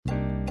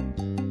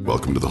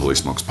Welcome to the Holy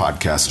Smokes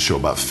Podcast, a show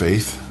about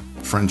faith,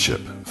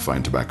 friendship,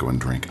 fine tobacco, and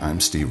drink. I'm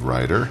Steve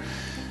Ryder,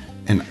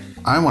 and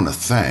I want to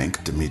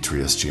thank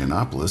Demetrius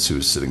Giannopoulos,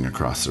 who's sitting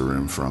across the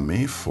room from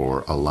me,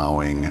 for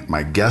allowing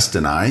my guest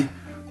and I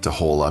to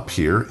hole up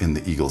here in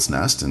the Eagle's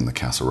Nest in the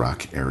Castle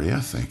Rock area.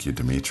 Thank you,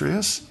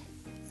 Demetrius.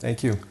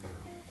 Thank you.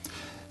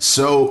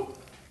 So,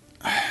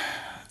 I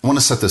want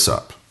to set this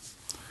up.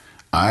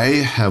 I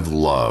have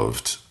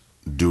loved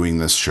doing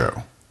this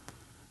show,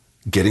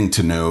 getting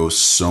to know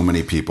so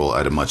many people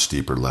at a much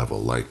deeper level,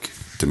 like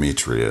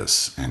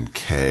Demetrius and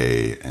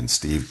Kay and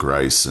Steve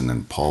Greisen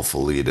and Paul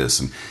Felides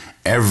and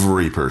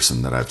every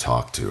person that I've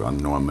talked to. I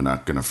know I'm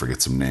not going to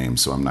forget some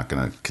names, so I'm not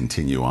going to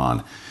continue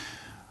on.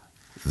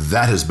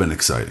 That has been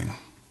exciting.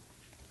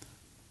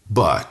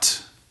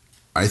 But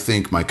I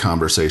think my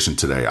conversation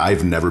today,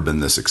 I've never been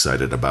this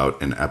excited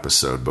about an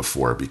episode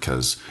before,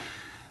 because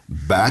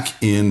back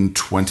in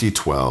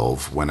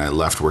 2012, when I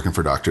left working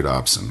for Dr.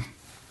 Dobson,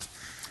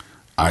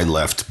 I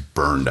left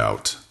burned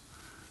out.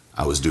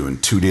 I was doing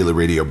 2 daily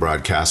radio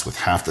broadcasts with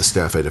half the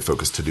staff. I had to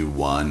focus to do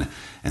 1,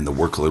 and the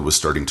workload was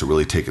starting to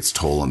really take its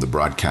toll on the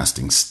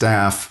broadcasting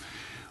staff.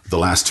 The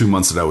last 2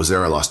 months that I was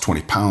there, I lost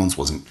 20 pounds,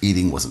 wasn't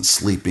eating, wasn't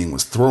sleeping,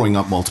 was throwing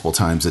up multiple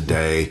times a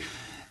day.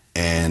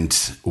 And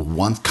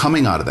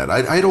coming out of that,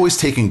 I'd always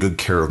taken good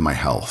care of my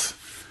health.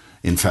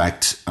 In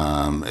fact,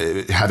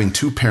 having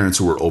 2 parents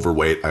who were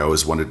overweight, I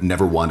always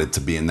never wanted to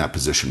be in that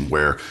position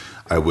where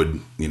I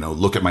would,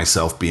 look at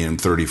myself being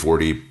 30,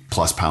 40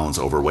 plus pounds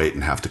overweight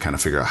and have to kind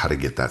of figure out how to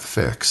get that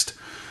fixed.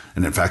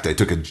 And in fact, I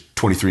took a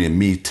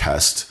 23andMe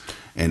test,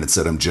 and it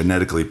said I'm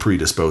genetically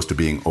predisposed to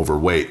being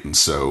overweight. And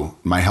so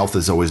my health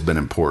has always been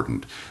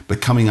important.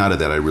 But coming out of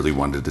that, I really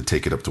wanted to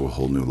take it up to a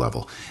whole new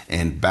level.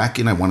 And back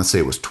in, I want to say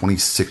it was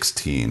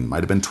 2016,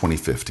 might have been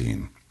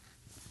 2015.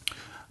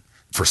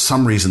 For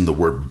some reason, the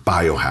word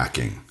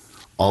biohacking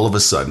all of a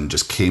sudden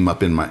just came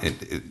up in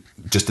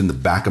just in the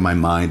back of my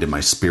mind, in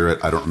my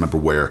spirit. I don't remember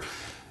where.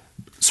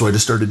 So I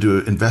just started to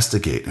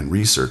investigate and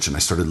research, and I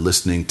started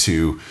listening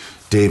to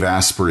Dave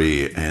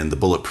Asprey and the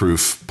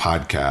Bulletproof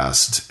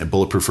podcast and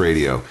Bulletproof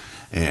Radio.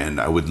 And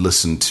I would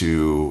listen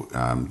to,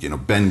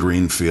 Ben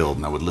Greenfield,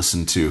 and I would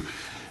listen to,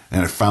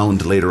 and I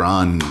found later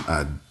on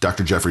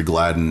Dr. Jeffrey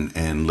Gladden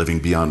and Living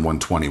Beyond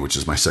 120, which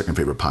is my second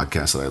favorite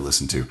podcast that I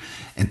listen to.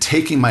 And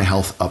taking my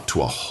health up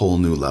to a whole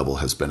new level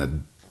has been a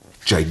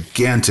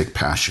gigantic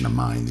passion of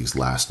mine these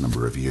last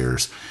number of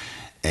years.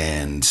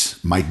 And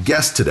my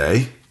guest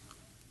today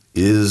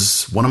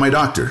is one of my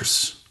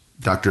doctors,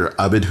 Dr.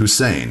 Abid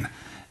Hussain.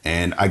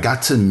 And I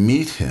got to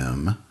meet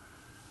him.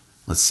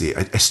 Let's see,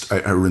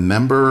 I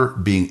remember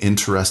being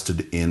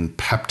interested in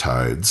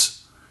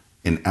peptides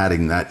and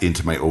adding that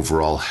into my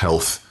overall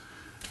health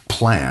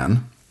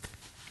plan.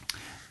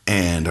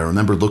 And I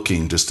remember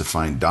looking just to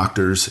find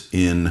doctors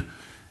in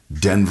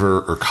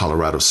Denver or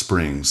Colorado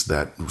Springs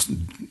that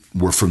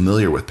were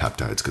familiar with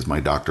peptides, because my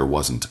doctor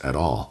wasn't at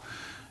all.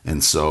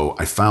 And so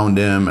I found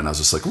him, and I was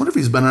just like, I wonder if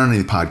he's been on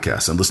any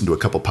podcasts. I listened to a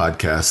couple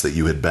podcasts that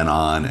you had been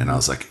on, and I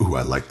was like, ooh,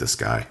 I like this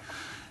guy.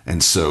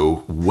 And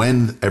so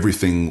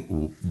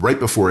right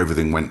before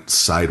everything went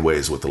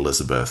sideways with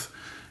Elizabeth,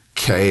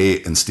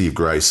 Kay and Steve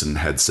Greisen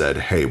had said,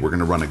 hey, we're going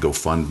to run a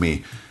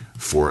GoFundMe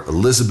for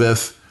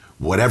Elizabeth,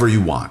 whatever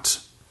you want,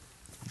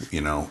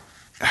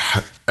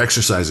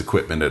 exercise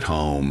equipment at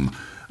home,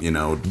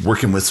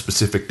 working with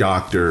specific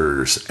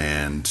doctors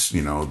and,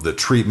 the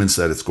treatments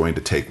that it's going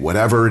to take,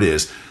 whatever it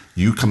is,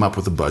 you come up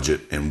with a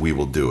budget and we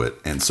will do it.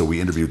 And so we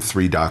interviewed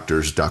 3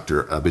 doctors.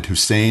 Dr. Abid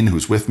Hussain,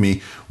 who's with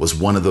me, was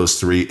one of those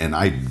 3, and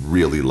I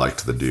really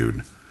liked the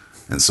dude.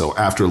 And so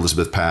after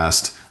Elizabeth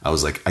passed, I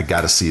was like, I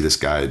got to see this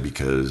guy,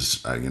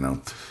 because, I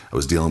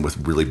was dealing with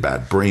really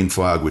bad brain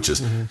fog, which is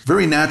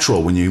very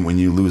natural when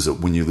you lose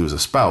a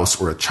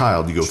spouse or a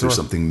child. You go through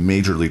something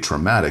majorly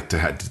traumatic to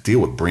have to deal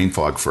with brain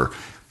fog for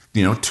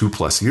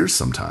 2+ years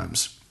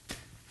sometimes.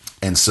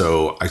 And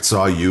so I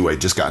saw you, I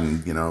just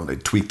gotten, I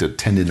tweaked a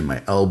tendon in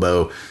my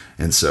elbow.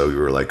 And so you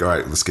were like, all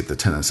right, let's get the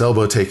tendonous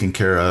elbow taken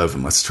care of,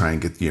 and let's try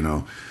and get,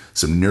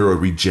 some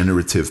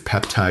neuroregenerative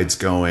peptides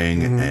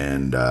going.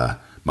 And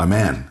my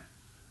man,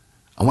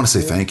 I want to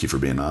say thank you for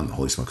being on the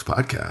Holy Smokes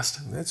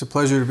podcast. It's a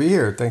pleasure to be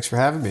here. Thanks for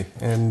having me.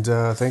 And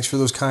thanks for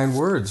those kind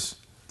words.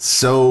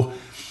 So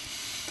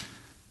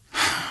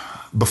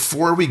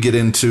before we get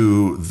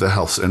into the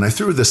health, and I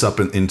threw this up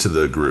into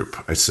the group,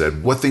 I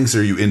said, what things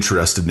are you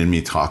interested in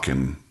me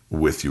talking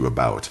with you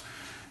about?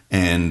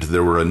 And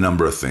there were a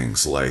number of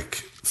things like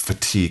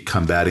fatigue,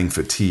 combating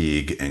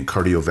fatigue, and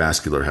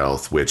cardiovascular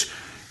health, which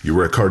you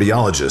were a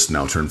cardiologist,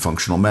 now turned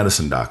functional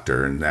medicine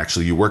doctor. And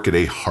actually you work at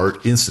a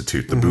heart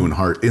institute, the Boone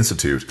Heart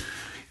Institute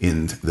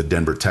in the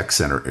Denver Tech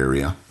Center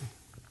area.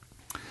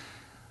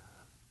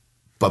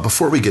 But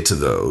before we get to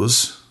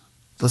those,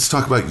 let's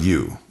talk about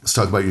you. Let's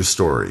talk about your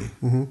story.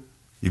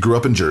 You grew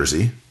up in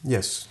Jersey.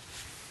 Yes.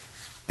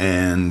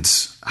 And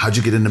how'd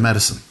you get into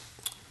medicine?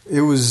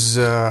 It was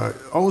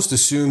almost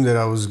assumed that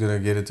I was going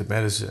to get into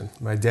medicine.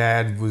 My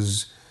dad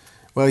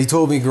he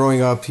told me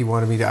growing up he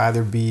wanted me to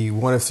either be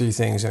one of 3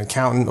 things: an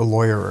accountant, a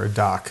lawyer, or a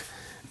doc.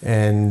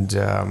 And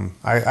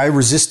I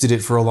resisted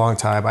it for a long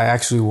time. I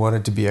actually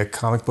wanted to be a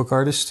comic book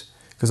artist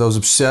because I was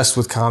obsessed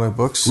with comic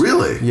books.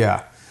 Really?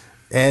 Yeah.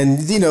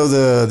 And, you know,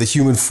 the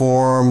human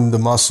form, the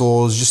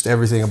muscles, just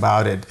everything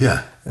about it.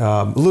 Yeah.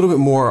 A little bit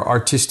more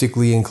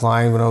artistically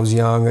inclined when I was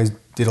young. I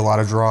did a lot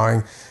of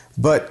drawing.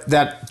 But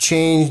that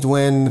changed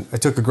when I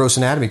took a gross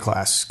anatomy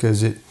class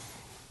because it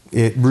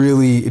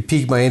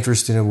piqued my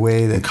interest in a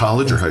way that... In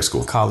college or high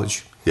school?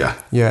 College. Yeah.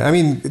 Yeah. I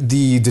mean,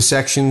 the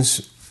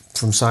dissections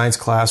from science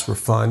class were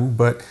fun,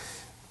 but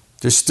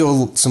there's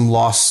still some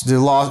loss.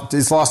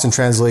 It's lost in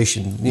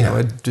translation. You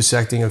know,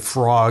 dissecting a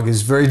frog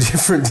is very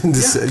different than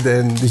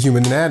the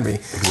human anatomy.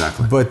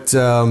 Exactly. But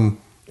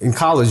in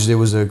college, there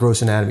was a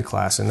gross anatomy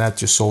class, and that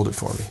just sold it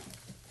for me.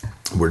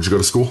 Where'd you go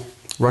to school?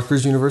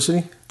 Rutgers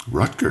University.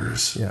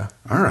 Rutgers. Yeah.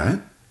 All right.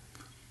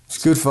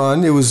 It's good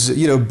fun. It was,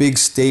 you know, big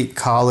state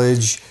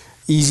college,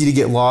 easy to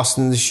get lost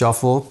in the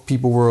shuffle.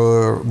 People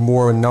were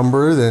more a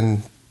number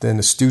than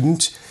a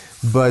student,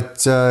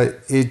 but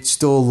it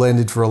still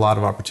lended for a lot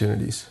of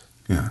opportunities.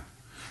 Yeah.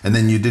 And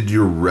then you did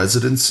your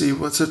residency,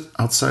 what's it,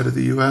 outside of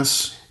the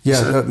U.S.?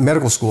 Yeah,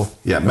 medical school.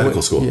 Yeah,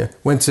 medical school. Yeah,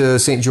 went to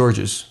St.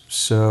 George's.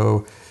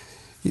 So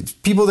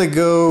people that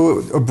go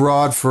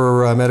abroad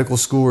for medical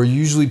school are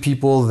usually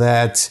people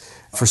that,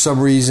 for some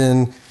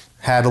reason,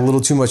 had a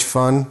little too much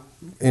fun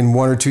in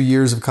 1 or 2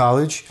 years of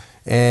college,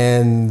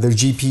 and their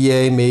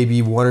GPA may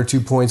be 1 or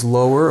 2 points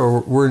lower,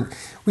 or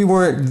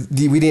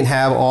we didn't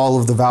have all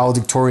of the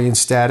valedictorian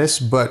status,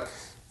 but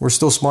we're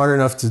still smart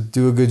enough to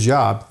do a good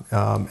job.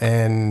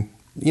 And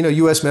you know,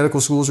 U.S. medical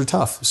schools are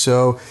tough.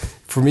 So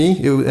for me,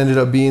 it ended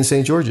up being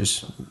St.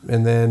 George's,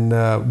 and then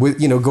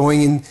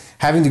going in,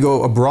 having to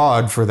go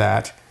abroad for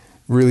that,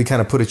 really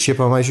kind of put a chip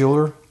on my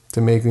shoulder to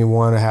make me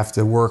want to have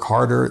to work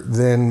harder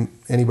than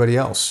anybody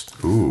else.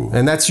 Ooh.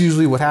 And that's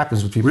usually what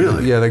happens with people.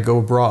 Really? Yeah, that go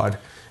abroad.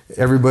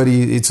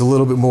 Everybody, it's a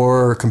little bit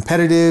more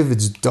competitive.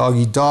 It's dog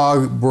eat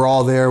dog. We're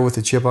all there with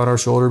a chip on our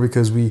shoulder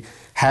because we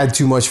had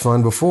too much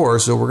fun before,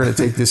 so we're going to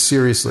take this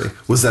seriously.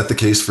 Was that the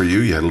case for you?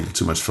 You had a little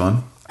too much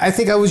fun? I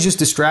think I was just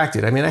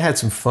distracted. I mean, I had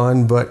some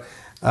fun, but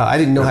I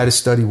didn't know how to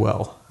study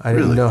well. I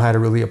didn't know how to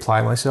really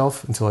apply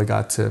myself until I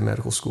got to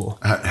medical school.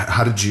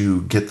 How did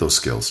you get those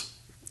skills?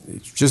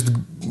 Just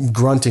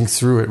grunting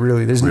through it,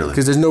 really.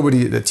 Because there's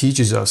nobody that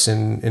teaches us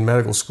in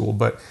medical school.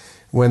 But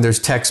when there's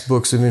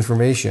textbooks of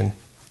information,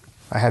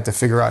 I had to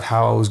figure out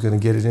how I was going to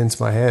get it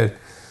into my head.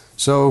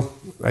 So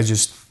I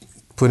just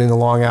put in the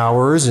long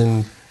hours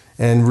and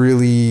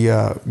really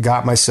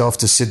got myself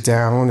to sit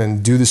down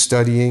and do the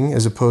studying,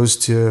 as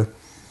opposed to,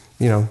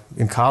 you know,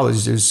 in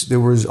college, there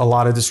was a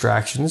lot of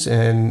distractions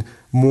and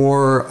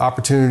more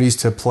opportunities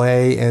to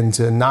play and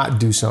to not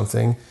do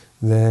something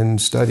than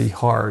study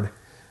hard.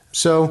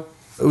 So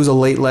it was a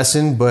late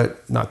lesson,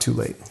 but not too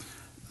late.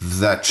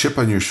 That chip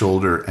on your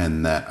shoulder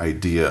and that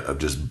idea of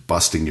just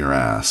busting your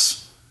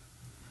ass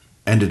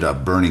ended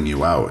up burning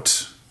you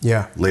out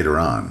later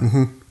on.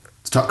 Mm-hmm.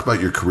 Let's talk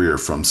about your career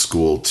from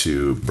school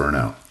to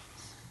burnout.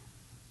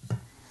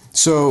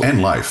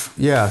 And life.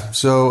 Yeah.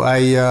 So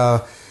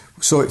I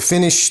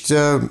finished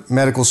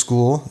medical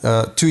school,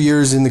 2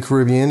 years in the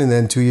Caribbean, and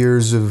then 2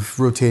 years of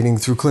rotating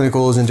through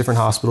clinicals in different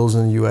hospitals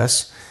in the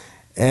U.S.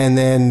 And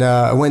then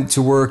I went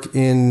to work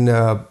in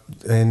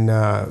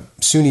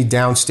SUNY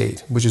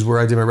Downstate, which is where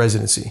I did my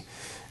residency.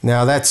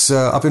 Now that's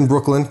up in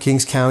Brooklyn,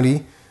 Kings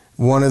County,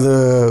 one of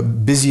the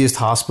busiest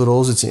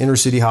hospitals. It's an inner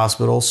city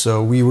hospital,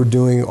 so we were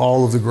doing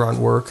all of the grunt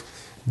work.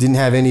 Didn't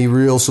have any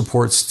real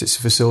support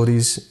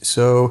facilities.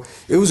 So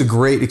it was a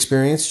great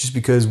experience just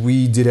because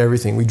we did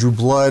everything. We drew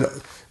blood.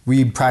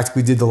 We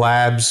practically did the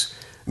labs,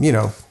 you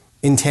know,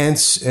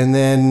 intense, and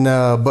then,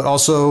 but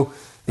also,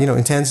 you know,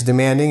 intense,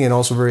 demanding, and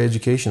also very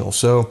educational.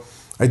 So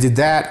I did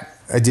that.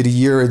 I did a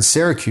year at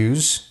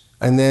Syracuse,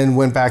 and then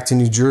went back to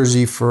New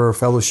Jersey for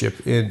fellowship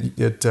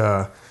at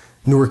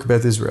Newark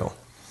Beth Israel.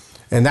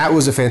 And that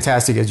was a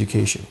fantastic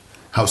education.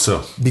 How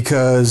so?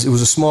 Because it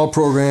was a small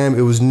program,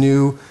 it was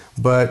new,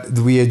 but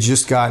we had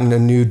just gotten a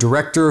new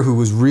director who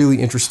was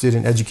really interested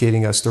in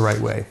educating us the right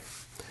way.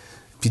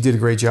 He did a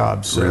great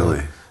job.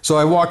 So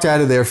I walked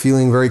out of there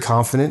feeling very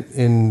confident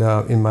in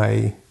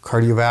my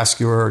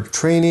cardiovascular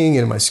training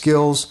and my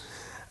skills.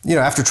 You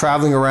know, after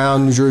traveling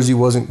around, New Jersey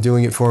wasn't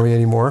doing it for me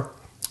anymore.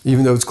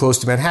 Even though it's close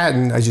to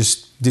Manhattan, I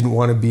just didn't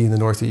want to be in the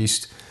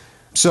Northeast.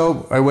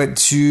 So I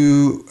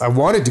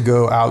wanted to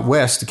go out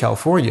west to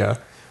California,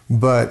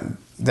 but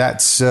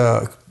that's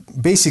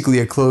basically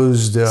a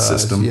closed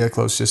system. Yeah,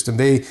 closed system.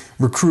 They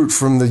recruit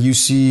from the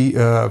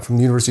UC, from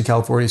the University of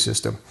California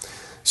system.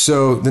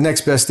 So the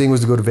next best thing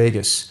was to go to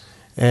Vegas.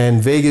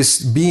 And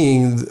Vegas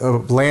being a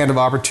land of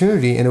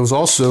opportunity, and it was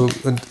also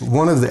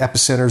one of the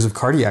epicenters of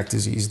cardiac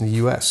disease in the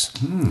U.S.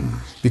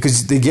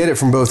 Because they get it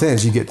from both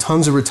ends. You get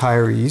tons of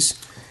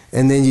retirees,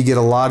 and then you get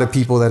a lot of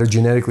people that are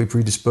genetically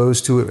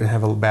predisposed to it and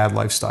have a bad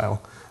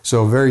lifestyle.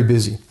 So very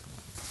busy.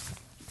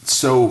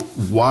 So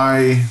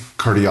why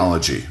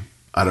cardiology?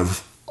 Out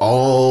of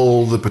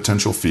all the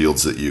potential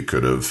fields that you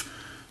could have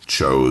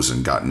chose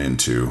and gotten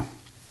into,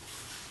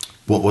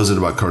 what was it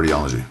about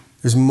cardiology?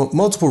 There's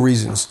multiple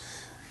reasons.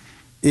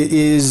 It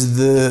is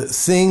the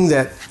thing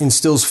that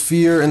instills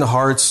fear in the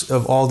hearts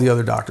of all the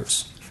other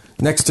doctors.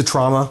 Next to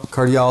trauma,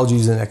 cardiology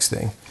is the next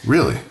thing.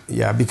 Really?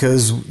 Yeah,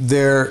 because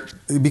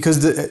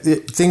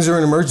things are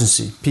an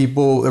emergency.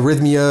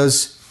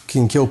 Arrhythmias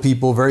can kill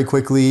people very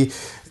quickly.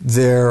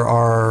 There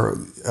are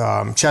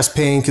chest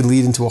pain can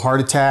lead into a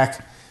heart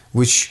attack,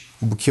 which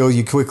will kill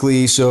you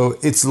quickly. So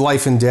it's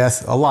life and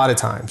death a lot of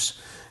times.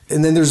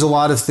 And then there's a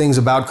lot of things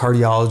about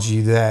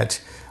cardiology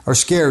that are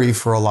scary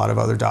for a lot of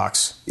other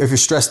docs. If you're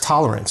stress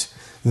tolerant,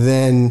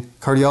 then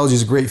cardiology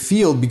is a great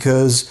field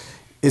because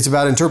it's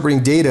about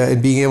interpreting data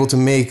and being able to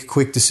make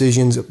quick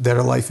decisions that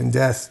are life and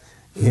death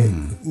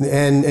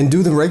and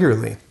do them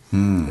regularly.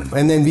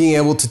 And then being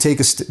able to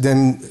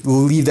then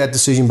leave that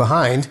decision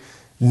behind,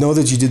 know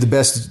that you did the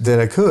best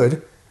that I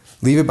could,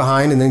 leave it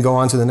behind, and then go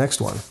on to the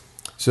next one.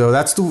 So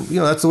that's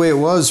the way it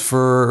was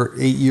for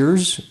 8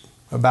 years,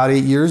 about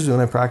 8 years when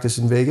I practiced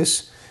in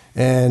Vegas.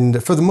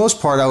 And for the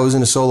most part, I was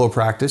in a solo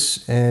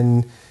practice,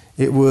 and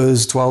it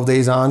was 12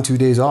 days on, 2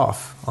 days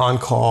off, on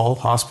call,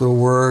 hospital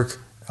work,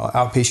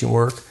 outpatient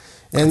work.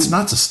 And it's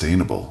not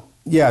sustainable.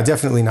 Yeah,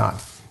 definitely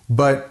not.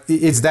 But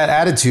it's that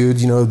attitude,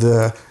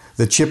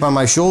 the chip on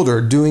my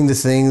shoulder, doing the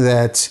thing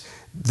that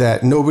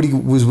nobody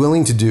was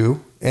willing to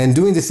do, and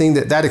doing the thing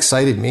that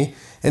excited me.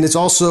 And it's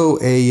also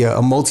a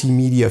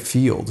multimedia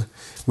field.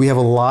 We have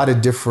a lot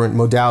of different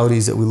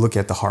modalities that we look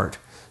at the heart.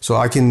 So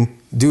I can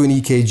do an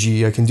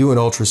EKG, I can do an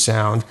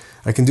ultrasound,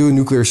 I can do a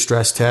nuclear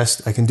stress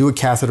test, I can do a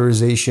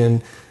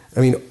catheterization.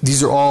 I mean,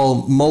 these are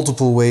all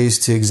multiple ways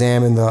to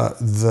examine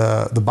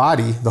the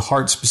body, the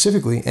heart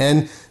specifically,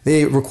 and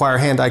they require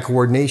hand-eye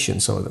coordination,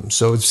 some of them.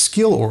 So it's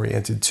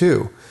skill-oriented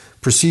too,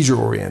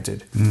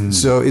 procedure-oriented.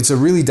 So it's a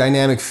really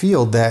dynamic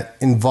field that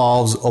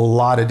involves a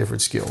lot of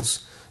different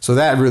skills. So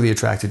that really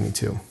attracted me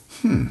too.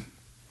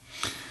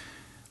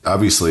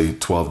 Obviously,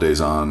 12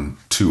 days on,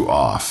 2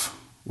 off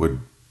would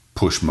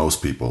push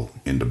most people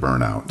into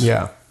burnout.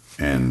 Yeah.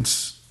 And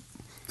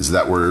is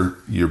that where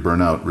your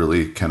burnout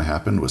really kind of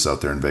happened? Was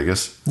out there in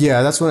Vegas?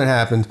 Yeah, that's when it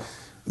happened.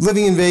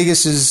 Living in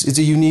Vegas it's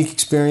a unique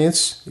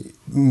experience.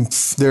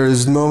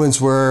 There's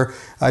moments where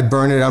I'd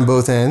burn it on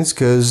both ends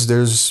because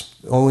there's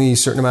only a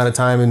certain amount of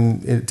time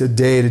in a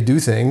day to do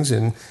things,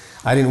 and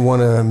I didn't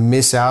want to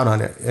miss out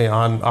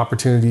on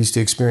opportunities to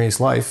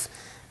experience life.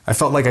 I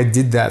felt like I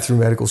did that through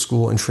medical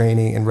school and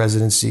training and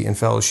residency and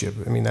fellowship.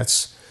 I mean,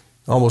 that's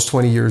almost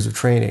 20 years of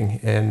training,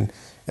 and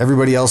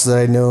everybody else that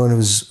I'd known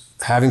was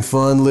having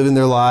fun, living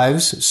their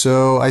lives.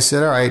 So I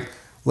said, all right,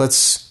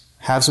 let's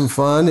have some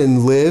fun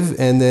and live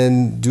and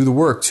then do the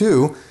work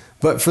too.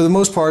 But for the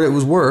most part, it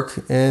was work,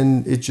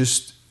 and it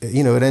just,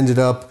 it ended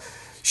up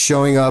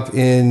showing up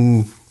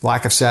in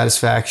lack of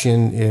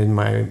satisfaction in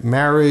my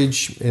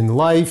marriage, in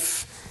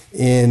life,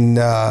 in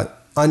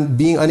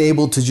being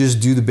unable to just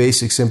do the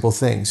basic, simple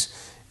things.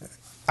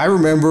 I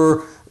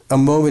remember a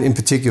moment in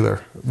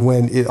particular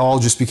when it all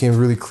just became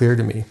really clear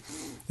to me.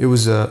 It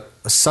was a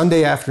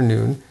Sunday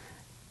afternoon,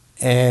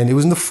 and it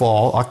was in the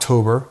fall,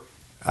 October.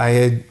 I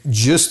had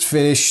just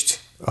finished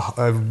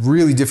a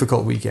really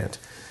difficult weekend,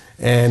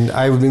 and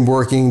I had been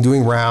working,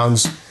 doing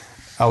rounds.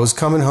 I was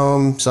coming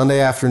home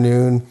Sunday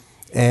afternoon,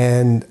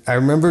 and I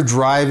remember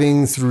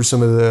driving through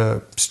some of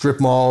the strip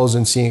malls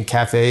and seeing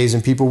cafes,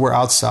 and people were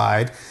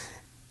outside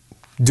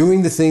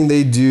doing the thing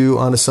they do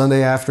on a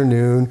Sunday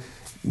afternoon,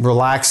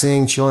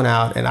 relaxing, chilling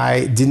out, and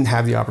I didn't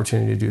have the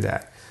opportunity to do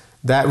that.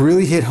 That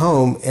really hit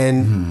home,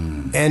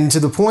 and to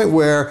the point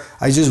where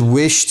I just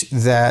wished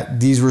that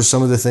these were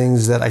some of the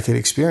things that I could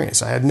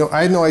experience. I had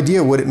no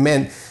idea what it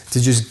meant to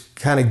just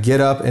kind of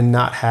get up and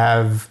not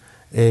have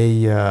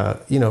that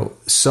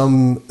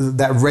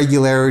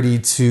regularity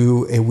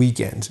to a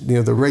weekend.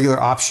 The regular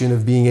option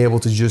of being able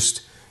to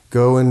just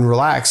go and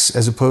relax,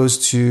 as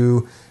opposed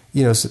to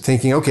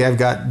thinking, okay, I've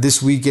got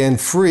this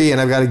weekend free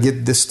and I've got to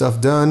get this stuff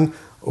done,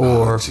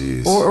 or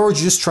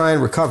just try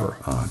and recover.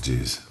 Oh,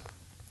 geez.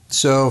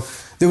 So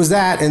there was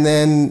that, and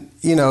then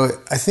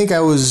I think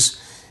the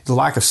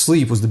lack of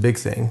sleep was the big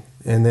thing,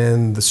 and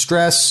then the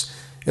stress.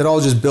 It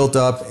all just built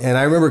up, and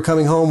I remember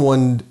coming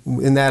home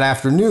in that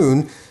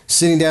afternoon,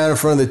 sitting down in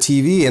front of the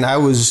TV, and I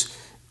was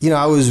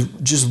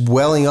just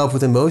welling up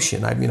with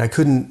emotion. I mean, I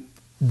couldn't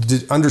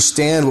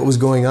understand what was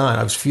going on.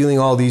 I was feeling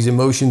all these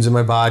emotions in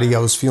my body. I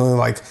was feeling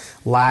like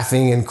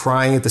laughing and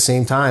crying at the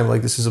same time.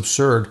 Like, this is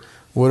absurd.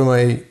 What am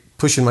I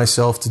pushing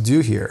myself to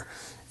do here?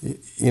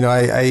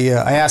 I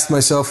asked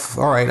myself,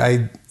 all right,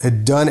 I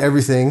had done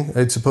everything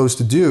I'd supposed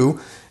to do,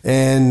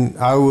 and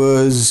I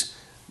was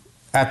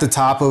at the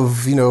top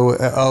of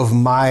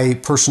my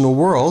personal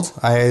world.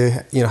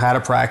 I had a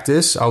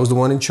practice. I was the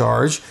one in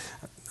charge.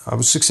 I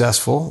was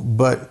successful,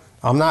 but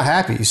I'm not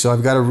happy. So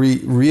I've got to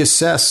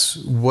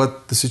reassess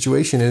what the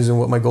situation is and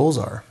what my goals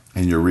are.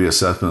 And your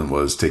reassessment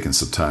was taking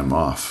some time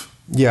off.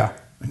 Yeah.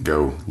 And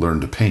go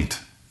learn to paint.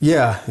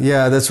 Yeah,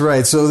 that's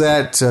right. So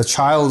that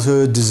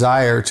childhood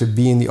desire to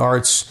be in the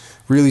arts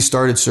really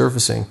started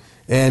surfacing.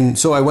 And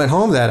so I went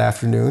home that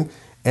afternoon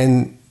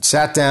and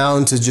sat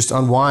down to just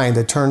unwind.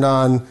 I turned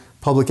on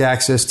public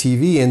access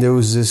TV, and there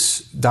was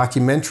this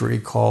documentary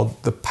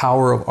called The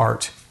Power of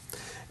Art.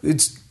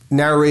 It's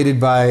narrated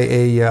by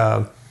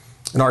an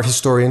art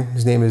historian.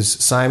 His name is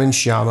Simon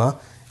Shyama,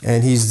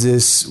 and he's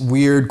this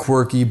weird,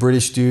 quirky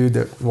British dude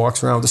that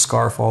walks around with a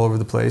scarf all over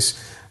the place.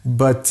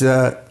 But it's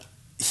a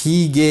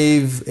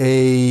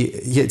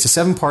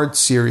 7-part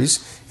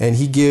series, and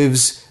he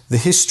gives the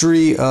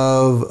history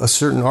of a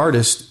certain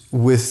artist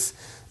with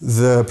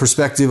the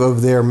perspective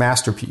of their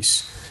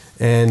masterpiece.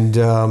 And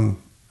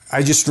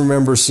I just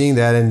remember seeing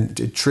that and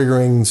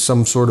triggering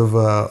some sort of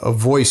a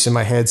voice in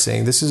my head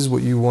saying, this is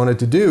what you wanted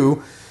to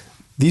do.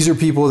 These are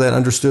people that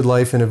understood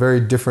life in a very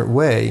different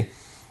way,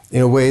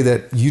 in a way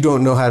that you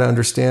don't know how to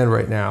understand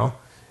right now.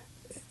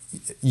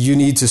 You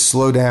need to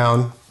slow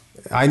down.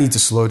 I need to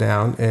slow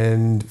down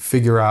and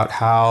figure out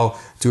how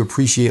to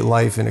appreciate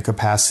life in a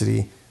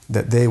capacity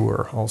that they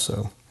were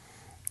also.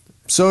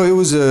 So it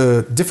was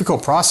a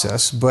difficult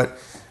process,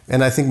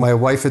 and I think my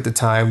wife at the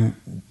time,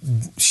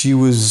 she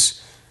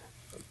was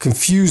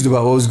confused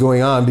about what was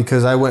going on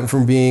because I went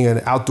from being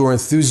an outdoor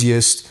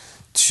enthusiast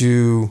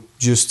to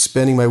just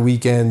spending my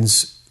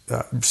weekends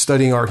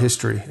studying art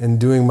history and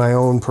doing my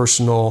own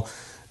personal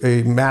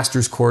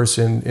master's course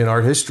in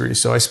art history.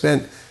 So I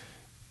spent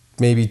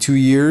maybe 2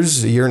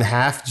 years, a year and a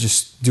half,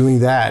 just doing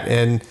that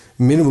and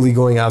minimally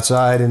going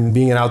outside and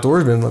being an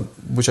outdoorsman,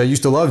 which I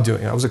used to love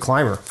doing. I was a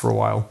climber for a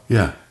while.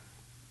 Yeah.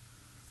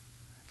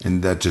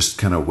 And that just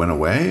kind of went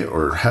away,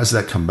 or has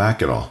that come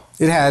back at all?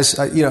 It has.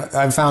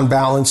 I've found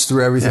balance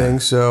through everything. Yeah.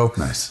 So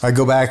nice. I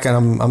go back and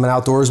I'm an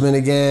outdoorsman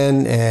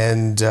again,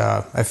 and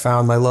I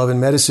found my love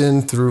in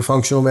medicine through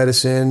functional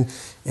medicine,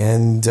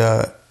 and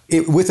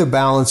with a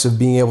balance of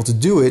being able to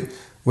do it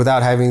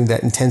without having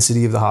that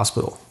intensity of the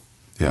hospital.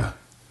 Yeah.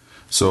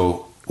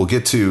 So we'll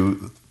get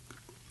to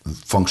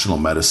functional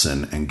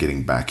medicine and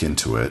getting back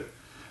into it.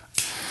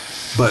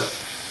 But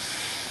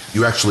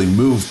you actually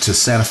moved to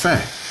Santa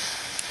Fe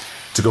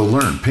to go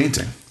learn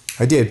painting.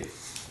 I did.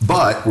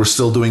 But we're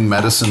still doing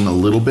medicine a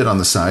little bit on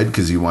the side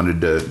because you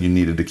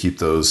needed to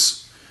keep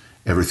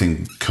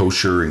everything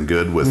kosher and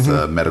good with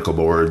medical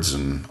boards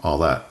and all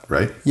that,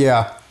 right?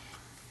 Yeah.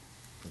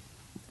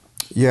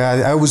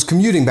 Yeah, I was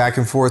commuting back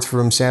and forth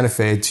from Santa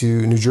Fe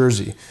to New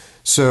Jersey.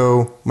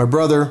 So my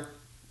brother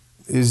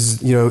is,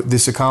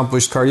 this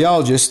accomplished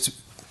cardiologist.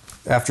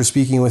 After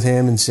speaking with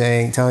him and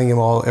telling him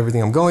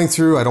everything I'm going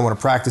through, I don't want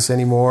to practice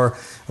anymore.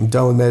 I'm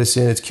done with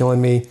medicine. It's killing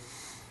me.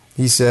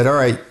 He said, all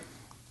right,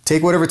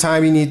 take whatever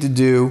time you need to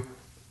do,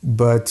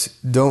 but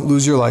don't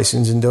lose your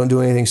license and don't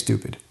do anything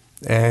stupid.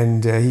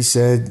 And he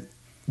said,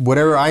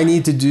 whatever I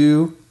need to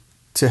do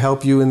to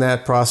help you in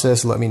that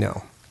process, let me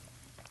know.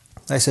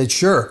 I said,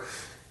 sure,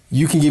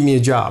 you can give me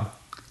a job.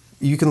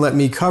 You can let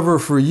me cover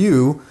for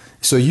you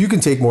so you can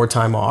take more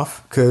time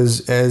off,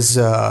 because as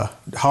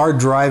hard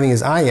driving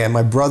as I am,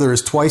 my brother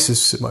is twice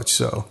as much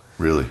so.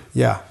 Really?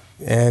 Yeah.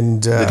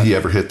 And did he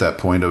ever hit that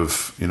point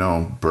of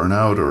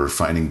burnout or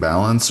finding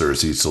balance, or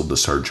is he still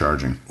just hard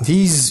charging?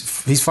 He's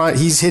fine.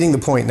 He's hitting the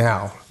point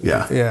now.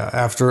 Yeah.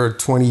 After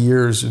 20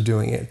 years of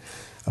doing it,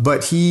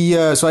 but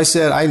so I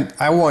said,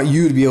 I want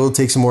you to be able to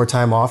take some more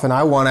time off, and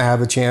I want to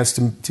have a chance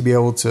to be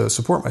able to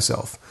support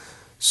myself.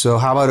 So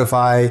how about if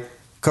I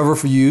cover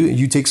for you?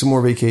 You take some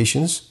more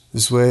vacations.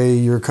 This way,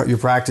 your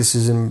practice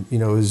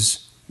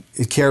is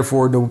cared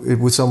for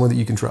with someone that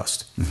you can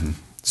trust. Mm-hmm.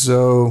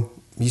 So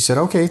he said,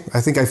 okay.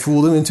 I think I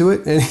fooled him into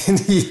it, and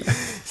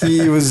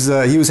he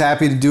was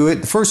happy to do it.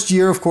 The first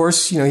year, of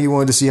course, he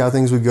wanted to see how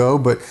things would go,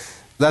 but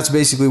that's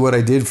basically what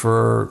I did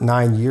for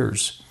 9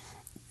 years.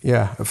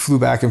 Yeah, I flew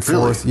back and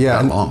forth. Really?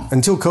 Yeah, that long?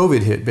 Until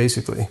COVID hit,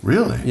 basically.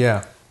 Really?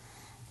 Yeah.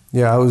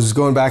 Yeah, I was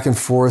going back and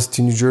forth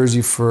to New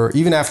Jersey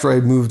even after I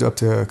moved up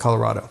to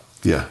Colorado.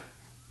 Yeah.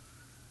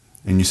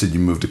 And you said you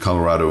moved to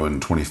Colorado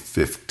in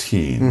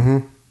 2015.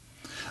 Mm-hmm.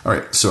 All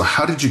right. So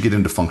how did you get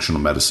into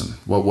functional medicine?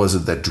 What was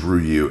it that drew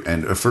you?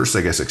 And first,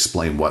 I guess,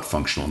 explain what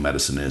functional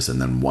medicine is,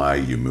 and then why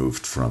you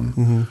moved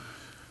from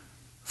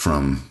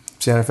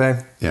Santa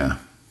Fe. Yeah.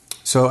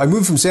 So I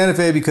moved from Santa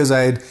Fe because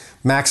I had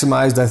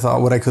maximized, I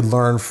thought, what I could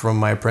learn from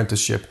my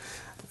apprenticeship.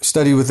 I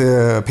studied with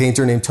a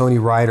painter named Tony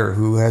Ryder,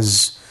 who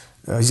he's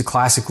a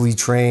classically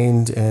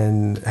trained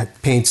and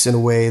paints in a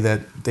way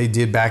that they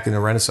did back in the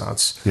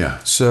Renaissance. Yeah.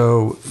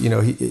 So,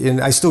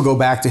 and I still go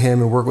back to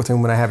him and work with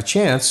him when I have a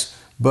chance.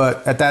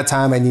 But at that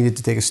time, I needed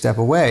to take a step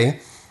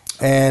away,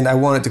 and I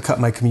wanted to cut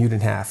my commute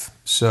in half.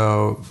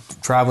 So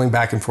traveling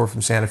back and forth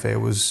from Santa Fe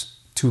was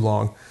too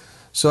long.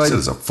 So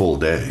it's a full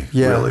day,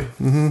 yeah, really.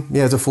 Mm-hmm,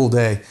 yeah, it's a full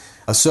day.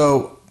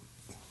 So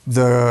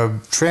the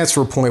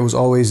transfer point was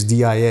always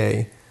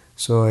DIA.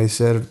 So I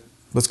said,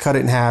 let's cut it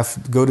in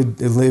half, go to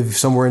live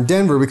somewhere in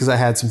Denver because I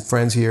had some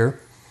friends here.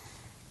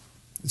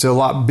 It's a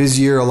lot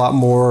busier, a lot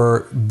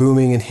more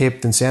booming and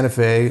hip than Santa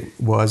Fe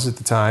was at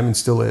the time and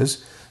still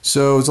is.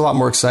 So it's a lot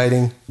more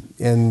exciting,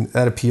 and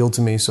that appealed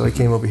to me. So I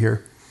came over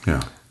here.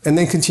 Yeah. And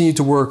then continued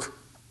to work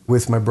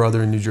with my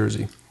brother in New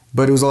Jersey.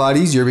 But it was a lot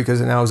easier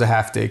because now it was a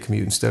half-day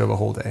commute instead of a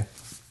whole day.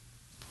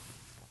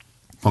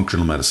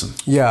 Functional medicine.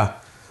 Yeah.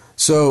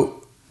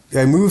 So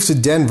I moved to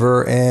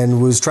Denver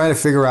and was trying to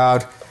figure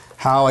out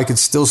how I could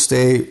still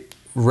stay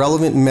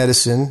relevant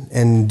medicine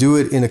and do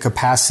it in a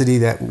capacity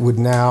that would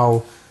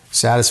now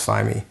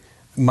satisfy me.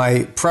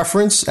 My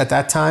preference at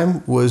that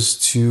time was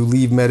to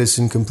leave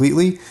medicine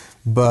completely,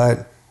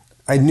 but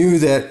I knew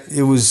that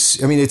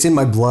it's in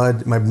my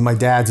blood. My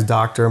dad's a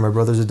doctor, my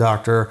brother's a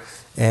doctor,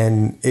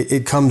 and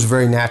it comes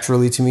very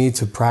naturally to me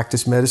to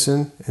practice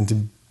medicine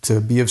and to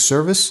be of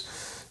service.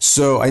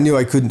 So I knew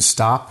I couldn't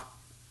stop.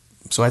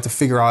 So I had to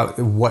figure out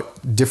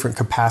what different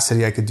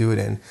capacity I could do it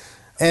in.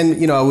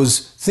 And, I was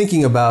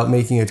thinking about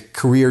making a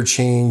career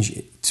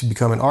change to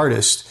become an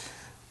artist,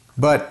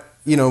 but,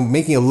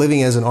 making a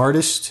living as an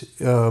artist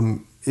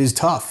is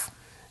tough.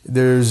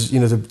 There's,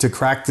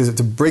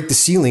 to break the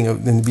ceiling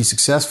and to be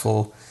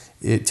successful,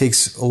 it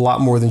takes a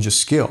lot more than just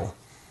skill.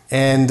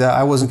 And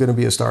I wasn't going to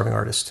be a starving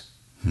artist.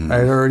 I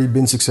had already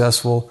been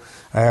successful.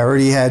 I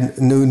already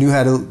knew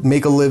how to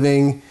make a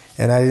living,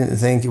 and I didn't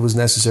think it was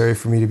necessary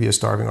for me to be a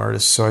starving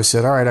artist. So I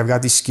said, all right, I've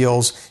got these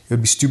skills. It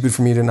would be stupid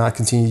for me to not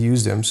continue to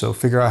use them. So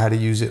figure out how to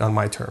use it on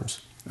my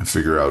terms. And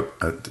figure out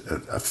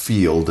a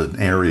field, an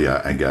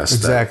area, I guess,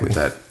 exactly.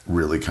 that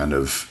really kind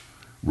of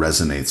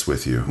resonates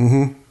with you.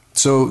 Mm-hmm.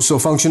 So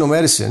functional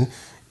medicine,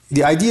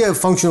 the idea of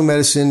functional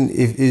medicine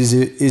is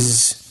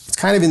it's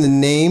kind of in the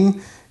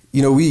name.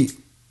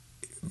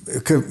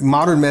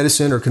 Modern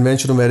medicine or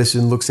conventional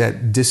medicine looks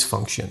at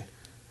dysfunction.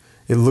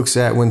 It looks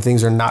at when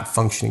things are not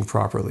functioning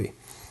properly.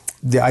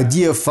 The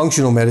idea of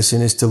functional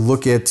medicine is to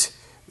look at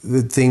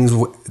the things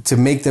to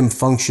make them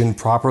function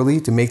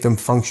properly, to make them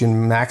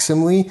function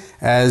maximally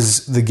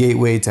as the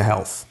gateway to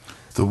health.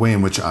 The way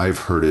in which I've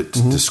heard it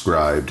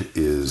described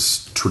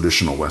is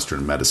traditional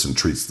Western medicine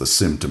treats the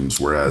symptoms,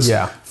 whereas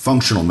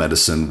functional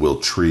medicine will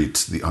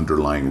treat the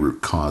underlying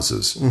root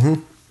causes.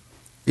 Mm-hmm.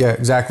 Yeah,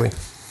 exactly.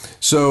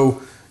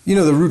 So,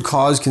 the root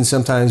cause can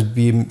sometimes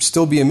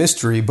still be a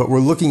mystery, but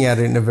we're looking at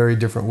it in a very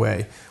different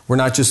way. We're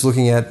not just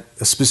looking at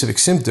a specific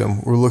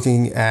symptom. We're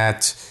looking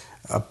at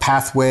a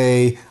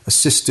pathway, a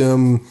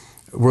system.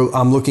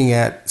 I'm looking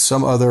at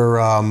some other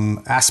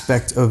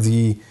aspect of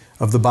the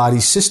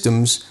body's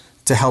systems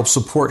to help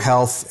support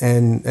health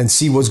and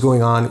see what's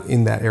going on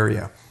in that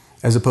area,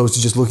 as opposed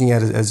to just looking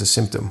at it as a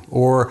symptom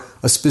or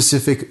a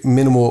specific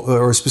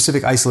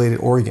specific isolated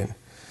organ.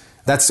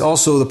 That's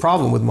also the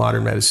problem with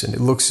modern medicine.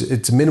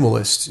 It's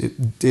minimalist.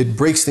 It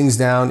breaks things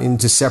down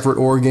into separate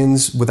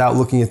organs without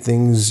looking at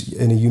things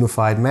in a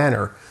unified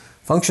manner.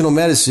 Functional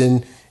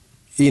medicine,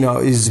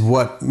 is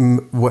what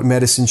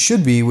medicine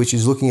should be, which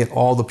is looking at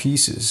all the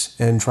pieces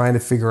and trying to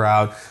figure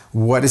out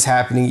what is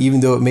happening, even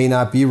though it may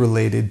not be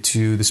related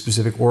to the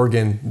specific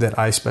organ that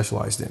I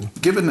specialized in.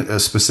 Given a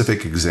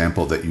specific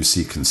example that you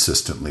see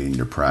consistently in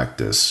your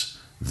practice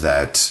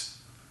that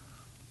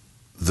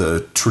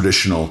the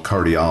traditional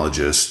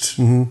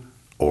cardiologist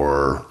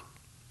or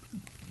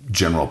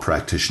general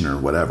practitioner,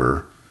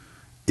 whatever,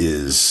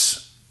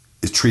 is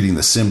treating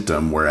the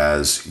symptom,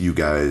 whereas you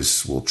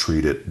guys will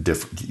treat it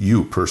different.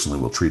 You personally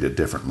will treat it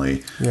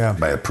differently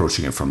by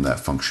approaching it from that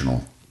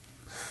functional.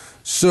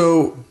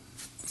 So,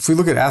 if we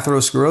look at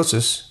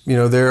atherosclerosis,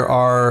 there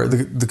are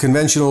the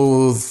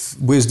conventional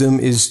wisdom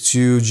is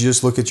to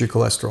just look at your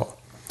cholesterol.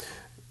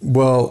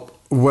 Well,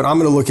 what I'm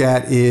going to look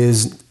at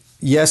is,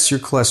 yes, your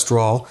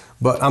cholesterol,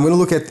 but I'm going to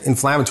look at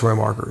inflammatory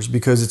markers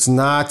because it's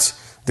not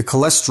the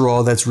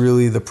cholesterol that's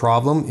really the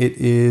problem.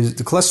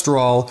 The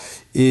cholesterol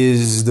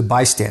is the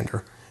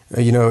bystander.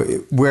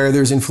 Where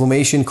there's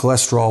inflammation,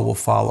 cholesterol will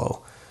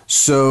follow.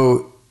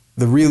 So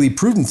the really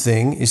prudent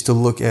thing is to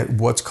look at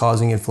what's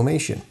causing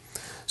inflammation.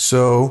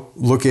 So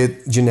look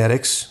at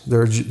genetics.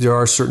 There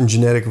are certain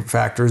genetic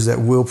factors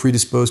that will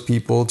predispose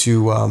people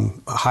to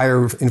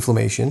higher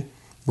inflammation.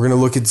 We're going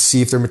to look at to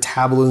see if their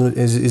metabolism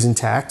is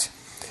intact.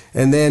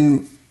 And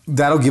then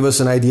that'll give us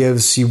an idea to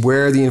see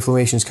where the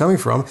inflammation is coming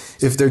from.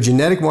 If their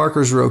genetic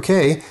markers are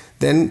okay,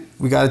 then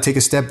we got to take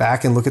a step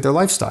back and look at their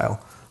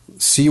lifestyle.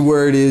 See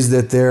where it is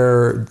that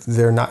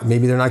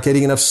maybe they're not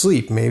getting enough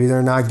sleep. Maybe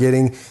they're not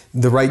getting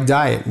the right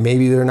diet.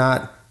 Maybe they're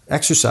not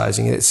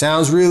exercising. It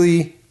sounds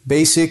really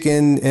basic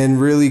and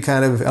really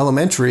kind of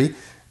elementary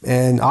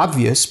and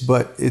obvious,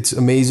 but it's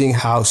amazing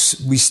how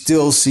we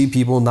still see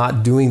people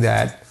not doing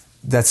that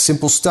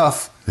simple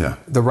stuff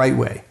the right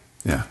way.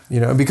 Yeah.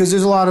 Because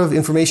there's a lot of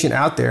information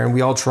out there and we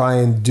all try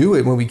and do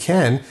it when we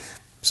can.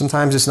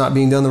 Sometimes it's not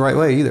being done the right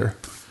way either.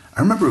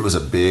 I remember it was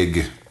a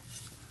big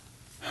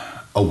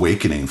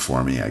awakening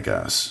for me, I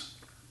guess,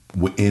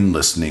 in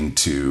listening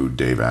to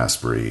Dave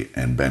Asprey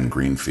and Ben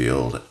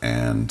Greenfield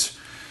and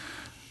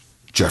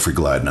Jeffrey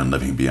Gladden on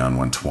Living Beyond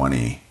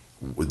 120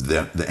 with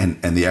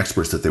and the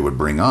experts that they would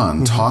bring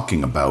on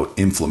talking about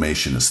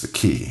inflammation is the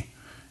key.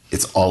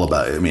 It's all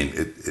about, it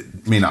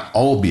may not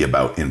all be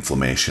about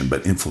inflammation,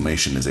 but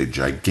inflammation is a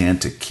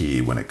gigantic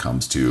key when it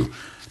comes to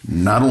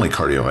not only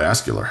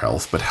cardiovascular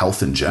health, but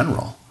health in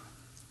general.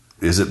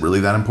 Is it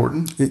really that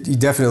important?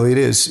 Definitely it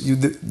is.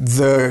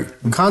 The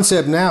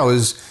concept now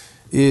is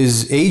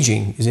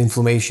aging, is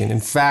inflammation. In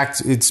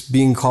fact, it's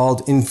being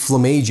called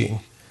inflammaging.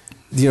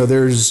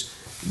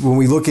 When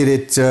we look at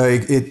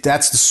it,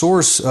 that's the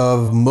source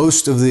of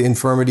most of the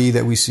infirmity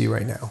that we see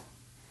right now.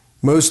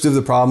 Most of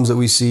the problems that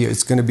we see,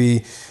 it's going to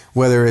be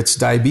whether it's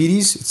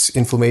diabetes, it's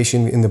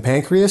inflammation in the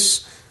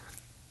pancreas,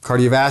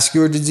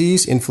 cardiovascular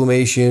disease,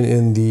 inflammation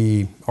in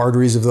the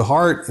arteries of the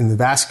heart, in the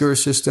vascular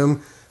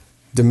system,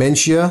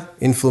 dementia,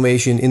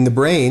 inflammation in the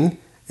brain,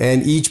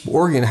 and each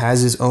organ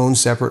has its own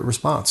separate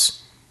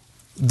response.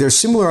 They're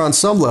similar on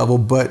some level,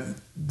 but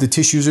the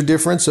tissues are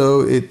different,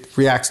 so it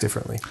reacts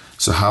differently.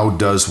 So how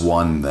does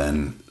one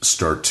then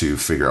start to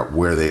figure out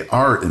where they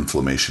are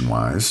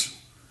inflammation-wise?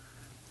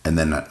 And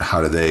then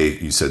how do they,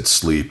 you said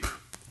sleep,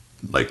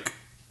 like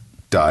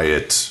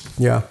diet,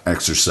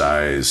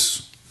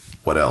 exercise,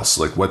 what else?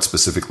 Like what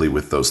specifically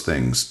with those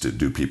things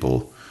do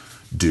people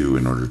do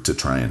in order to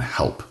try and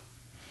help?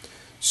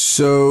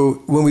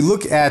 So when we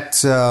look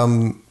at,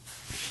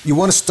 you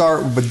want to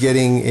start with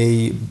getting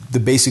the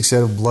basic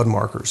set of blood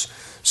markers.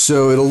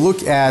 So it'll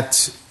look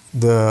at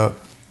the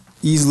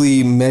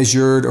easily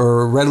measured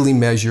or readily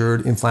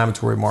measured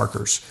inflammatory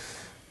markers.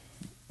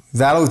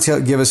 That'll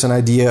give us an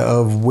idea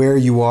of where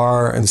you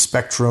are in the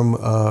spectrum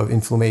of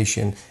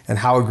inflammation and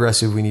how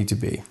aggressive we need to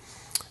be.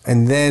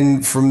 And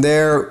then from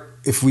there,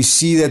 if we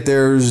see that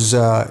there's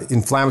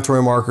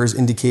inflammatory markers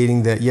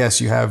indicating that, yes,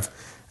 you have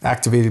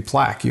activated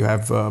plaque, you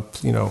have,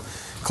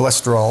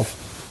 cholesterol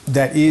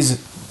that is,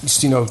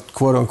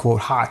 quote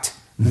unquote hot,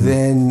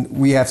 then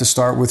we have to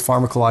start with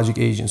pharmacologic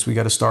agents. We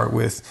got to start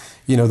with,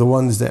 the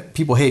ones that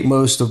people hate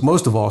most of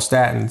all,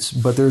 statins,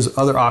 but there's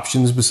other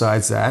options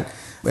besides that.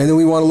 And then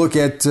we want to look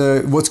at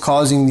what's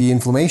causing the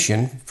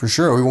inflammation, for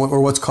sure, or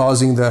what's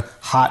causing the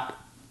hot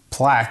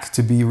plaque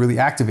to be really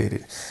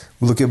activated.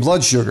 We look at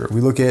blood sugar.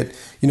 We look at,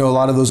 a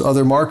lot of those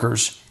other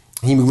markers,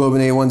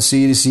 hemoglobin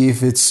A1C to see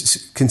if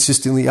it's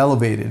consistently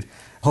elevated,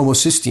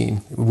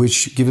 homocysteine,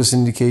 which gives us an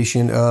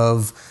indication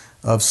of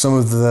some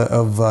of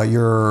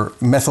your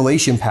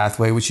methylation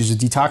pathway, which is a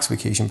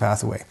detoxification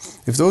pathway.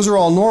 If those are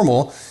all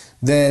normal,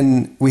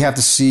 then we have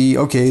to see,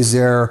 okay,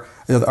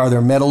 are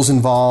there metals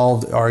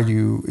involved?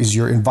 Is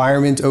your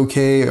environment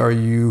okay? Are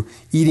you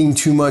eating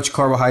too much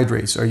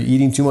carbohydrates? Are you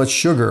eating too much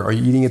sugar? Are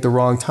you eating at the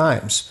wrong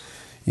times?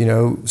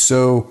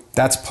 So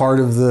that's part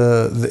of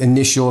the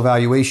initial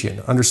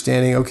evaluation.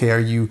 Understanding, okay, are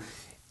you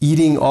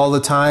eating all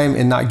the time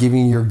and not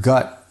giving your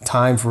gut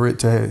time for it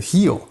to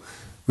heal?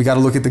 We got to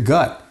look at the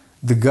gut.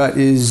 The gut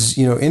is,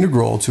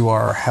 integral to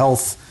our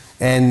health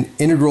and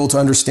integral to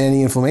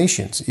understanding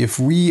inflammations. If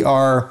we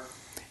are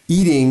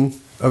eating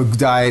a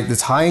diet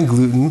that's high in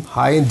gluten,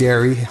 high in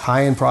dairy,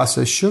 high in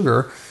processed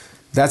sugar,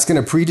 that's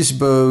going to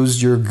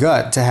predispose your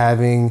gut to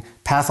having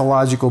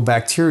pathological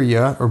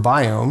bacteria or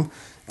biome.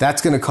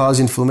 That's going to cause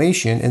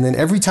inflammation. And then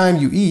every time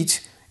you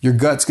eat, your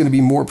gut's going to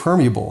be more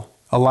permeable,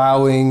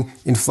 allowing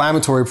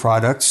inflammatory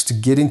products to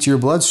get into your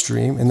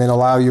bloodstream and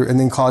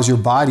then cause your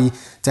body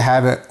to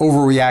have an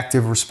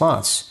overreactive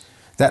response.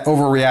 That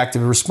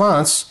overreactive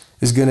response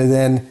is going to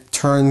then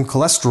turn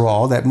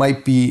cholesterol that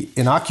might be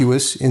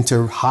innocuous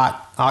into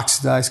hot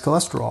oxidized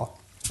cholesterol.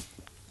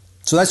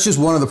 So that's just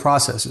one of the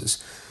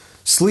processes.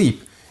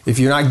 Sleep. If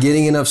you're not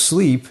getting enough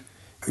sleep,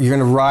 you're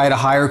going to ride a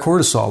higher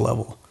cortisol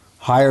level.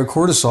 Higher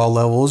cortisol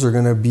levels are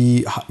going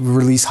to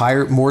release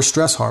more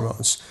stress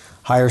hormones.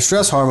 Higher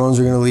stress hormones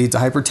are going to lead to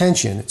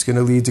hypertension. It's going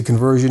to lead to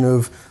conversion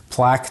of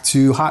plaque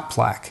to hot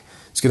plaque.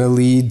 It's going to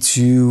lead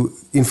to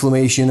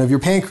inflammation of your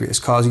pancreas,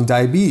 causing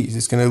diabetes.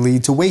 It's going to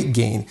lead to weight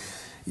gain.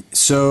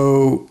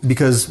 So,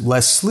 because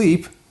less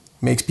sleep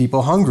makes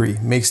people hungry,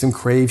 makes them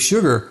crave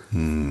sugar.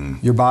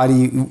 Your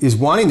body is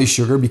wanting the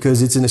sugar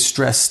because it's in a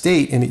stress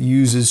state, and it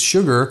uses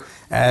sugar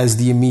as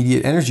the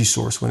immediate energy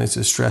source when it's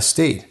a stress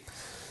state.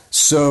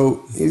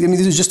 So,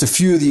 these are just a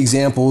few of the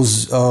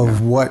examples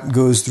of what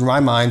goes through my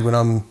mind when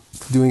I'm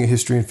doing a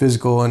history and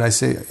physical, and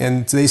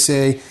they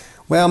say,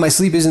 well, my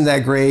sleep isn't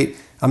that great.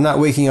 I'm not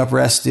waking up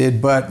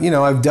rested, but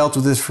I've dealt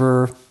with this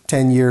for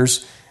 10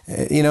 years,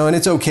 and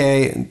it's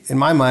okay. In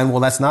my mind, well,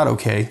 that's not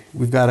okay.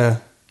 We've got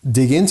to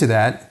dig into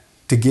that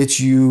to get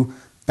you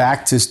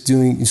back to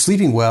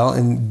sleeping well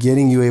and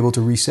getting you able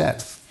to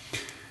reset.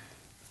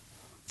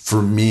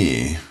 For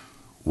me,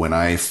 when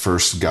I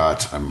first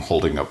I'm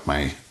holding up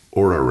my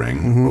Oura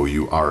Ring,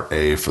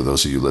 O-U-R-A, for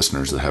those of you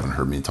listeners that haven't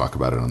heard me talk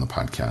about it on the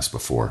podcast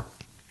before.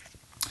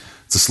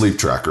 It's a sleep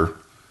tracker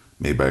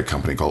made by a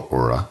company called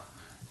Oura.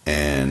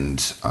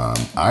 And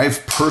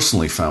I've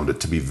personally found it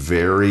to be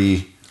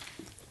very,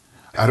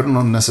 I don't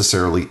know,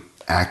 necessarily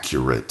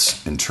accurate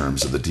in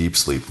terms of the deep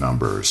sleep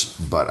numbers,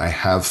 but I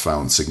have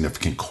found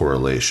significant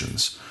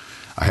correlations.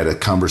 I had a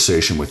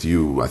conversation with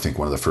you, I think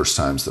one of the first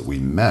times that we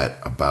met,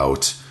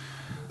 about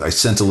I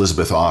sent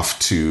Elizabeth off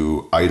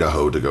to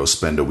Idaho to go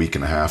spend a week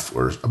and a half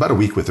or about a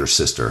week with her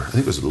sister. I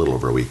think it was a little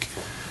over a week.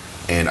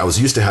 And I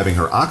was used to having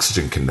her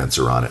oxygen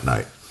condenser on at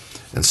night.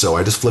 And so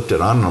I just flipped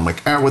it on and I'm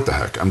like, what the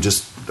heck? I might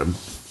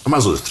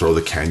as well just throw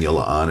the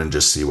cannula on and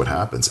just see what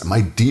happens. And my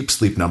deep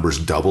sleep numbers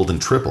doubled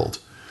and tripled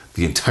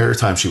the entire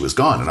time she was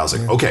gone. And I was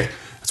like, okay,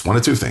 it's one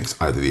of two things.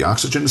 Either the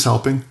oxygen is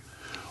helping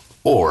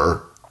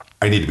or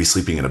I need to be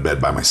sleeping in a bed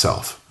by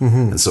myself.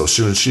 And so as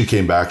soon as she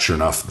came back, sure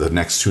enough, the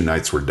next 2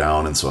 nights were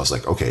down. And so I was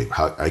like, okay,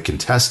 I can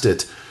test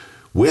it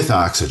with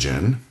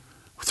oxygen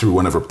through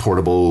one of her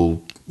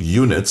portable,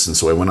 units. And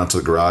so I went out to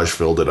the garage,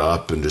 filled it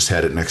up, and just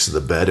had it next to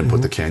the bed and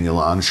put the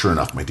cannula on. Sure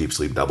enough, my deep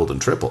sleep doubled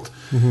and tripled.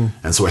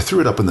 And so I threw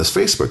it up in this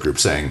Facebook group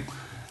saying,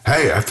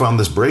 hey, I found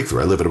this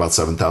breakthrough. I live at about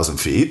 7,000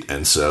 feet.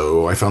 And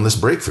so I found this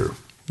breakthrough.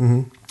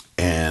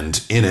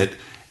 And in it,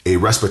 a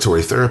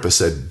respiratory therapist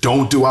said,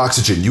 don't do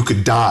oxygen. You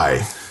could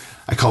die.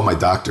 I called my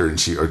doctor and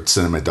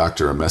sent my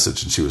doctor a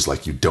message, and she was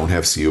like, you don't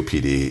have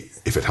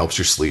COPD. If it helps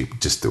your sleep,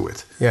 just do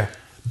it. Yeah.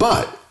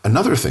 But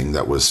another thing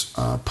that was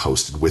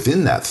posted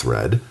within that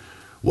thread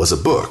was a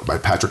book by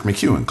Patrick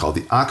McEwen called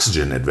The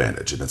Oxygen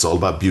Advantage. And it's all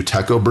about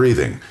Buteco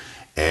breathing.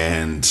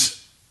 And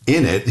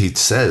in it, he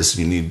says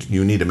you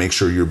need to make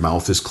sure your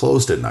mouth is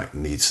closed at night.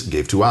 And he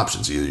gave two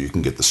options. Either you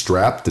can get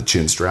the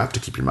chin strap to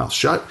keep your mouth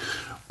shut,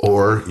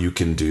 or you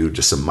can do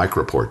just some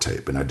micropore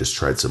tape. And I just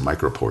tried some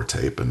micropore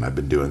tape, and I've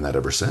been doing that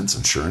ever since.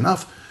 And sure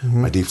enough,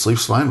 my deep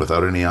sleep's fine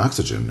without any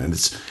oxygen. And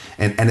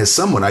and as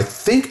someone, I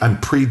think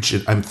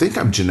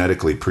I'm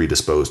genetically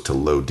predisposed to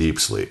low deep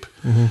sleep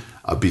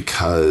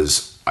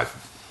because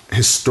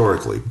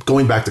historically,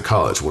 going back to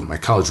college, when my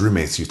college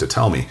roommates used to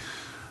tell me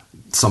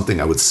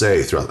something I would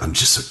say throughout, I'm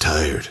just so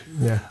tired.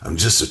 Yeah. I'm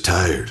just so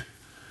tired.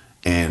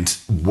 And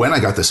when I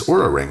got this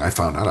Oura ring, I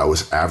found out I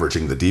was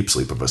averaging the deep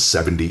sleep of a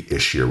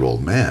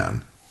 70-ish-year-old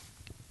man.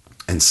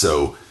 And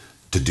so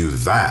to do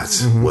that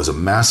was a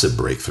massive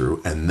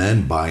breakthrough. And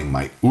then buying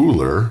my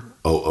Ooler,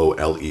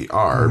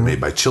 OOLER,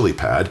 made by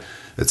ChiliPad.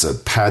 It's a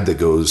pad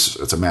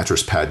it's a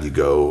mattress pad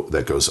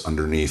that goes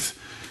underneath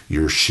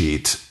your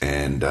sheet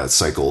and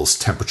cycles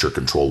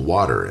temperature-controlled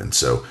water. And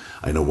so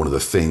I know one of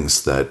the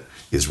things that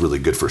is really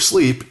good for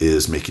sleep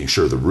is making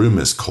sure the room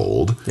is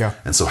cold. Yeah.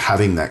 And so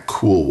having that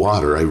cool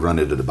water, I run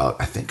it at about,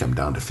 I think I'm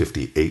down to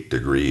 58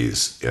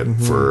 degrees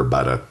for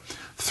about a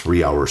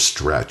 3-hour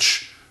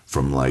stretch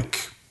from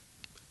like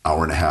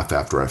hour and a half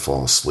after I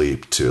fall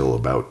asleep till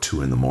about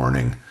 2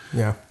 a.m.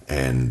 Yeah.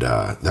 And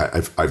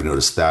that I've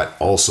noticed that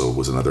also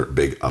was another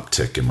big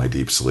uptick in my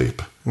deep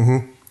sleep.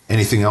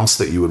 Anything else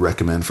that you would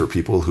recommend for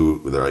people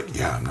who they're like,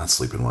 yeah, I'm not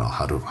sleeping well.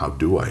 How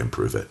do I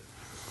improve it?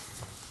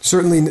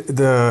 Certainly,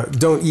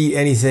 don't eat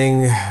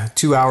anything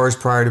 2 hours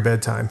prior to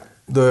bedtime.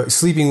 The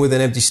sleeping with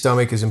an empty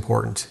stomach is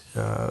important.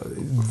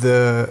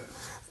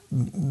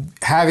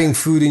 Having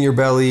food in your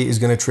belly is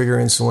going to trigger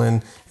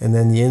insulin, and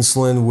then the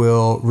insulin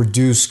will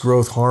reduce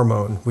growth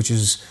hormone, which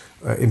is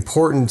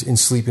important in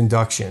sleep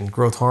induction.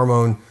 Growth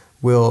hormone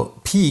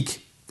will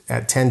peak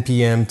at 10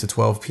 p.m. to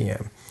 12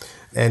 p.m.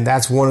 And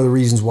that's one of the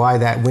reasons why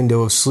that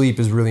window of sleep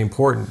is really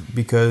important,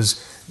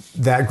 because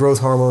that growth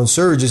hormone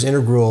surge is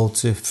integral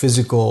to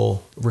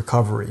physical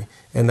recovery.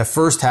 And the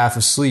first half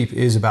of sleep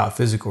is about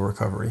physical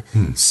recovery.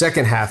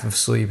 Second half of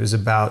sleep is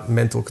about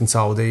mental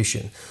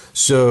consolidation.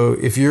 So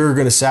if you're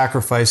going to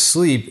sacrifice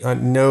sleep,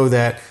 know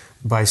that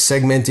by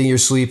segmenting your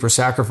sleep or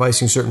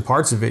sacrificing certain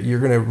parts of it, you're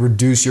going to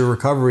reduce your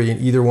recovery in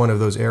either one of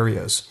those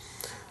areas.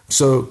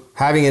 So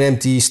having an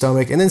empty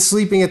stomach and then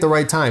sleeping at the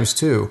right times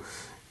too.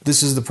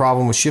 This is the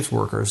problem with shift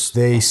workers.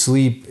 They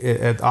sleep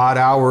at odd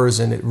hours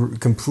and it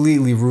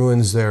completely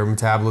ruins their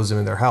metabolism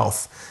and their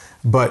health.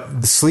 But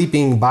the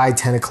sleeping by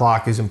 10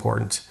 o'clock is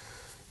important.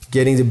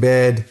 Getting to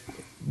bed,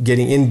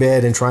 getting in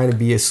bed and trying to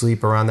be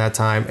asleep around that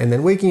time, and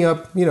then waking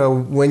up,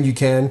 when you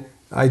can,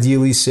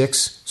 ideally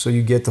 6, so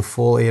you get the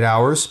full 8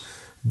 hours.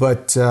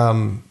 But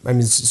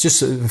it's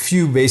just a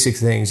few basic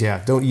things.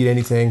 Yeah, don't eat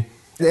anything.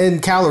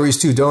 And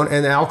calories too,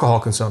 and alcohol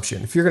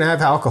consumption. If you're going to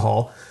have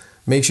alcohol,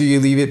 make sure you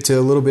leave it to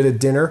a little bit of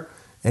dinner,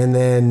 and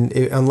then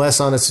unless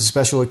on a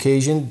special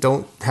occasion,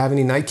 don't have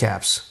any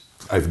nightcaps.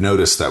 I've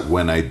noticed that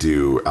when I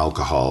do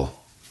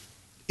alcohol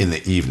in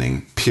the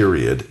evening,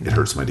 period, it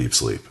hurts my deep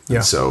sleep. Yeah.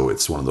 And so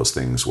it's one of those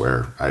things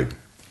where I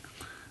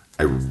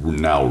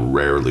now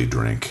rarely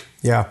drink.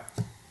 Yeah.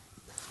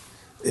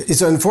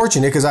 It's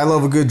unfortunate because I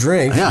love a good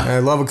drink. Yeah. And I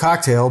love a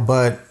cocktail,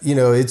 but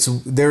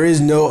there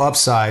is no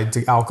upside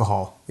to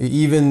alcohol.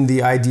 Even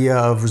the idea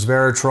of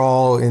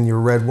resveratrol in your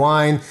red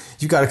wine,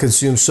 you've got to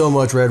consume so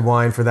much red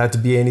wine for that to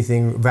be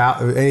anything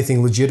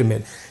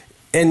legitimate.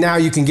 And now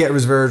you can get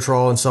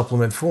resveratrol in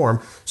supplement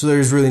form, so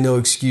there's really no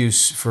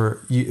excuse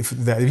for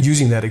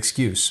using that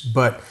excuse.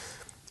 But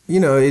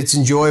it's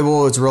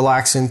enjoyable, it's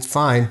relaxing,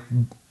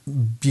 fine.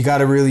 You got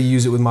to really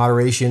use it with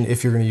moderation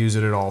if you're going to use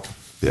it at all.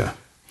 Yeah.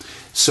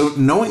 So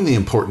knowing the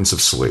importance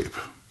of sleep,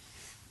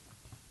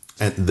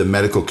 and the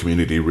medical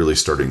community really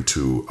starting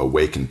to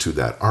awaken to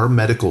that, are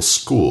medical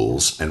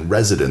schools and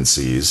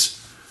residencies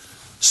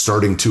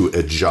starting to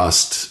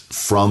adjust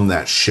from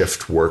that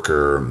shift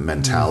worker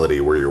mentality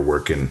where you're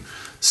working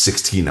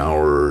 16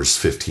 hours,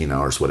 15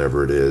 hours,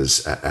 whatever it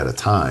is at a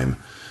time,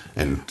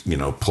 and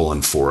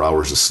pulling 4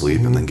 hours of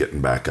sleep and then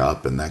getting back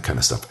up and that kind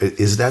of stuff.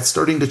 Is that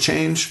starting to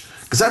change?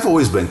 Because I've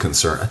always been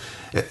concerned,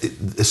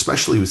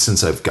 especially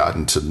since I've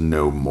gotten to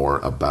know more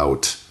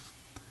about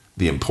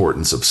the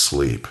importance of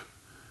sleep.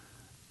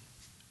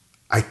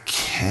 I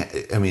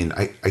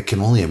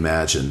can only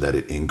imagine that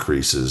it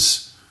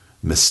increases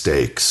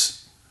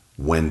mistakes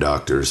when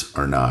doctors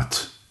are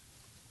not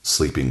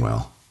sleeping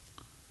well.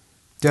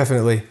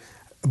 Definitely.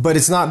 But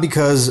it's not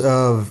because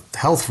of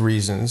health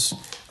reasons.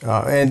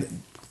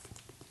 And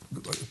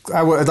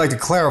I'd like to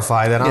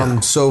clarify that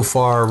I'm so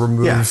far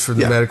removed from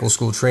the medical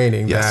school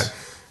training that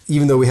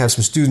even though we have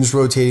some students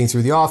rotating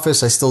through the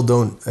office, I still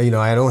don't, I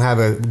don't have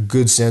a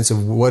good sense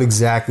of what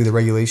exactly the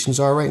regulations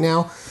are right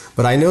now.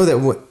 But I know that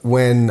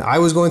when I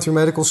was going through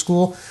medical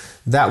school,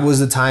 that was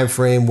the time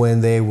frame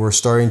when they were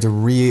starting to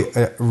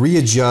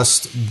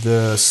readjust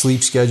the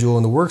sleep schedule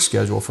and the work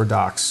schedule for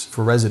docs,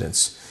 for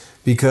residents,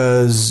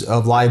 because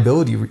of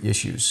liability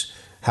issues.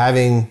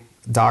 Having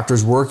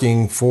doctors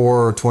working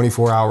for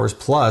 24 hours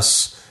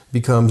plus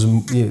becomes,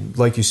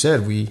 like you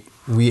said, we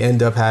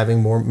end up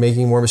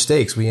making more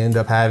mistakes. We end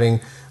up having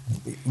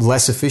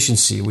less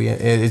efficiency.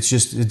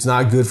 It's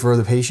not good for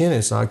the patient.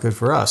 It's not good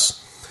for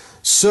us.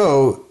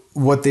 So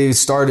what they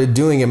started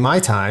doing at my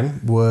time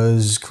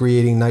was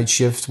creating night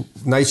shift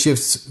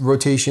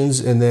rotations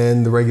and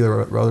then the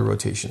regular other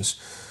rotations.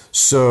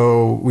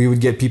 So we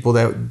would get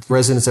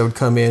residents that would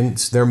come in,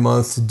 it's their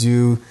month to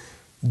do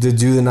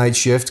the night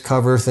shift,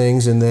 cover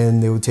things, and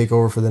then they would take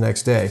over for the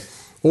next day.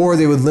 Or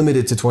they would limit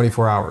it to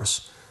 24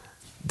 hours.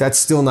 That's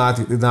still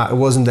it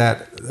wasn't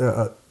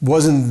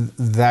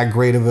that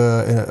great of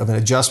an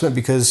adjustment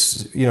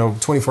because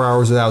 24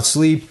 hours without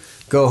sleep,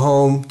 go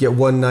home, get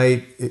one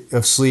night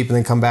of sleep, and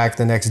then come back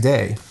the next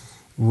day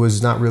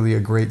was not really a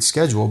great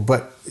schedule.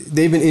 But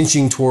they've been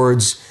inching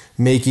towards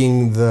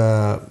making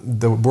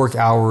the work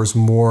hours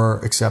more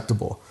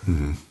acceptable.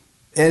 Mm-hmm.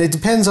 And it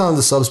depends on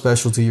the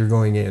subspecialty you're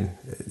going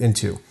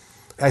into.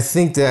 I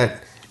think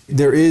that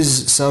there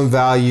is some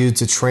value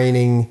to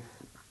training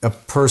a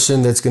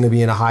person that's going to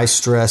be in a high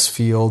stress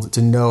field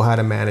to know how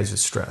to manage the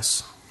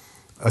stress.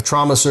 A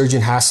trauma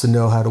surgeon has to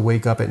know how to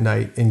wake up at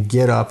night and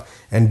get up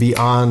and be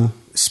on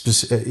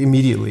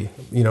immediately.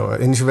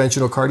 An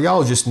interventional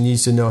cardiologist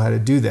needs to know how to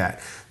do that.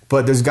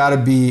 But it's got to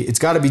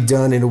be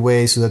done in a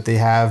way so that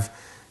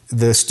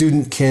the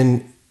student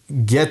can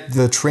get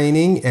the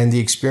training and the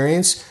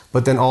experience,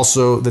 but then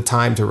also the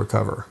time to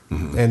recover.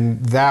 Mm-hmm.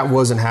 And that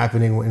wasn't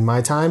happening in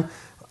my time.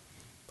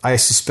 I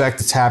suspect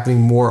it's happening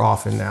more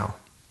often now.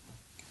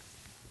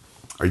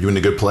 Are you in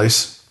a good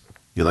place?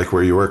 You like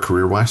where you are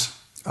career-wise?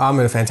 I'm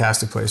in a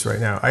fantastic place right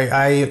now.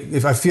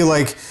 I feel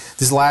like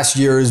this last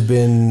year has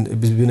been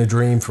a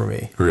dream for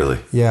me. Really?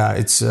 Yeah,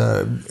 it's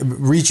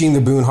reaching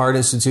the Boone Heart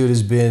Institute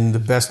has been the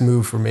best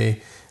move for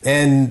me,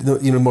 and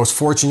most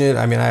fortunate.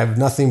 I mean, I have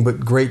nothing but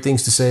great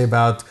things to say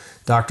about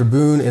Dr.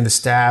 Boone and the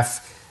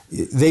staff.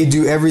 They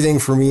do everything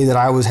for me that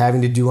I was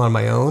having to do on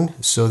my own.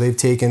 So they've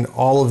taken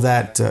all of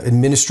that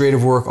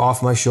administrative work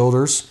off my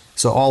shoulders.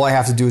 So all I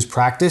have to do is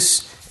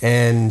practice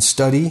and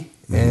study.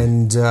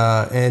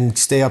 Mm-hmm. And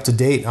stay up to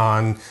date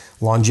on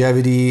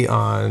longevity,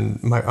 on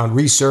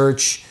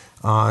research,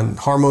 on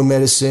hormone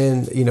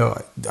medicine.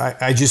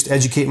 I just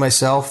educate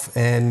myself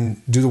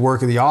and do the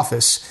work of the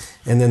office,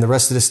 and then the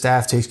rest of the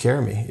staff takes care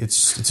of me.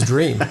 It's a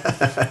dream.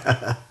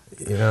 That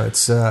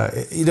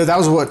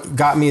was what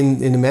got me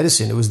into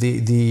medicine. It was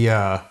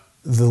the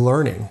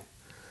learning,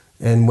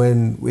 and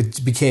when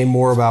it became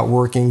more about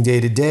working day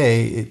to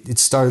day, it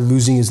started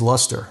losing its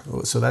luster.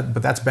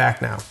 But that's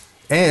back now,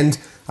 and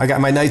I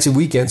got my nights and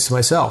weekends to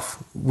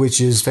myself,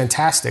 which is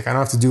fantastic. I don't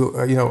have to do,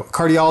 a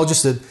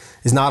cardiologist that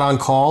is not on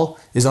call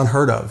is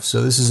unheard of.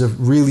 So this is a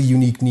really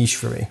unique niche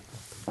for me.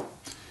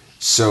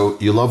 So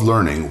you love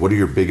learning. What are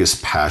your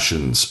biggest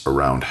passions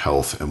around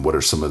health, and what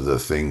are some of the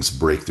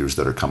breakthroughs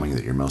that are coming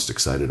that you're most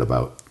excited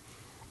about?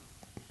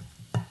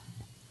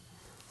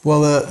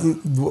 Well,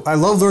 I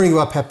love learning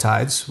about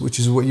peptides, which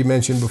is what you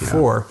mentioned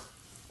before.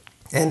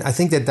 Yeah. And I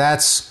think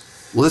that's...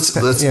 What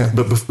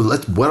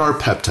are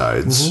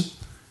peptides? Mm-hmm.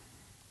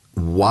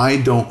 Why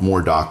don't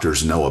more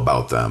doctors know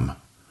about them?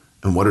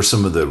 And what are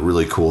some of the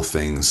really cool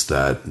things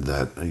that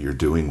you're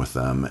doing with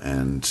them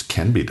and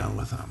can be done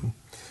with them?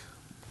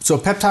 So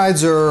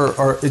peptides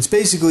are it's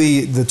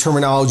basically the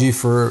terminology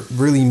for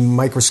really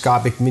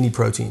microscopic mini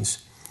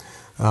proteins.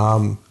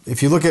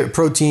 If you look at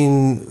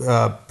protein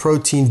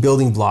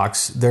building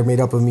blocks, they're made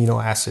up of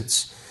amino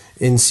acids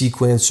in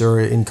sequence or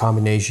in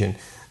combination.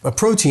 A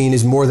protein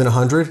is more than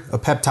 100. A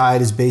peptide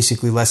is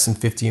basically less than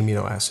 50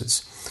 amino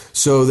acids.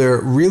 So they're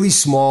really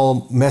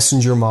small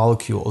messenger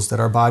molecules that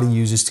our body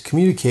uses to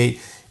communicate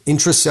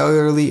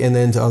intracellularly and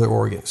then to other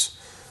organs.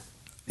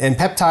 And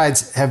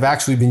peptides have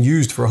actually been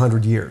used for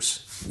 100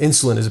 years.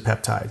 Insulin is a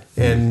peptide.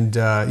 And,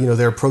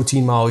 they're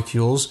protein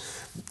molecules,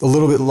 a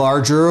little bit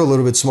larger, a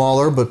little bit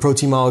smaller, but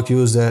protein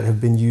molecules that have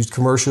been used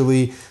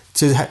commercially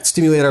to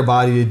stimulate our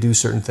body to do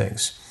certain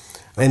things.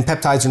 And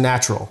peptides are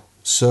natural.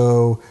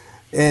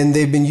 And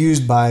they've been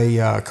used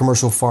by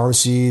commercial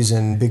pharmacies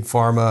and big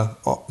pharma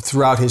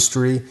throughout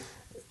history.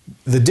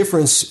 The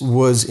difference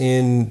was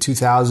in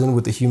 2000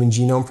 with the Human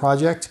Genome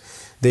Project.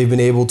 They've been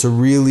able to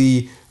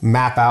really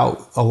map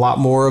out a lot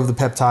more of the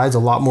peptides, a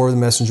lot more of the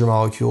messenger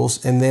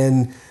molecules, and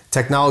then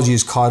technology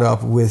has caught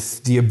up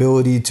with the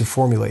ability to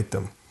formulate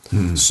them.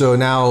 Mm. So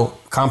now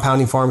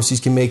compounding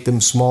pharmacies can make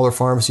them, smaller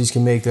pharmacies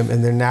can make them,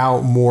 and they're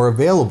now more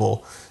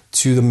available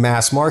to the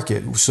mass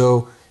market.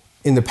 So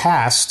in the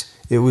past,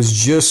 it was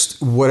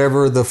just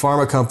whatever the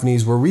pharma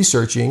companies were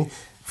researching,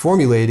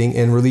 formulating,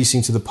 and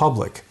releasing to the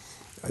public.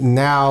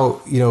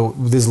 now,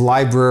 this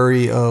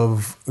library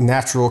of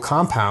natural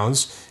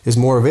compounds is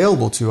more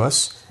available to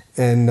us.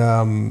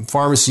 And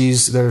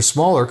pharmacies that are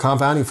smaller,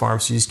 compounding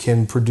pharmacies,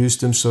 can produce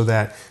them so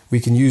that we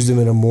can use them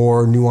in a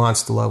more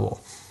nuanced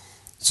level.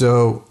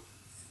 So,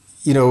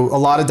 a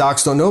lot of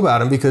docs don't know about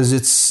them because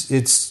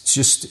it's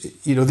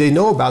just, they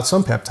know about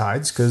some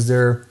peptides because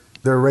they're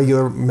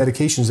regular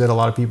medications that a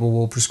lot of people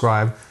will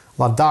prescribe.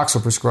 A lot of docs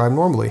will prescribe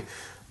normally.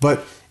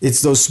 But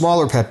it's those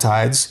smaller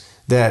peptides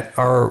that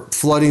are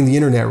flooding the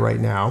internet right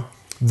now,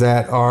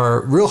 that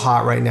are real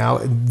hot right now.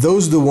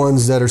 Those are the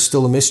ones that are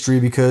still a mystery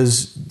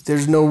because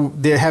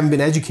they haven't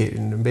been educated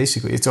in them,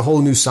 basically. It's a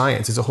whole new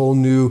science. It's a whole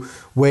new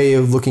way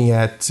of looking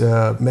at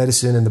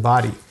medicine and the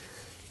body.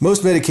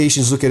 Most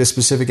medications look at a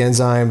specific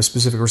enzyme, a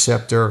specific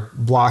receptor,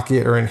 block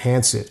it or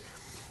enhance it.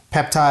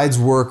 Peptides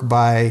work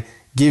by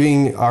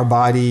giving our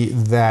body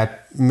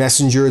that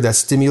messenger, that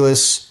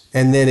stimulus,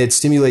 and then it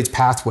stimulates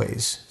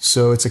pathways.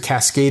 So it's a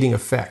cascading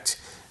effect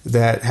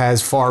that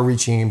has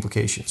far-reaching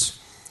implications.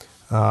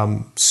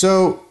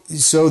 So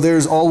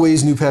there's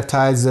always new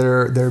peptides that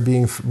are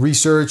being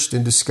researched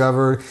and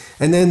discovered,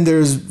 and then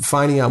there's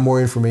finding out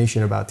more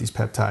information about these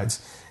peptides.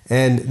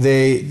 And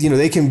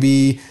they can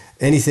be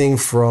anything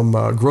from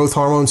growth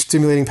hormone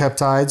stimulating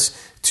peptides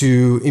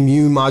to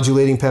immune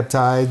modulating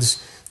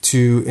peptides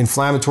to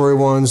inflammatory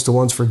ones to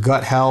ones for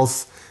gut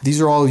health.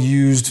 These are all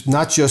used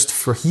not just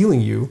for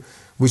healing you,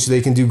 which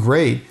they can do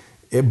great,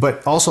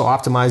 but also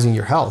optimizing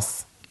your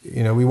health.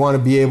 We want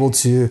to be able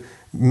to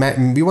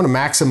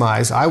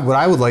maximize. What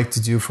I would like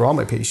to do for all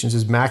my patients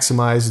is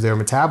maximize their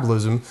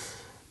metabolism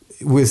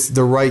with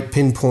the right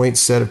pinpoint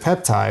set of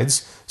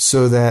peptides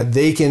so that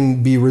they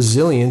can be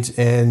resilient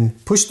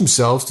and push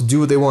themselves to do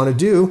what they want to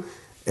do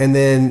and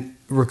then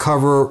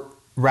recover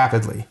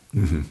rapidly.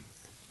 Mm-hmm.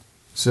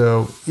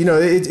 So,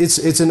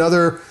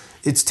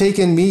 it's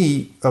taken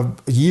me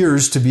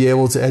years to be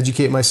able to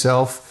educate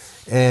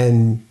myself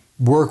and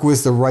work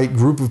with the right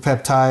group of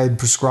peptide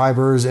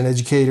prescribers and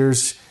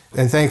educators.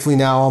 And thankfully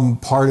now I'm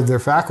part of their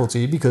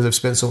faculty because I've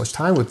spent so much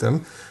time with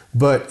them.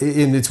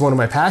 And it's one of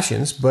my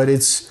passions, but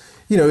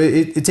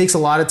it takes a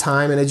lot of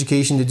time and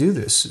education to do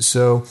this.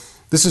 So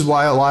this is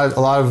why a lot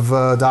of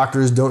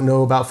doctors don't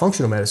know about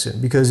functional medicine,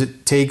 because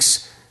it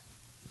takes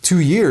 2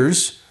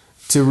 years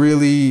to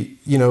really,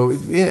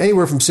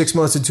 anywhere from 6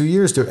 months to 2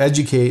 years to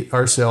educate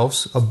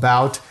ourselves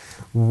about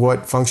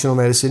what functional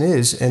medicine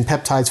is, and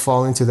peptides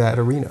fall into that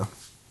arena.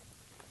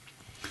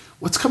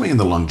 What's coming in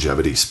the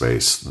longevity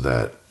space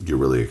that you're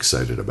really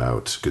excited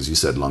about? Because you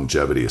said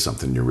longevity is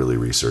something you're really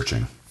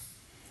researching.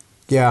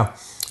 Yeah.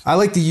 I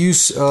like the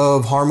use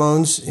of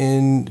hormones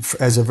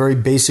as a very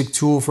basic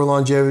tool for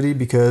longevity,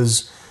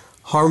 because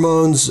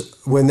hormones,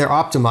 when they're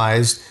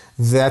optimized,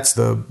 that's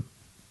the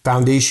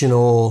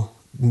foundational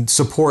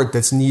support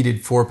that's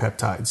needed for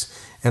peptides.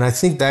 And I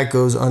think that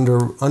goes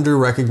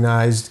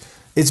under-recognized.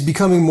 It's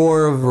becoming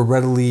more of a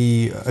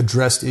readily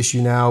addressed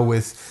issue now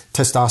with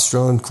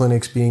testosterone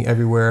clinics being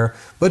everywhere,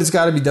 but it's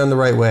got to be done the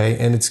right way.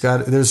 And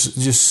there's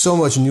just so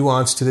much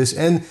nuance to this.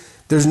 And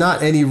there's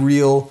not any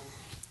real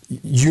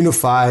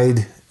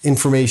unified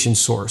information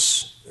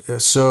source.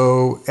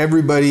 So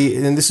everybody,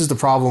 and this is the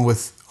problem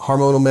with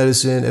hormonal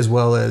medicine as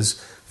well as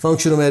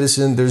functional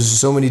medicine, there's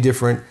so many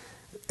different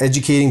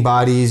educating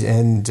bodies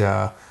and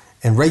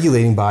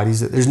regulating bodies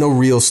that there's no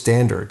real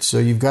standard. So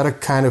you've got to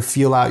kind of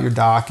feel out your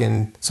doc,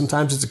 and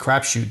sometimes it's a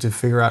crapshoot to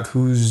figure out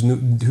who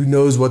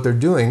knows what they're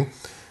doing.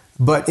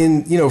 But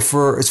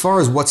for as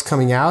far as what's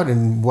coming out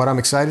and what I'm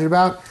excited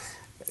about,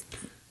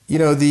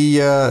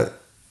 I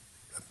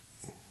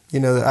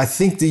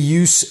think the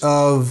use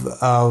of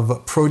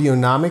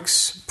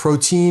proteomics,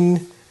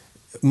 protein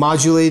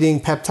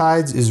modulating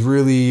peptides, is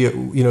really,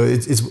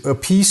 it's a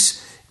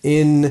piece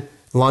in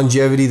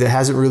longevity that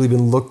hasn't really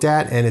been looked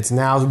at, and it's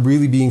now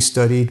really being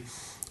studied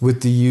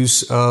with the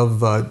use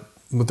of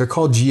what they're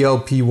called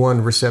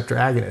GLP-1 receptor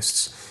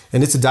agonists.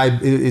 And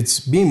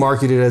it's being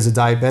marketed as a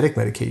diabetic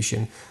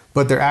medication,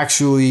 but they're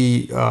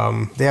actually,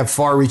 they have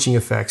far-reaching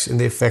effects, and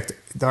they affect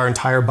our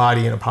entire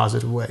body in a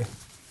positive way.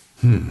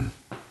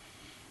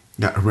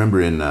 Yeah, I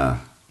remember in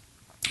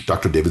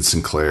Dr. David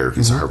Sinclair,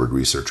 he's a Harvard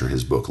researcher,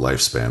 his book,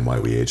 Lifespan, Why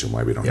We Age and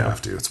Why We Don't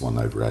Have to. It's one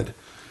I've read,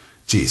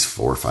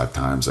 4 or 5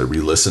 times. I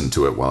re-listened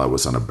to it while I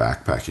was on a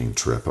backpacking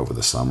trip over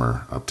the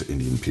summer up to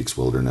Indian Peaks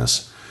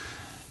Wilderness.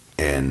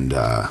 And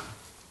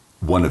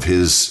one of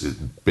his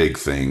big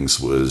things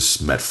was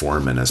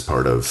metformin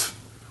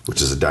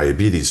which is a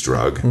diabetes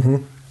drug,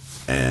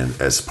 and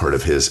as part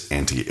of his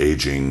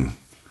anti-aging,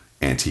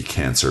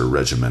 anti-cancer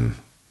regimen.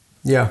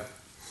 Yeah.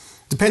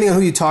 Depending on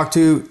who you talk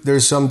to,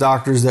 there's some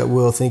doctors that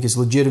will think it's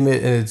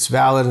legitimate and it's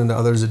valid, and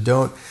others that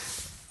don't.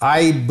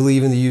 I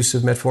believe in the use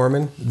of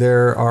metformin.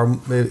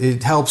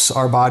 It helps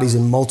our bodies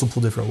in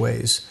multiple different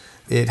ways.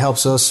 It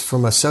helps us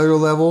from a cellular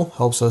level,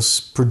 helps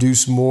us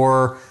produce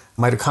more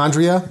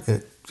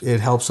mitochondria. It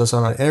helps us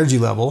on an energy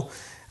level.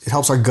 It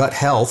helps our gut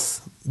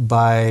health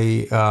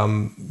by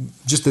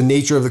just the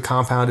nature of the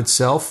compound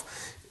itself.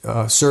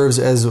 Serves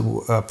as a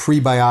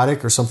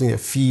prebiotic, or something that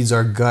feeds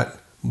our gut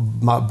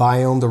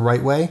biome the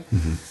right way,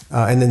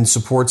 and then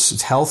supports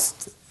its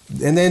health.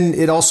 And then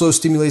it also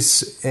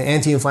stimulates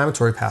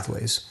anti-inflammatory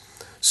pathways.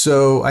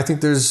 So I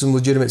think there's some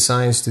legitimate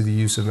science to the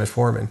use of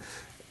metformin.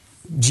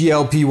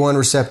 GLP-1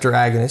 receptor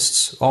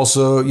agonists,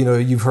 also,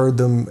 you've heard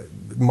them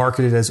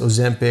marketed as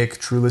Ozempic,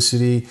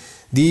 Trulicity.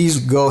 These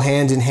go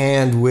hand in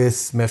hand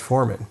with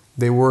metformin.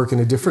 They work in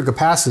a different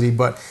capacity,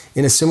 but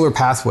in a similar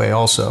pathway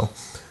also.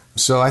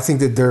 So I think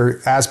that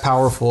they're as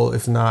powerful,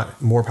 if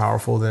not more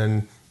powerful,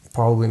 than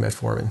probably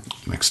metformin.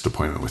 Next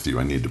appointment with you,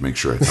 I need to make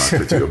sure I talk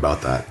with you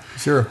about that.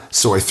 Sure.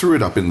 So I threw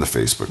it up in the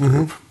Facebook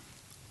group.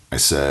 I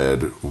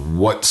said,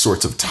 what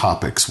sorts of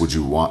topics would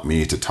you want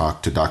me to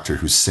talk to Dr.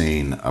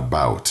 Hussein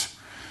about?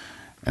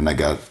 And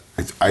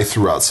I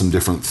threw out some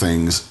different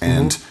things,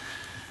 and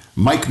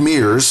Mike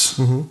Mears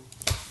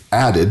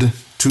added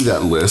to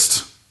that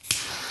list,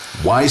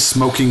 why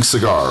smoking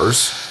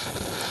cigars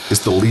is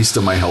the least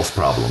of my health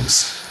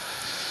problems.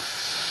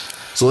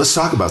 So let's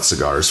talk about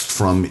cigars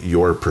from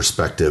your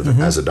perspective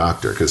as a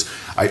doctor, because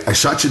I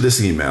shot you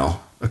this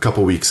email a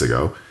couple weeks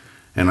ago,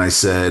 and I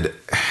said,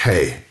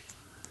 hey,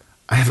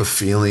 I have a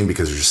feeling,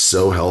 because you're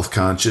so health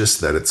conscious,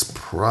 that it's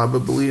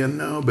probably a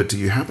no, but do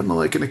you happen to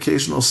like an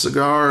occasional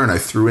cigar? And I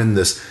threw in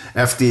this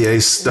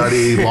FDA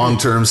study,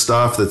 long-term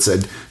stuff that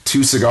said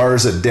 2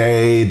 cigars a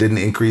day didn't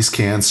increase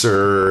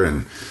cancer.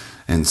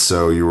 And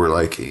so you were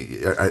like,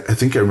 I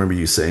think I remember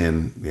you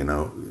saying,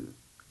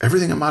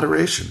 everything in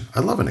moderation.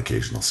 I love an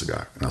occasional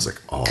cigar. And I was like,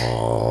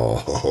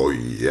 oh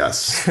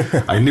yes.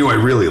 I knew I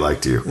really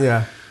liked you.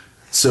 Yeah.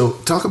 So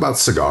talk about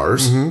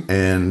cigars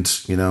and,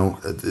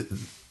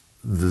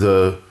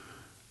 the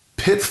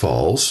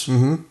pitfalls,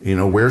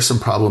 where some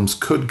problems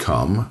could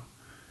come.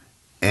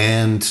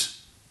 And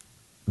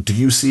do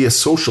you see a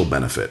social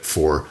benefit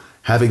for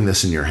having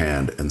this in your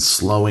hand and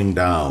slowing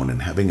down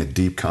and having a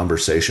deep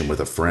conversation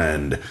with a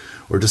friend,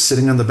 or just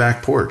sitting on the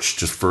back porch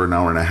just for an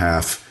hour and a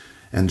half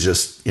and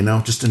just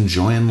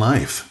enjoying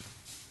life?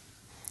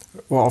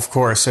 Well, of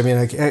course. I mean,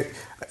 that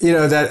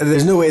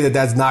there's no way that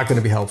that's not going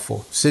to be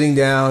helpful. Sitting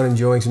down,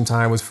 enjoying some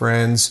time with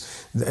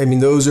friends. I mean,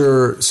 those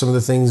are some of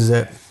the things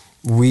that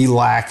we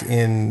lack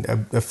in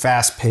a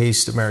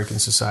fast-paced American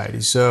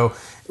society. So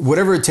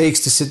whatever it takes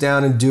to sit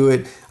down and do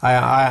it,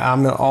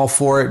 I'm all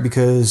for it,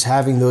 because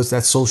having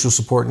that social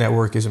support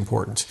network is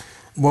important.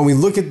 When we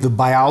look at the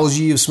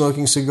biology of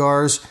smoking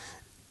cigars,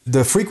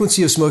 the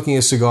frequency of smoking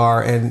a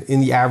cigar and in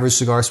the average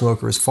cigar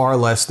smoker is far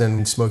less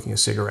than smoking a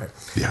cigarette.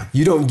 Yeah.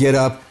 You don't get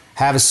up,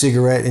 have a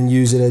cigarette, and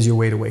use it as your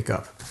way to wake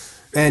up.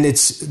 And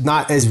it's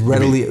not as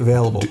readily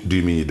available. Do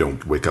you mean you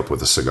don't wake up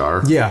with a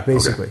cigar? Yeah,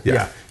 basically. Okay.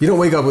 Yeah. You don't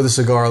wake up with a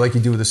cigar like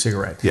you do with a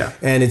cigarette. Yeah.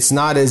 And it's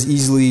not as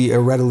easily or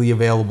readily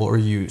available or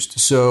used.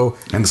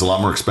 And it's a lot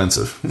more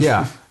expensive.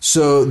 Yeah.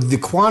 So the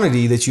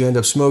quantity that you end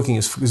up smoking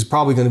is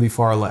probably going to be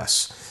far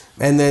less.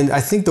 And then I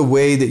think the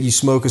way that you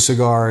smoke a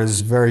cigar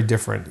is very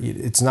different.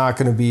 It's not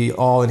going to be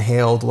all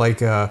inhaled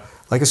like a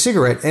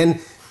cigarette.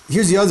 And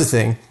here's the other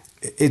thing.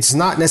 It's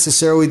not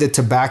necessarily the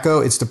tobacco,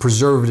 it's the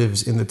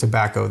preservatives in the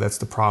tobacco that's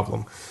the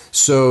problem.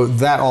 So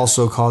that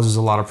also causes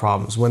a lot of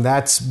problems. When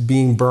that's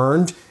being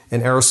burned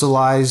and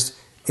aerosolized,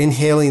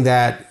 inhaling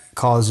that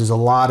causes a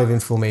lot of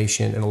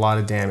inflammation and a lot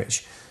of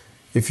damage.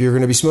 If you're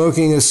going to be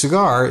smoking a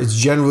cigar, it's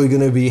generally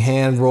going to be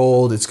hand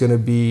rolled, it's going to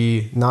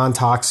be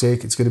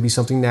non-toxic, it's going to be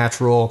something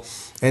natural.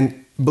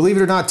 And believe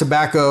it or not,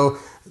 tobacco,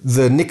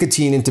 the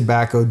nicotine in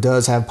tobacco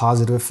does have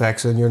positive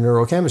effects on your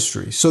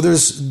neurochemistry. So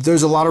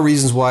there's a lot of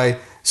reasons why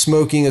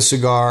smoking a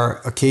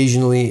cigar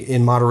occasionally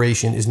in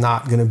moderation is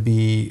not going to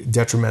be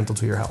detrimental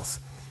to your health.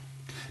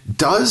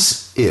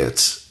 Does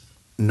it,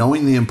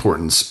 knowing the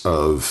importance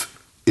of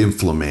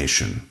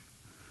inflammation,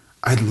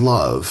 I'd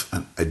love,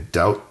 and I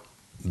doubt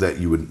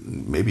that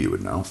maybe you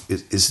would know,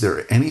 is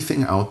there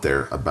anything out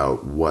there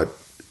about what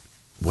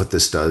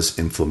this does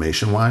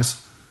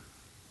inflammation-wise?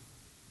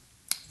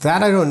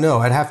 That I don't know.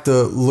 I'd have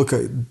to look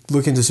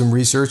into some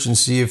research and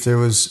see if there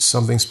was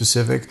something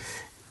specific.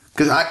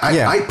 Because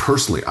I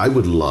personally, I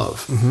would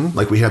love,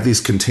 like we have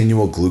these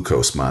continual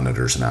glucose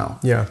monitors now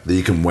that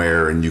you can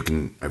wear, and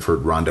I've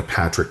heard Rhonda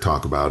Patrick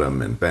talk about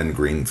them, and Ben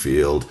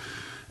Greenfield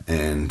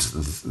and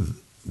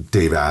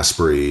Dave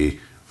Asprey.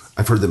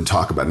 I've heard them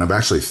talk about it, and I've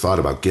actually thought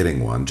about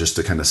getting one just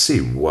to kind of see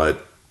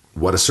what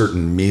a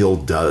certain meal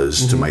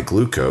does to my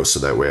glucose, so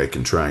that way I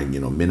can try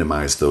and,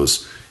 minimize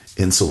those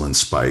insulin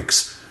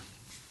spikes.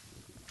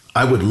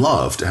 I would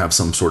love to have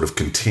some sort of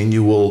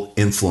continual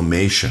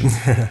inflammation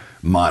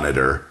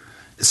monitor,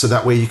 so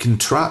that way you can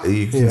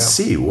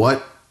see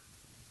what,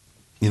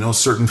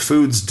 certain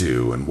foods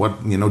do and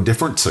what,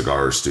 different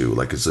cigars do.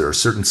 Like, is there a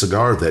certain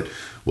cigar that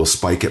will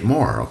spike it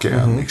more? Okay,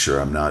 I'll make sure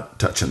I'm not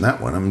touching that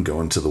one. I'm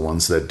going to the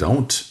ones that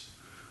don't.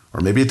 Or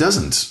maybe it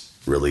doesn't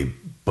really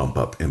bump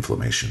up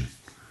inflammation.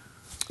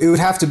 It would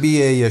have to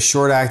be a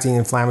short-acting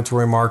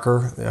inflammatory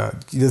marker.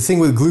 The thing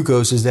with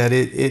glucose is that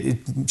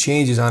it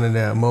changes on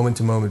a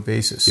moment-to-moment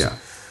basis. Yeah.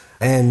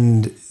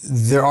 And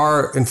there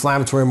are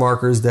inflammatory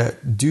markers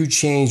that do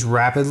change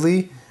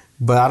rapidly,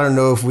 but I don't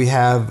know if we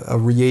have a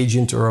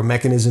reagent or a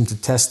mechanism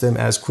to test them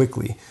as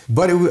quickly.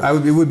 But it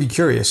would be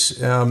curious.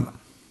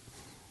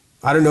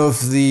 I don't know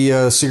if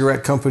the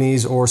cigarette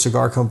companies or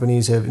cigar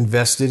companies have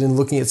invested in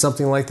looking at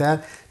something like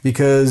that,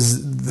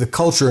 because the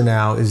culture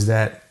now is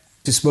that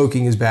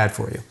smoking is bad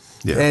for you.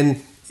 Yeah.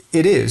 And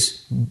it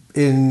is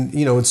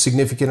in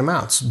significant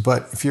amounts.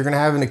 But if you're going to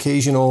have an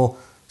occasional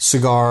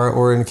cigar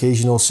or an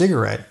occasional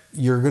cigarette,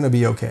 you're going to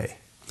be okay.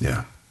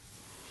 Yeah.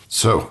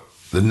 So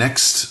the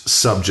next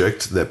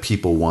subject that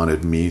people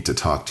wanted me to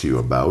talk to you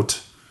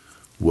about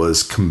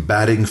was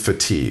combating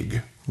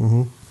fatigue.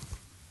 Mm-hmm.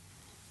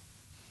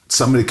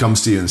 Somebody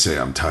comes to you and say,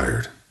 I'm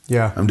tired.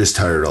 Yeah. I'm just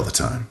tired all the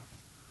time.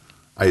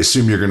 I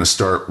assume you're going to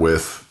start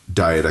with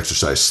diet,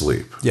 exercise,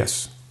 sleep.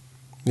 Yes.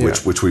 Yeah.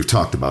 Which we've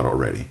talked about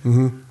already.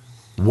 Mm-hmm.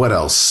 What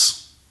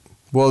else?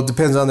 Well, it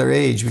depends on their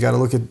age. We got to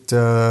look at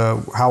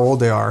how old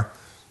they are.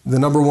 The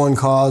number one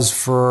cause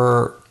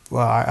for,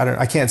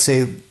 I can't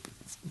say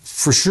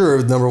for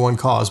sure the number one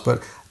cause, but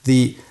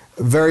one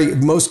of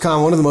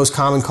the most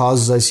common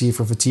causes I see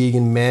for fatigue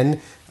in men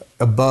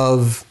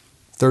above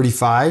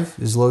 35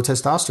 is low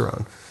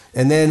testosterone.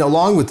 And then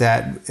along with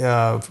that,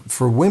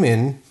 for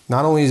women,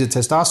 not only is it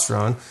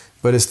testosterone,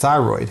 but it's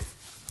thyroid.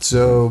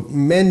 So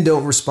men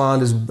don't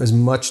respond as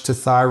much to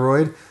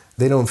thyroid.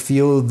 They don't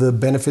feel the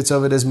benefits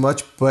of it as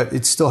much, but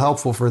it's still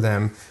helpful for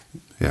them.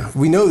 Yeah.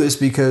 We know this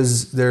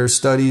because there are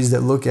studies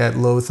that look at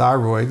low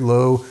thyroid,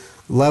 low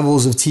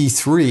levels of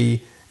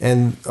T3,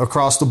 and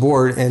across the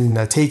board,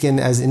 and taken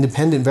as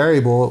independent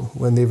variable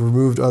when they've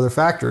removed other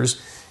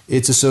factors,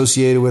 it's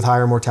associated with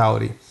higher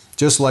mortality,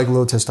 just like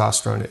low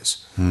testosterone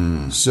is.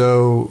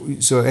 So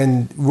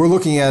and we're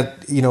looking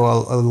at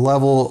a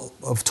level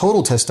of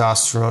total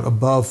testosterone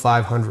above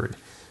 500.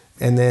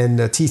 And then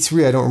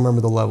T3, I don't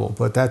remember the level,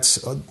 but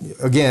that's,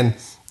 again,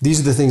 these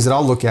are the things that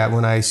I'll look at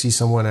when I see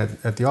someone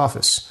at the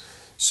office.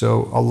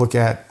 So I'll look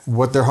at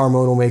what their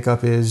hormonal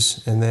makeup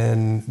is, and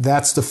then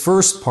that's the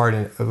first part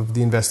of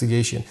the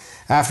investigation.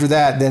 After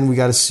that, then we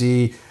got to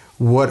see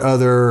what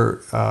other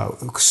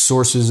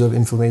sources of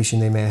inflammation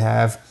they may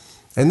have.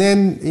 And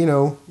then,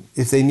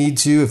 if they need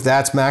to, if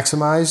that's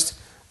maximized,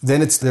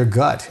 then it's their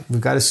gut. We've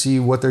got to see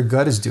what their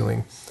gut is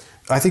doing.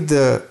 I think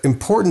the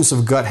importance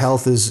of gut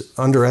health is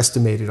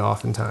underestimated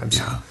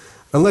oftentimes,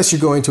 unless you're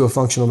going to a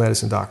functional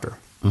medicine doctor,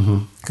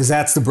 because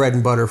that's the bread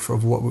and butter for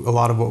a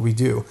lot of what we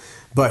do.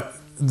 But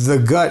the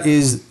gut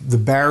is the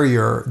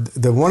barrier,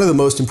 one of the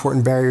most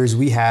important barriers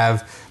we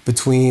have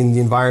between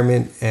the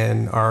environment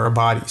and our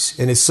bodies.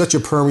 And it's such a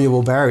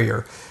permeable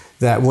barrier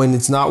that when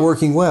it's not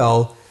working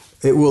well,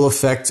 it will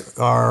affect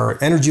our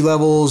energy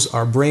levels,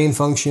 our brain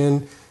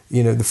function.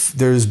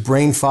 There's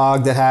brain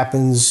fog that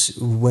happens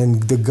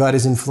when the gut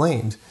is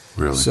inflamed.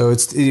 Really? So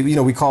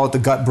we call it the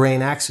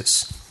gut-brain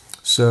axis.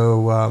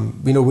 So,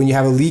 when you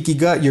have a leaky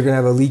gut, you're going to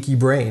have a leaky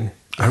brain.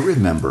 I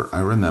remember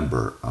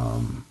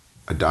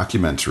a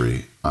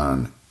documentary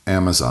on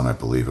Amazon, I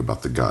believe,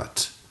 about the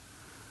gut.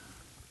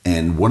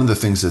 And one of the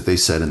things that they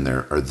said in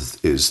there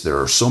is there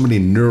are so many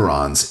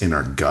neurons in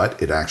our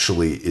gut, it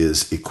actually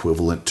is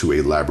equivalent to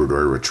a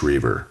Labrador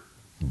Retriever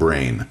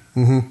brain.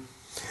 Mm-hmm.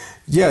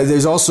 Yeah,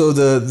 there's also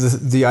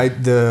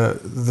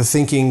the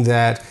thinking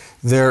that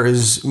there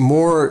is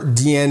more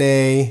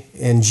DNA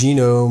and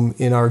genome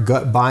in our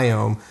gut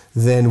biome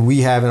than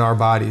we have in our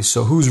bodies.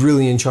 So who's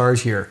really in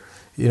charge here?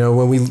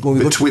 When we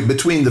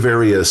between the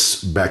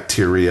various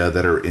bacteria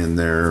that are in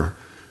there,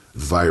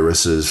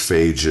 viruses,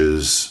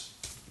 phages.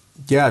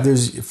 Yeah,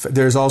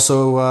 there's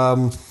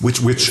also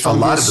which a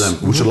lot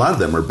of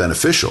them are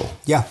beneficial.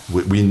 Yeah,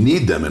 we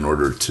need them in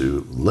order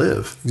to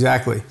live.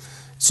 Exactly.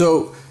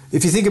 So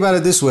if you think about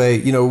it this way,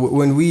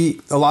 when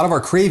a lot of our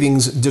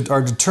cravings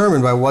are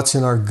determined by what's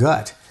in our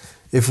gut.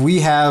 If we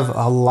have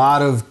a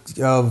lot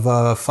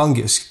of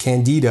fungus,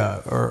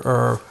 candida,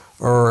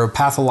 or a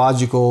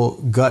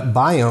pathological gut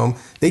biome,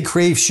 they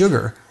crave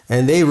sugar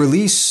and they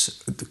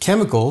release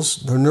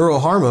chemicals, or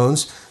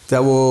neurohormones,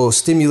 that will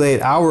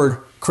stimulate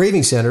our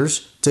craving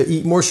centers to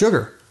eat more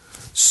sugar.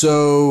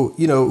 So,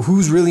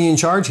 who's really in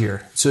charge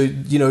here? So,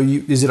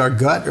 is it our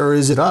gut or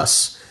is it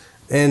us?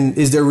 And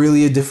is there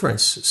really a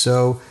difference?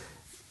 So,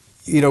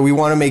 we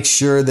want to make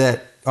sure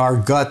that our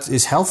gut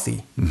is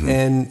healthy,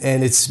 and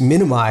it's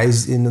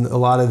minimized in a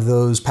lot of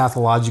those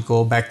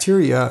pathological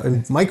bacteria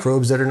and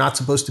microbes that are not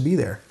supposed to be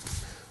there.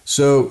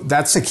 So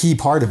that's a key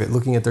part of it,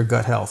 looking at their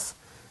gut health.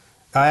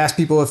 I ask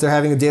people if they're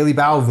having a daily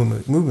bowel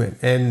movement,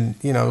 and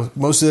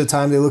most of the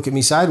time they look at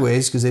me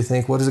sideways because they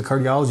think, what is a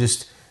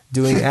cardiologist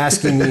doing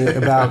asking me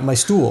about my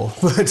stool?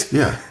 But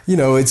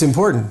it's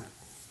important.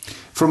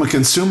 From a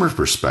consumer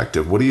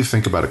perspective, what do you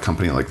think about a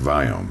company like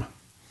Viome?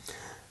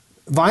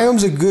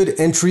 Viome's a good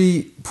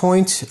entry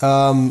point,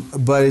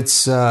 but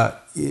it's I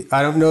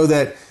don't know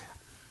that.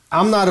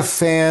 I'm not a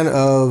fan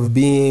of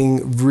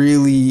being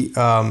really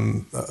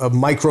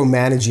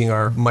micromanaging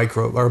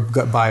our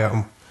gut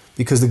biome,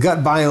 because the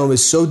gut biome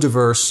is so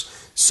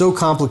diverse, so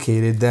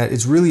complicated, that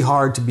it's really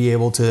hard to be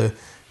able to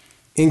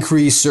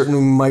increase certain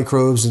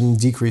microbes and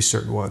decrease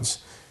certain ones.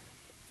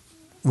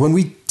 When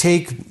we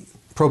take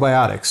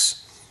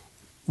probiotics,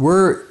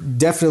 we're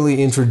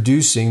definitely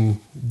introducing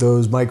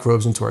those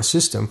microbes into our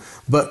system,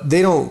 but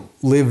they don't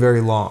live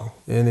very long.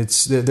 And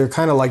they're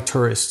kind of like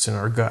tourists in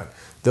our gut.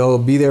 They'll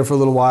be there for a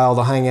little while,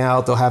 they'll hang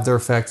out, they'll have their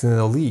effect, and then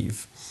they'll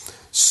leave.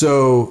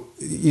 So,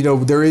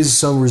 there is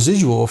some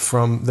residual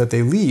from that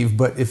they leave,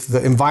 but if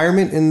the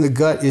environment in the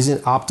gut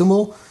isn't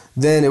optimal,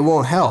 then it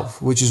won't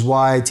help, which is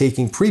why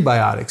taking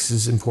prebiotics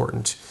is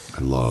important.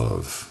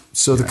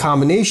 So the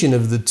combination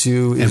of the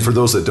two is... And for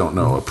those that don't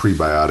know, a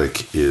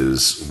prebiotic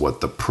is what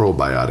the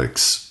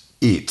probiotics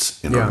eat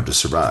in order to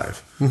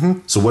survive. Mm-hmm.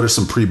 So what are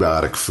some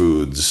prebiotic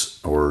foods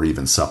or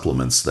even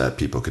supplements that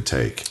people could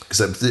take?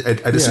 Because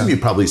I'd assume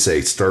you'd probably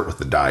say start with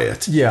the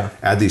diet. Yeah.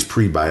 Add these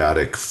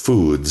prebiotic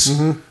foods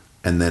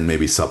and then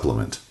maybe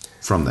supplement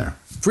from there.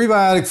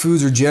 Prebiotic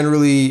foods are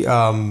generally,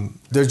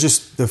 they're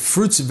just the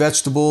fruits and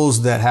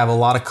vegetables that have a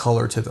lot of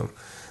color to them.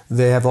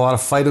 They have a lot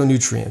of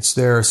phytonutrients.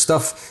 They're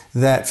stuff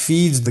that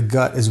feeds the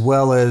gut as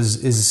well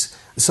as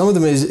some of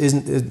them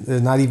isn't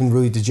not even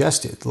really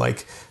digested.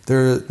 Like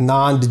they're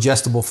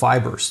non-digestible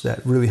fibers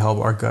that really help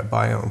our gut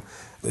biome.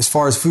 As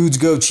far as foods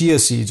go, chia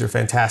seeds are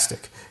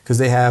fantastic because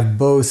they have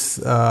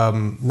both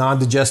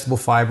non-digestible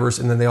fibers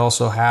and then they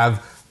also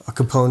have a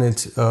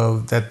component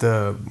of that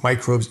the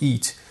microbes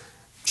eat.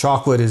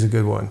 Chocolate is a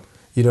good one.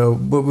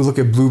 But we look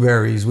at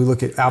blueberries, we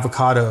look at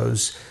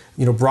avocados.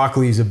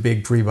 Broccoli is a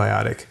big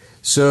prebiotic.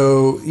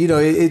 So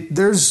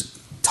there's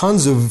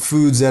tons of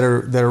foods that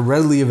are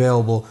readily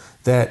available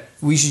that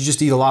we should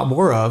just eat a lot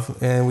more of,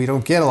 and we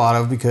don't get a lot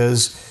of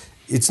because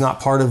it's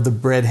not part of the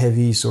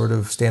bread-heavy sort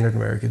of standard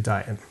American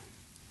diet.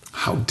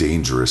 How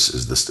dangerous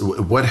is this?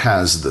 What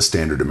has the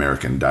standard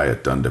American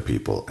diet done to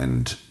people,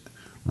 and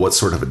what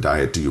sort of a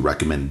diet do you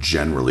recommend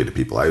generally to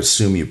people? I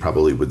assume you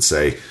probably would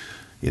say,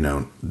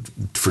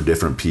 for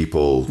different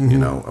people,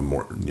 a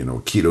more,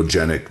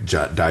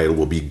 ketogenic diet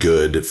will be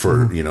good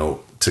for,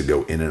 to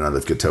go in and out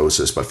of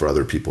ketosis, but for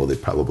other people, they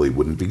probably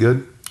wouldn't be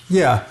good.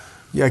 Yeah.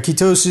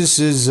 Ketosis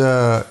is,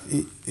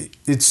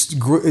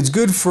 it's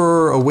good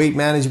for a weight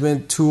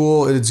management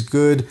tool. It's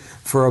good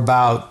for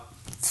about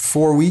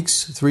 4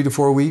 weeks, 3 to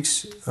 4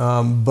 weeks.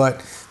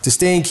 But to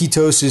stay in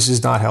ketosis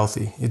is not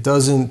healthy. It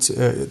doesn't,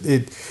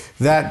 the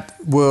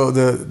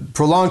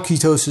prolonged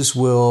ketosis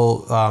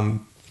will,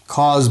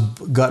 cause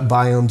gut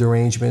biome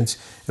derangement.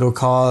 It'll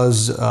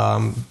cause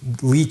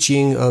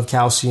leaching of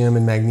calcium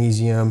and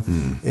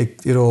magnesium.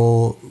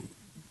 It'll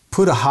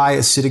put a high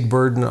acidic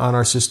burden on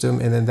our system,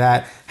 and then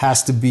that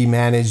has to be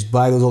managed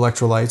by those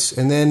electrolytes.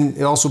 And then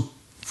it also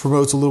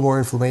promotes a little more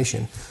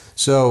inflammation.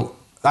 So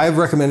I've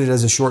recommended it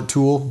as a short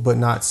tool, but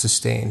not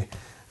sustained.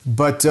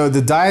 But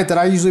the diet that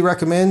I usually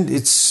recommend,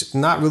 it's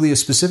not really a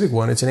specific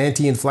one. It's an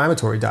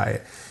anti-inflammatory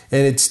diet.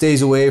 And it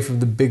stays away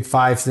from the big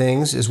 5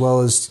 things, as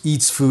well as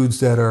eats foods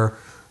that are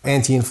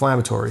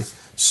anti-inflammatory.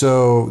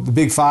 So the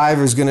big 5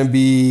 is going to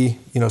be,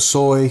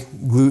 soy,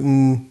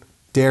 gluten,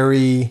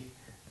 dairy,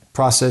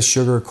 processed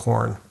sugar,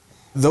 corn.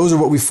 Those are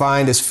what we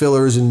find as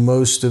fillers in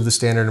most of the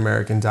standard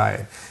American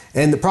diet.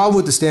 And the problem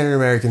with the standard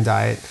American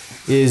diet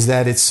is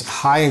that it's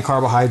high in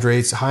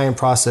carbohydrates, high in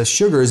processed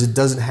sugars. It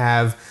doesn't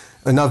have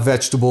enough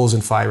vegetables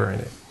and fiber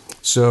in it.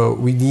 So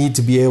we need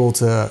to be able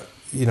to,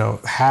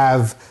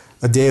 have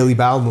a daily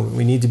bowel movement.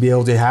 We need to be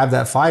able to have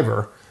that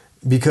fiber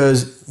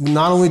because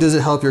not only does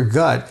it help your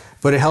gut,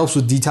 but it helps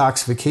with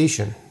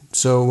detoxification.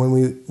 So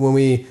when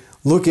we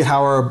look at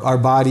how our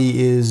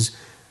body is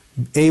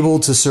able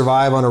to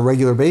survive on a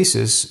regular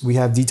basis, we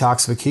have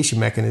detoxification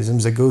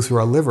mechanisms that go through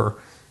our liver.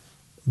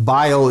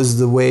 Bile is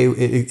the way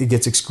it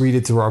gets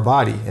excreted through our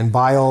body, and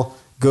bile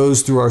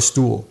goes through our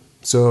stool.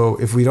 So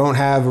if we don't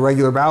have a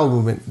regular bowel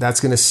movement, that's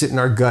going to sit in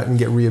our gut and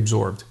get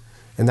reabsorbed.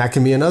 And that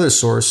can be another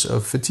source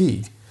of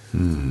fatigue.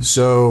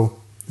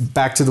 So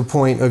back to the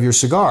point of your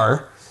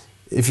cigar,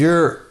 if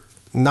you're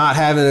not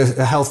having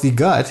a healthy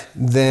gut,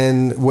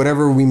 then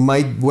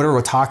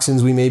whatever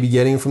toxins we may be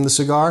getting from the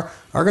cigar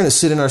are going to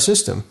sit in our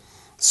system.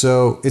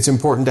 So it's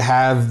important to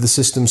have the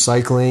system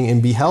cycling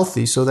and be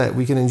healthy so that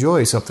we can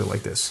enjoy something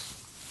like this.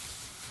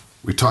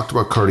 We talked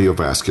about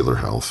cardiovascular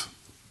health.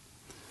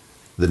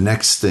 The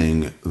next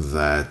thing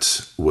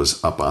that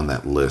was up on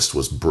that list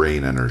was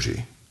brain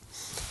energy.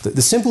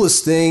 The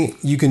simplest thing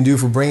you can do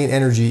for brain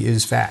energy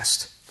is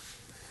fast.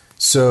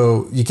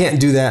 So you can't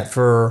do that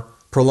for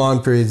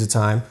prolonged periods of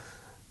time.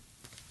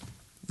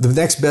 The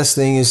next best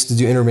thing is to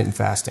do intermittent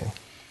fasting.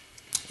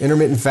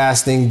 Intermittent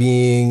fasting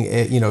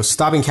being,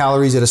 stopping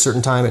calories at a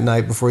certain time at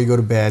night before you go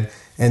to bed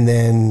and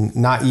then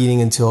not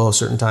eating until a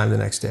certain time the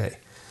next day.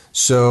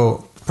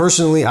 So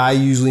personally, I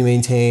usually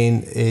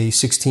maintain a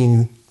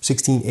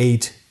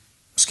 16-8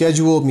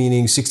 schedule,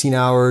 meaning 16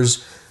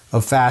 hours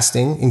of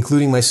fasting,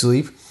 including my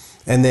sleep,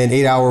 and then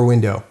 8-hour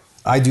window.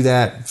 I do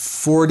that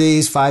 4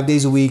 days, 5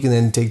 days a week, and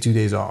then take 2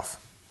 days off.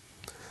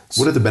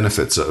 What are the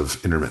benefits of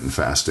intermittent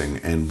fasting,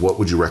 and what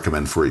would you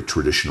recommend for a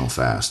traditional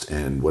fast?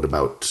 And what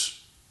about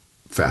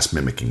fast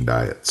mimicking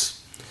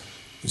diets?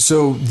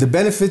 So the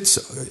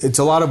benefits, it's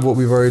a lot of what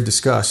we've already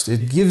discussed.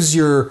 It gives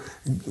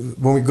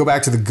when we go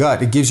back to the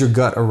gut, it gives your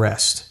gut a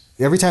rest.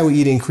 every time we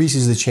eat, it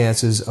increases the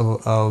chances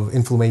of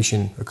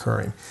inflammation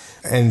occurring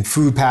and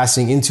food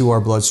passing into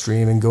our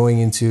bloodstream and going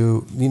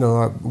into,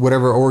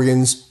 whatever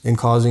organs and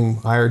causing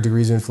higher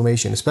degrees of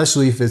inflammation,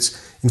 especially if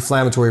it's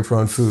inflammatory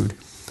prone food.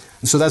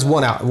 So that's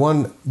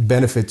one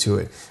benefit to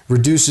it.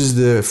 Reduces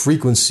the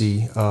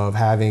frequency of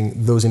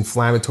having those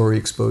inflammatory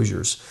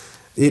exposures.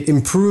 It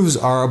improves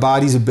our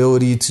body's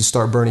ability to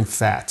start burning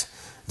fat.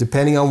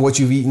 Depending on what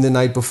you've eaten the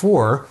night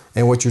before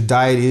and what your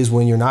diet is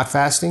when you're not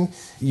fasting,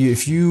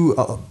 if you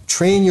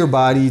train your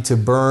body to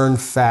burn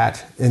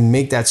fat and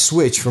make that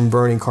switch from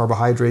burning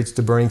carbohydrates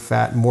to burning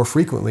fat more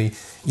frequently,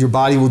 your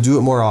body will do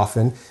it more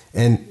often.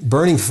 And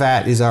burning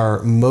fat is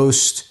our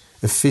most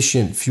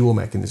efficient fuel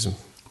mechanism.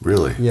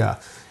 Really? Yeah.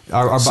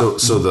 So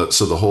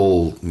the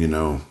whole,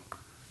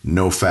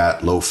 no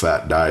fat, low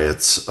fat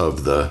diets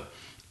of the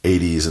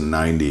 80s and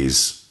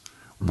 90s,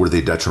 were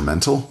they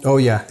detrimental? Oh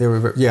yeah, they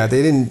were. Yeah,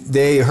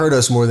 they hurt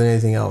us more than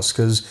anything else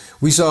because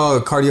we saw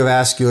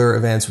cardiovascular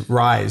events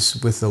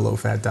rise with the low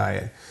fat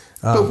diet.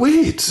 But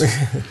wait,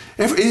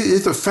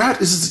 the fat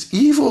is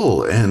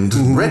evil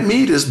and red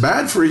meat is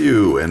bad for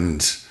you.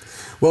 And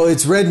well,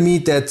 it's red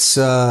meat that's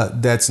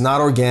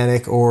not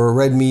organic, or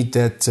red meat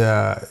that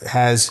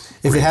has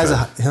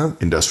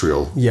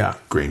industrial,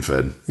 grain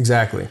fed.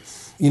 Exactly.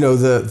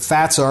 The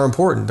fats are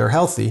important; they're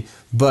healthy,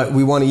 but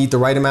we want to eat the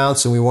right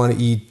amounts and we want to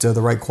eat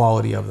the right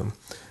quality of them.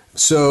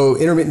 So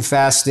intermittent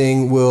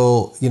fasting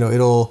will,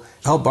 it'll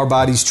help our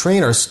bodies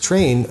train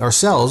our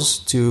cells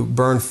to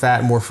burn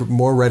fat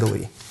more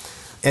readily.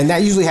 And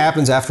that usually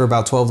happens after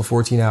about 12 to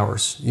 14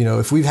 hours.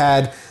 If we've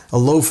had a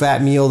low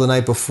fat meal the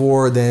night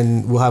before,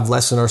 then we'll have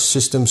less in our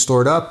system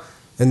stored up,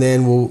 and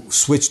then we'll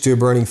switch to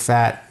burning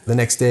fat the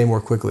next day more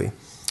quickly.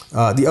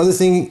 The other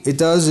thing it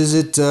does is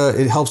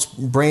it helps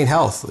brain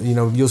health.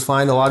 You'll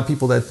find a lot of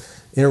people that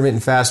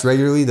intermittent fast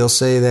regularly, they'll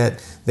say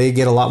that they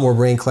get a lot more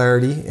brain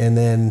clarity, and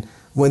then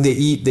when they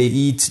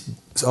eat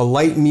a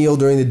light meal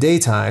during the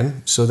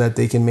daytime so that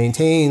they can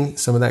maintain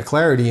some of that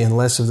clarity and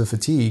less of the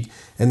fatigue,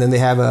 and then they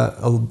have a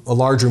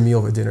larger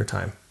meal at dinner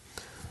time.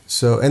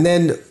 So, and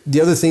then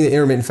the other thing that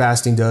intermittent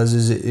fasting does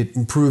is it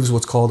improves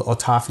what's called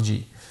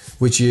autophagy,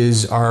 which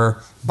is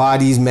our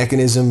body's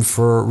mechanism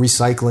for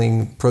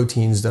recycling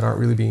proteins that aren't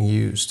really being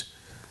used.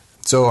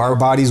 So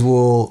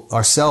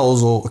our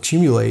cells will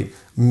accumulate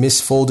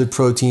misfolded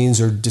proteins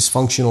or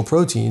dysfunctional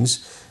proteins,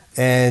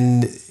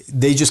 and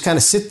they just kind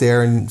of sit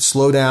there and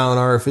slow down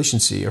our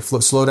efficiency or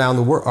slow down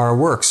our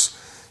works,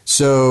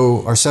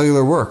 so our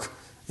cellular work.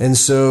 And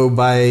so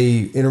by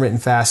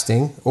intermittent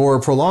fasting or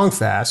a prolonged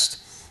fast,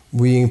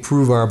 we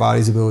improve our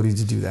body's ability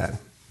to do that.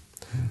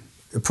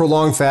 A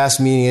prolonged fast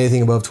meaning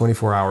anything above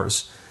 24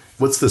 hours.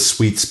 What's the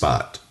sweet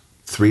spot?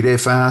 3-day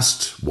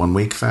fast? 1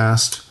 week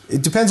fast?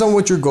 It depends on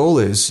what your goal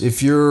is.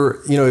 If you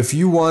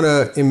want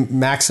to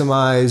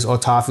maximize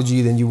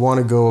autophagy, then you want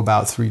to go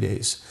about 3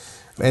 days.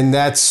 And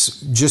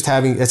that's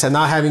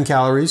not having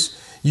calories.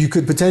 You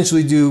could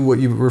potentially do what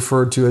you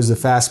referred to as the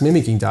fast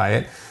mimicking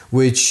diet,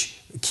 which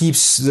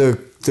keeps the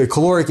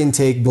caloric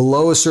intake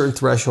below a certain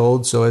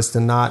threshold so as to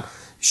not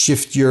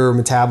shift your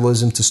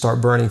metabolism to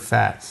start burning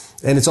fat.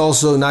 And it's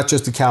also not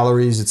just the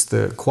calories, it's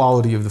the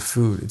quality of the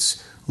food.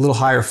 It's a little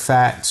higher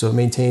fat, so it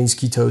maintains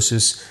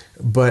ketosis,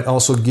 but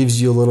also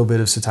gives you a little bit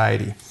of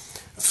satiety,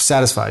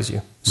 satisfies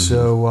you.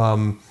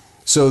 Mm-hmm.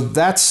 So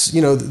that's,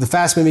 the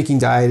fast mimicking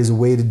diet is a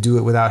way to do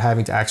it without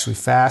having to actually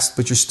fast,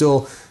 but you're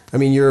still,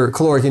 your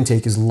caloric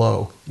intake is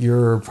low.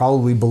 You're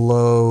probably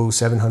below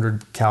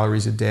 700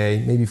 calories a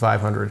day, maybe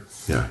 500.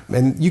 Yeah.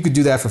 And you could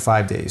do that for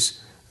 5 days.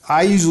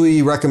 I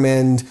usually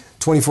recommend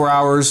 24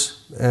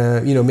 hours,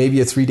 maybe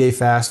a 3-day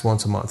fast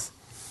once a month,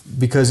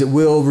 because it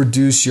will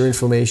reduce your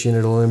inflammation.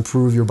 It'll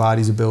improve your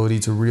body's ability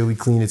to really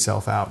clean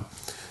itself out.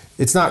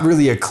 It's not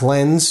really a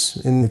cleanse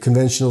in the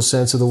conventional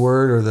sense of the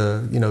word, or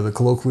the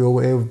colloquial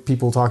way of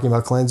people talking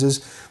about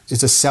cleanses.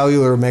 It's a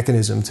cellular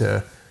mechanism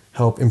to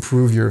help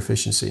improve your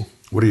efficiency.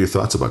 What are your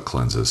thoughts about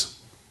cleanses?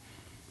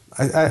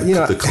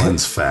 The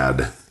cleanse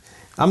fad.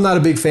 I'm not a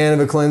big fan of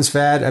a cleanse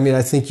fad.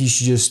 I think you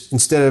should just,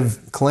 instead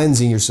of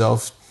cleansing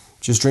yourself,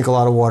 just drink a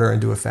lot of water and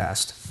do a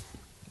fast.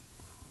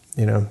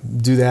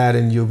 Do that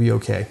and you'll be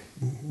okay.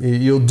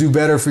 You'll do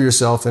better for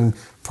yourself than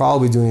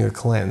probably doing a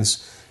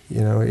cleanse.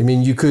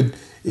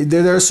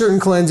 There are certain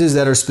cleanses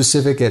that are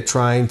specific at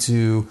trying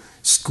to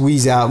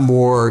squeeze out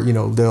more,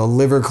 the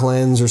liver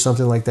cleanse or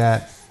something like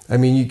that.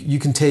 You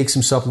can take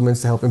some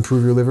supplements to help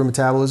improve your liver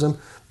metabolism,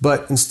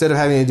 but instead of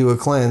having to do a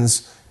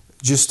cleanse,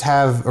 just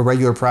have a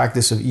regular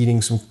practice of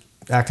eating some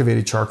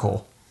activated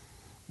charcoal.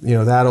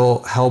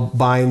 That'll help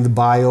bind the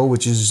bile,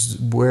 which is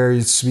where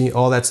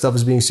all that stuff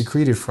is being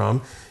secreted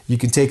from. You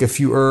can take a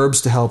few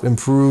herbs to help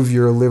improve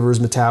your liver's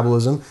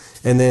metabolism,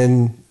 and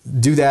then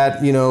do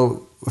that,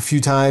 a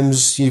few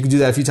times. You can do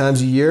that a few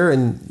times a year,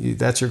 and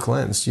that's your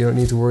cleanse. You don't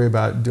need to worry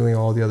about doing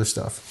all the other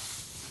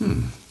stuff.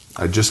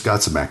 I just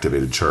got some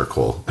activated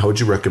charcoal. How would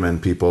you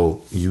recommend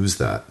people use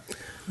that?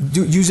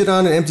 Use it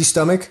on an empty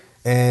stomach,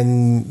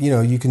 and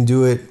you can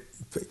do it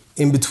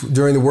in between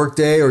during the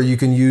workday, or you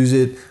can use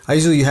it. I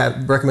usually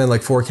recommend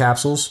like 4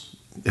 capsules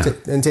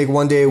and take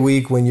 1 day a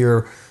week when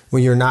you're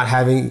not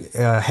having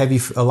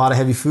a lot of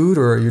heavy food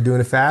or you're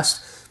doing a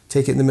fast.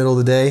 Take it in the middle of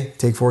the day.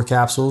 Take 4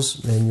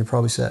 capsules, and you're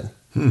probably set.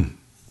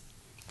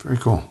 Very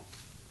cool.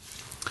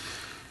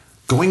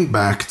 Going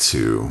back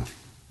to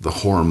the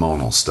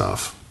hormonal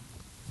stuff,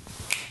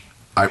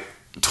 I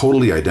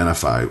totally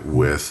identify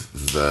with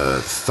the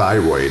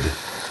thyroid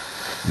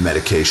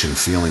medication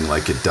feeling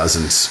like it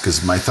doesn't,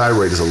 because my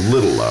thyroid is a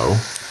little low,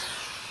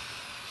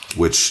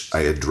 which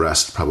I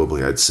addressed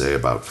probably, I'd say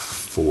about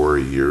 4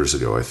 years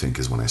ago, I think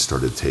is when I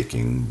started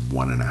taking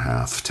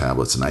 1.5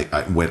 tablets.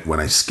 And when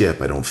I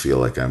skip, I don't feel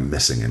like I'm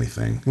missing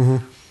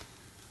anything.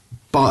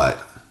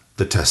 But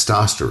the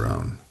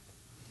testosterone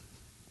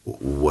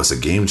was a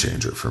game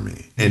changer for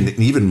me. And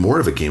even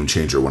more of a game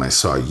changer when I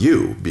saw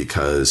you,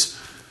 because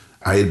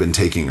I had been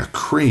taking a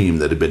cream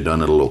that had been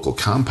done at a local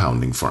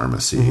compounding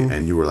pharmacy.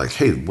 And you were like,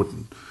 hey, what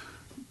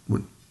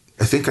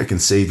I think I can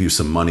save you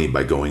some money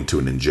by going to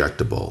an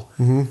injectable.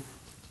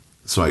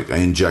 So I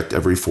inject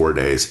every 4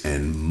 days,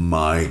 and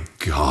my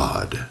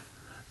God,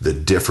 the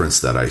difference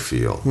that I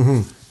feel,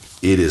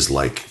 it is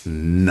like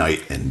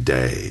night and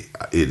day.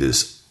 It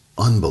is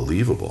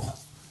unbelievable.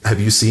 Have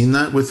you seen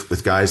that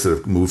with guys that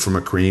have moved from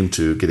a cream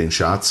to getting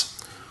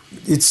shots?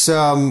 It's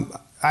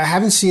I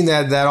haven't seen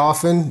that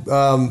often.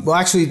 Well,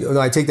 actually, no,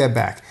 I take that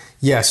back.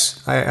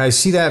 Yes, I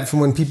see that from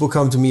when people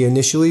come to me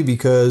initially,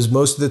 because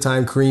most of the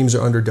time creams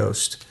are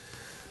underdosed.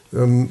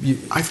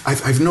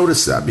 I've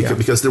noticed that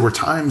because there were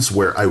times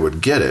where I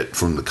would get it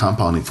from the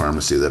compounding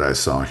pharmacy that I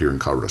saw here in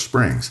Colorado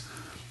Springs,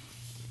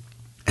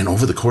 and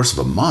over the course of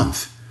a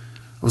month,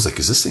 I was like,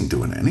 is this thing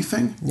doing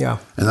anything? Yeah.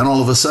 And then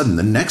all of a sudden,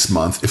 the next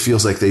month, it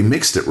feels like they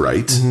mixed it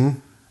right.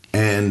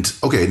 And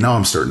okay, now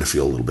I'm starting to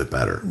feel a little bit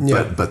better.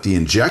 Yeah. But the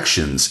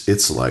injections,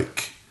 it's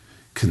like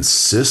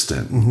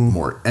consistent,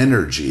 more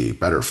energy,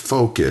 better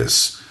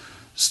focus.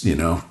 You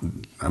know,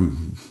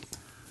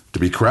 to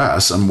be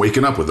crass, I'm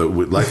waking up with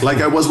like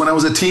I was when I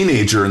was a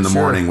teenager in the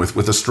morning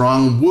with a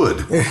strong wood.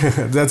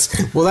 That's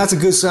a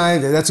good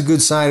sign. That's a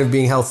good sign of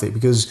being healthy,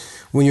 because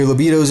when your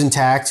libido is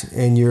intact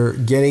and you're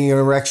getting an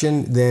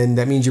erection, then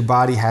that means your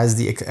body has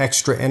the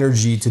extra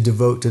energy to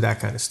devote to that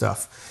kind of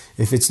stuff.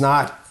 If it's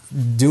not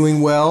doing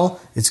well,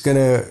 it's going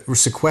to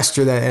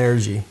sequester that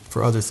energy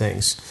for other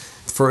things,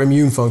 for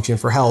immune function,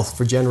 for health,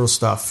 for general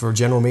stuff, for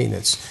general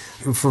maintenance.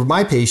 For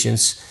my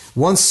patients,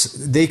 once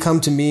they come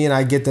to me and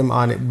I get them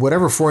on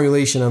whatever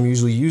formulation I'm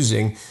usually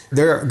using,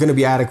 they're going to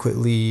be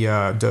adequately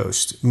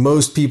dosed.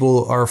 Most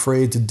people are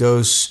afraid to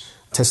dose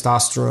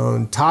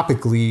testosterone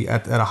topically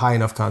at a high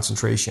enough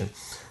concentration.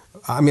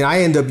 I mean,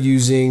 I end up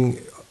using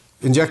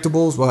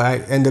injectables. Well,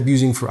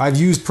 I've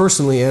used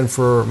personally and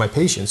for my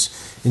patients,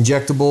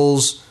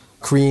 injectables,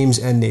 creams,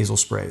 and nasal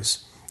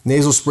sprays.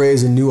 Nasal spray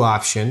is a new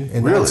option.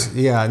 And really?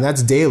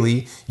 That's daily.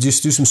 You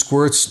just do some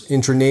squirts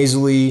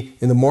intranasally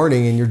in the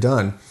morning and you're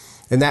done.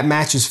 And that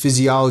matches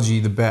physiology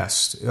the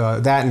best,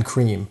 that and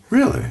cream.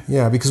 Really?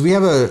 Yeah, because we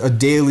have a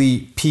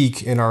daily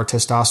peak in our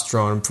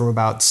testosterone from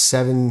about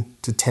 7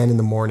 to 10 in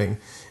the morning.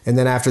 And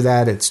then after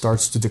that, it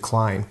starts to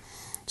decline.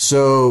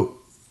 So,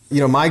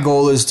 my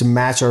goal is to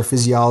match our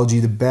physiology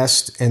the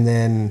best and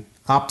then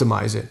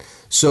optimize it.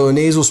 So a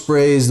nasal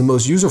spray is the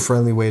most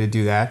user-friendly way to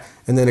do that.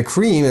 And then a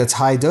cream that's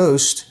high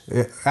dosed,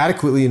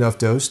 adequately enough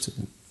dosed,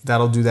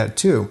 that'll do that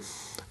too.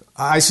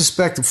 I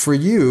suspect for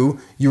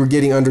you were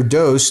getting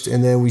underdosed,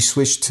 and then we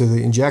switched to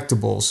the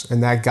injectables,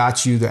 and that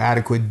got you the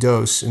adequate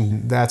dose,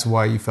 and that's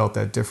why you felt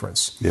that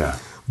difference. Yeah.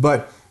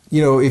 But,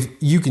 if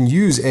you can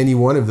use any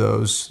one of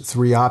those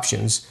 3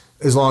 options,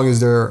 as long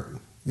as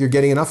you're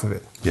getting enough of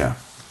it. Yeah.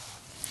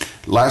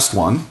 Last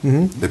one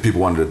that people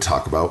wanted to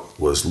talk about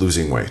was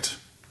losing weight.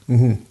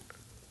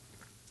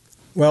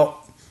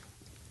 Well,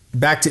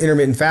 back to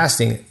intermittent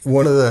fasting,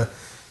 one of the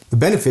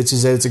benefits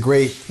is that it's a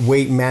great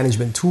weight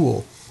management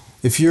tool.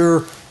 If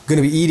you're going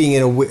to be eating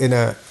in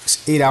a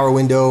 8-hour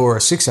window or a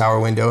 6-hour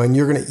window, and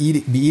you're going to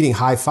be eating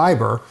high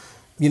fiber,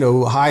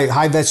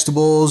 high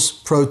vegetables,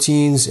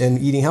 proteins, and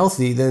eating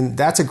healthy, then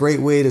that's a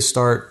great way to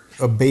start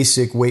a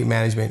basic weight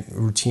management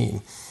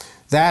routine.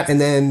 That, and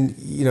then,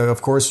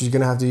 of course, you're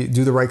going to have to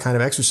do the right kind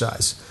of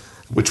exercise.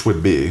 Which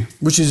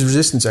is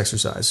resistance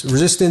exercise.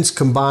 Resistance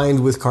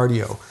combined with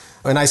cardio.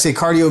 And I say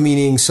cardio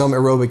meaning some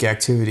aerobic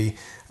activity.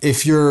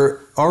 If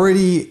you're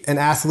already an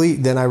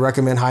athlete, then I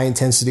recommend high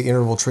intensity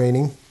interval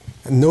training,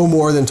 no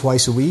more than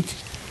twice a week,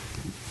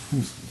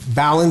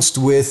 balanced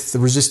with the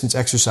resistance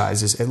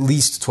exercises at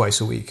least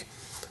twice a week.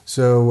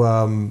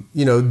 So,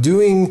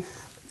 doing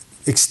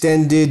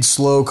extended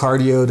slow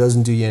cardio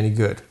doesn't do you any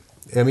good.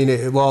 I mean,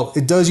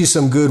 it does you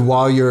some good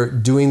while you're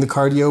doing the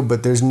cardio,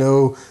 but there's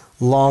no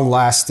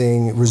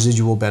long-lasting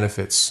residual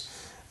benefits.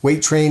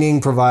 Weight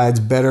training provides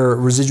better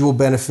residual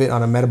benefit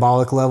on a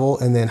metabolic level,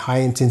 and then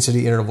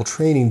high-intensity interval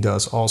training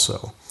does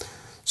also.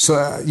 So,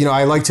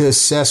 I like to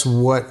assess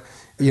what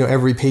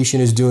every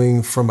patient is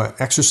doing from an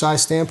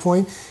exercise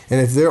standpoint,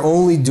 and if they're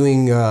only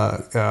doing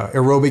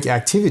aerobic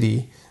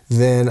activity,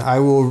 then I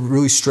will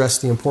really stress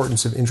the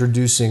importance of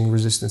introducing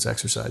resistance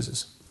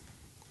exercises.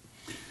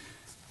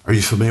 Are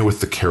you familiar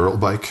with the Carol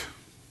bike?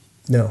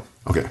 No.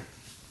 Okay.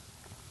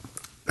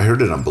 I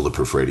heard it on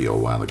Bulletproof Radio a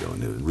while ago,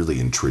 and it really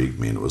intrigued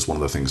me. And it was one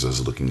of the things I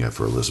was looking at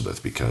for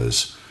Elizabeth,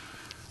 because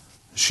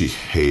she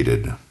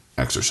hated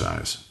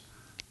exercise.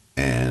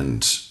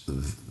 And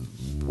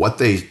what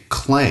they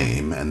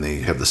claim, and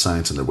they have the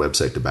science on their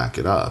website to back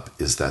it up,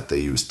 is that they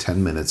use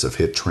 10 minutes of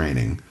HIIT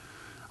training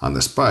on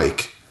this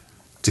bike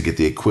to get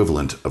the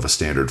equivalent of a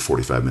standard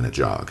 45-minute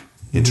jog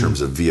in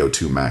terms of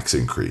VO2 max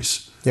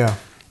increase. Yeah.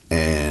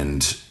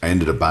 And I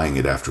ended up buying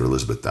it after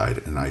Elizabeth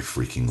died, and I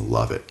freaking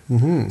love it.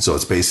 So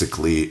it's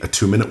basically a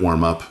 2-minute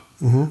warm-up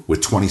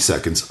with 20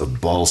 seconds of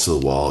balls to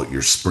the wall.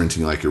 You're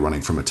sprinting like you're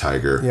running from a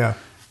tiger. Yeah.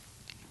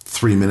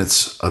 3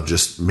 minutes of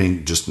just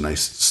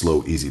nice,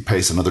 slow, easy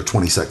pace. Another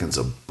 20 seconds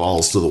of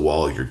balls to the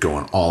wall. You're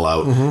going all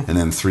out. And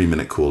then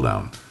 3-minute cool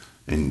down.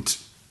 And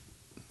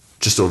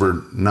just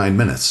over 9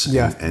 minutes.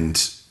 Yeah.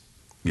 And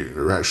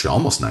you're actually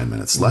almost 9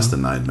 minutes, less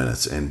than 9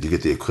 minutes. And you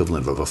get the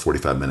equivalent of a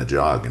 45-minute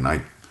jog. And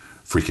I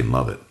freaking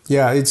love it.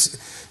 Yeah,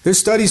 there's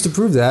studies to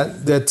prove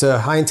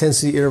that high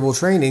intensity interval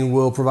training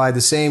will provide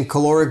the same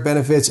caloric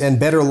benefits and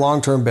better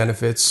long-term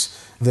benefits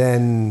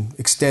than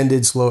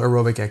extended slow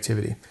aerobic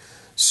activity.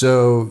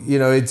 So,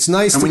 it's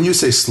nice. And when you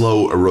say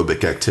slow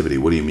aerobic activity,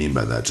 what do you mean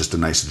by that? Just a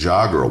nice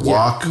jog or a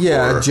walk?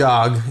 Yeah, a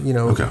jog,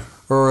 Okay.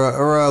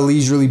 or a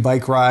leisurely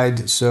bike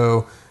ride.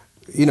 So,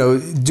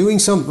 doing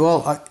some,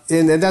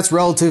 and that's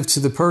relative to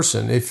the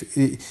person.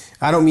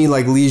 I don't mean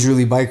like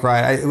leisurely bike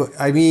ride.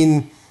 I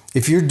mean,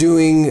 if you're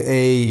doing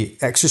a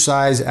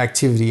exercise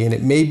activity, and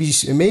it may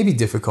be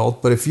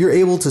difficult, but if you're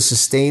able to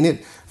sustain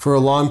it for a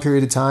long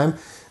period of time,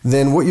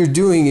 then what you're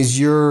doing is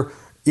you're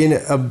in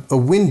a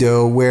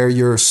window where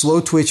your slow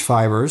twitch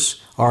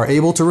fibers are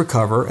able to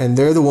recover, and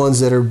they're the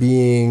ones that are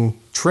being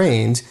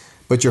trained,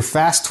 but your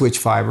fast twitch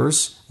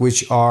fibers,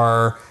 which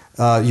are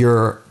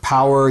your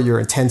power, your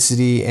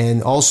intensity,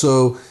 and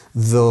also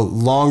the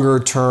longer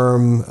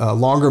term,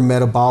 longer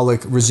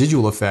metabolic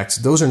residual effects,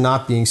 those are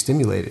not being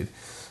stimulated.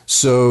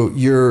 So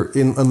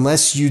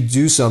unless you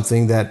do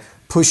something that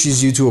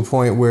pushes you to a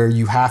point where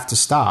you have to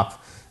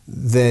stop,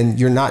 then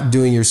you're not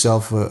doing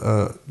yourself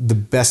the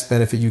best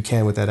benefit you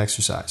can with that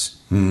exercise.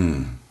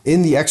 In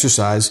the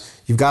exercise,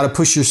 you've got to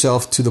push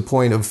yourself to the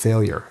point of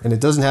failure. And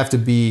it doesn't have to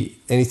be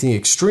anything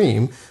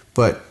extreme,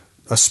 but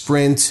a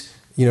sprint,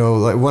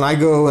 like when I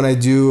go and I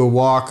do a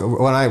walk,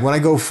 when I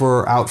go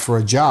out for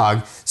a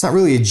jog, it's not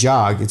really a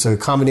jog. It's a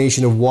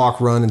combination of walk,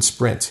 run, and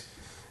sprint.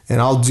 And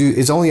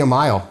it's only a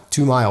mile,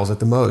 2 miles at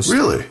the most.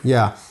 Really?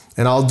 Yeah.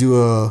 And I'll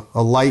do a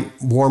light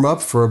warm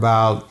up for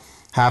about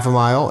half a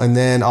mile, and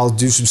then I'll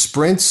do some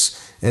sprints,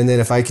 and then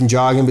if I can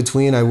jog in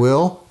between, I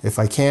will. If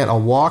I can't, I'll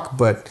walk,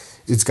 but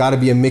it's got to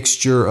be a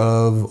mixture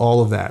of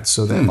all of that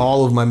so that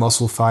all of my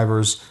muscle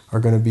fibers are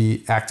going to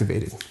be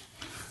activated.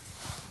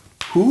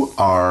 Who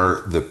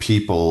are the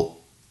people,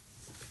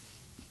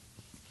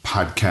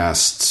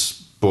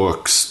 podcasts,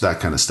 books, that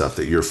kind of stuff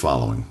that you're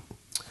following?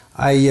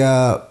 I'm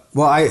a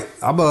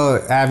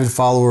avid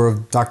follower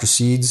of Dr.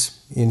 Seeds,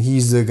 and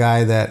he's the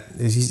guy that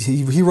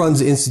he runs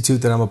the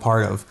institute that I'm a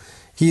part of.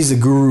 He's a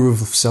guru of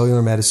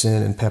cellular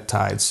medicine and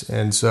peptides.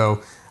 And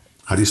so,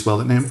 how do you spell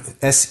that name?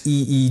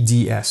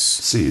 Seeds.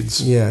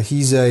 Seeds. Yeah,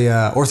 he's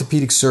a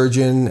orthopedic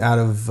surgeon out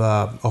of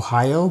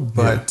Ohio,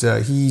 but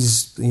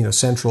he's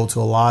central to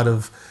a lot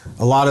of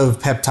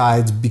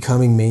peptides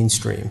becoming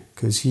mainstream,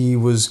 because he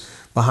was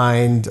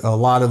behind a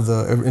lot of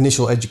the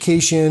initial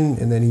education,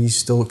 and then he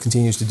still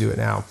continues to do it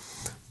now.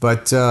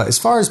 But as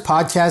far as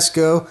podcasts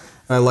go,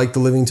 I like the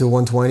Living to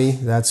 120.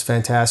 That's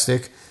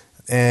fantastic.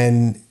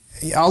 And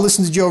I'll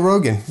listen to Joe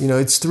Rogan.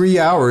 It's 3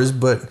 hours,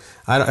 but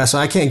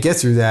I can't get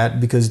through that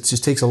because it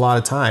just takes a lot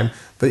of time.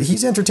 But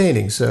he's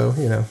entertaining, so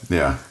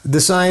Yeah. The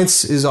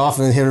science is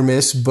often hit or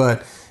miss,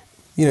 but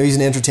he's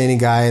an entertaining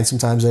guy, and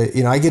sometimes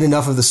I get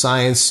enough of the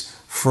science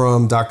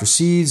from Dr.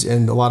 Seeds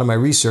and a lot of my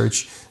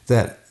research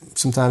that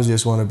sometimes you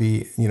just want to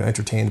be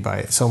entertained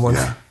by someone.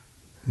 Yeah.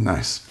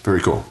 Nice.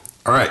 Very cool.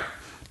 All right,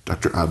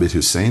 Dr. Abid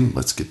Hussain,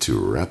 let's get to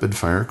rapid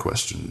fire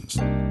questions.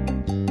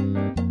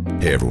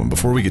 Hey everyone,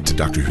 before we get to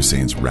Dr.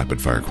 Hussain's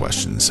rapid fire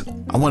questions,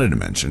 I wanted to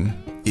mention,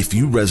 if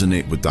you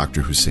resonate with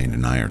Dr. Hussain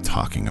and I are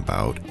talking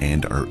about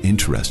and are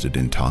interested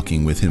in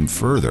talking with him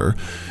further,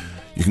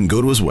 you can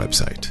go to his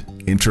website,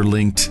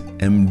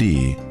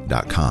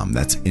 interlinkedmd.com.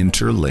 That's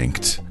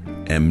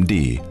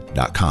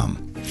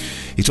interlinkedmd.com.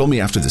 He told me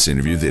after this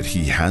interview that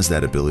he has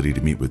that ability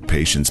to meet with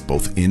patients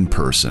both in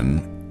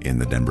person in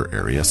the Denver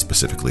area,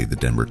 specifically the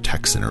Denver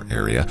Tech Center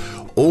area,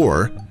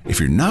 or if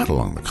you're not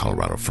along the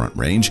Colorado Front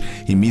Range,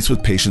 he meets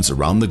with patients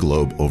around the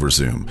globe over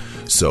Zoom.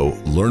 So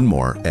learn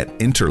more at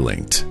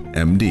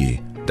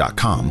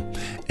interlinkedmd.com.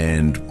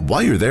 And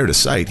while you're there to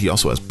cite, he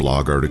also has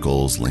blog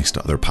articles, links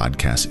to other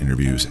podcast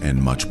interviews,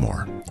 and much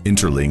more.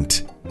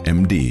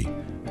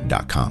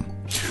 interlinkedmd.com.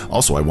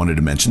 Also, I wanted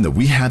to mention that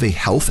we have a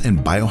health and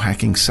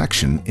biohacking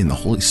section in the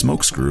Holy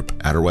Smokes group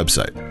at our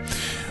website.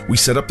 We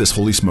set up this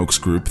Holy Smokes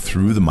group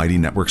through the Mighty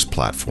Networks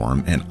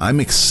platform, and I'm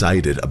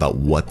excited about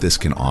what this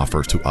can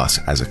offer to us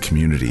as a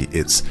community.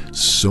 It's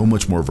so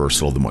much more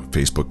versatile than what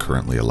Facebook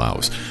currently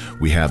allows.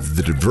 We have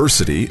the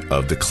diversity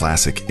of the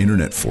classic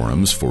internet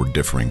forums for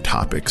differing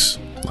topics,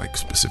 like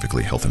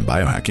specifically health and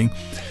biohacking,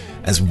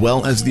 as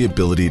well as the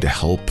ability to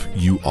help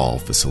you all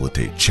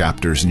facilitate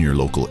chapters in your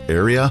local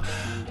area,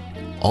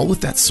 all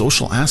with that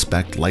social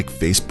aspect like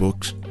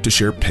Facebook to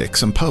share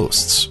pics and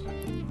posts,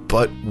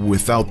 but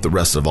without the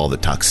rest of all the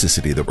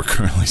toxicity that we're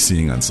currently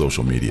seeing on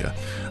social media.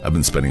 I've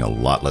been spending a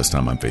lot less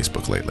time on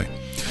Facebook lately.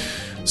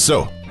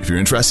 So if you're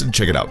interested,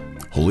 check it out,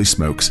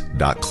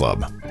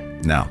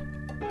 holysmokes.club. Now,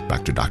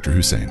 back to Dr.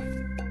 Hussein.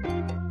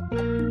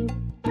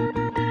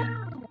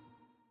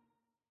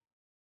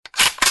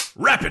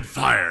 Rapid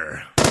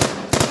fire.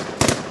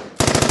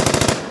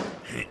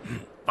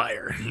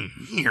 Fire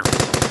here.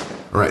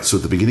 All right, so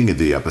at the beginning of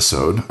the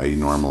episode, I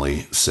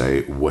normally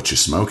say, what you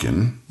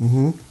smoking?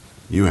 Mm-hmm.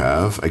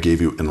 I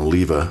gave you an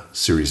Oliva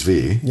Series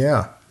V.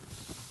 Yeah.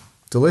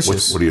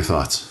 Delicious. What are your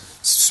thoughts?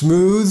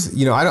 Smooth.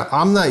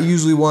 I'm not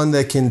usually one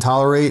that can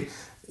tolerate,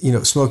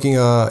 smoking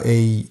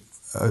a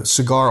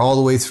cigar all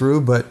the way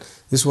through, but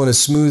this one is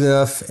smooth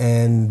enough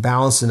and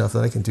balanced enough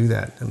that I can do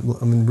that.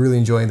 I'm really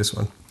enjoying this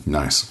one.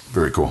 Nice.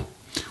 Very cool.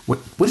 What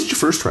did you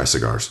first try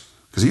cigars?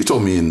 Because you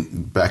told me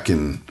back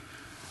in,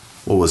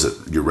 what was it,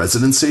 your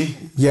residency?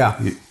 Yeah.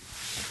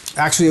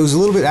 Actually, it was a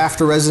little bit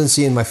after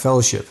residency and my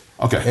fellowship.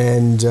 Okay.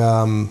 And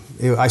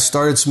I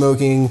started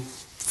smoking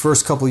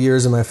first couple of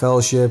years of my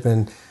fellowship,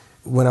 and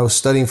when I was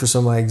studying for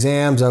some of my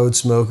exams, I would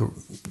smoke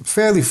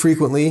fairly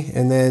frequently,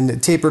 and then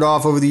it tapered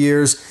off over the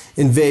years.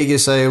 In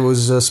Vegas, I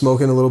was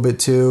smoking a little bit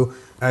too.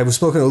 I was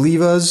smoking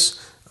Olivas,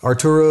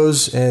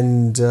 Arturos,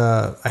 and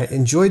I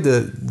enjoyed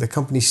the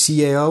company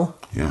CAO.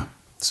 Yeah.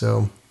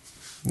 So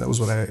that was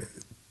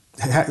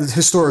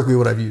historically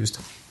what I've used.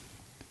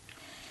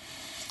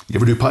 You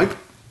ever do pipe?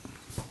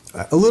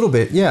 A little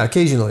bit, yeah,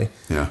 occasionally.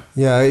 Yeah.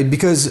 Yeah,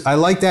 because I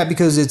like that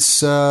because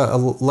it's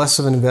less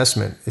of an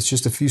investment. It's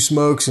just a few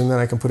smokes and then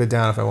I can put it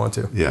down if I want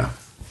to. Yeah.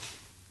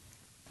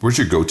 Where's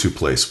your go-to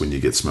place when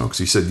you get smokes?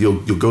 You said you'll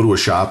go to a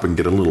shop and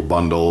get a little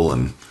bundle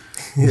and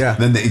yeah.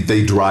 Then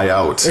they dry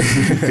out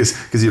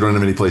because you don't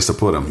have any place to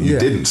put them. You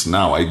didn't.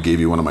 Now I gave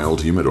you one of my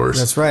old humidors.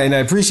 That's right, and I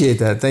appreciate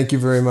that. Thank you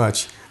very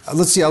much.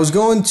 Let's see, I was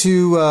going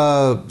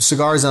to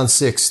Cigars on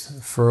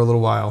 6th for a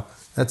little while.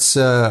 That's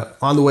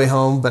on the way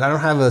home, but I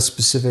don't have a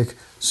specific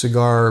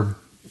cigar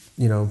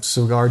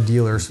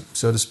dealer,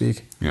 so to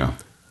speak. Yeah.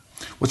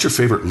 What's your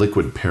favorite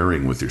liquid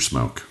pairing with your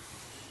smoke?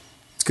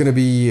 It's going to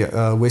be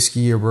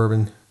whiskey or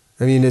bourbon.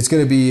 I mean, it's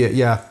going to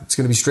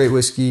be straight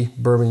whiskey,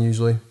 bourbon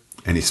usually.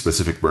 Any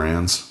specific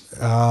brands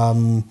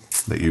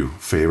that you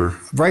favor?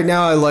 Right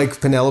now, I like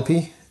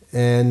Penelope,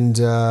 and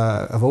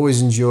I've always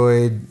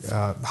enjoyed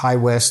High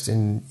West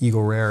and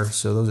Eagle Rare,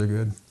 so those are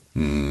good.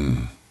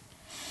 Mm.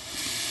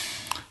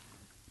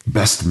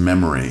 Best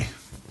memory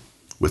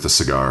with a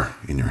cigar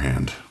in your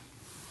hand?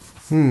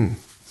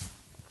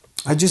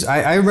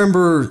 I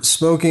remember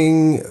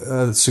smoking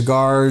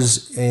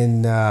cigars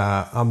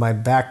on my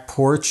back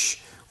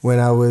porch when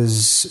I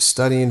was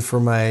studying for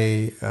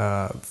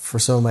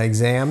some of my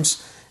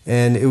exams,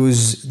 and it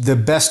was the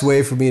best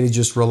way for me to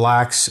just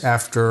relax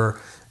after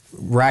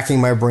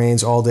racking my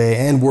brains all day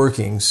and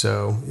working.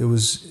 So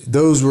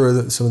those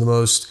were some of the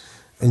most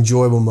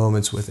enjoyable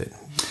moments with it.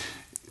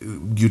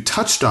 You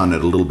touched on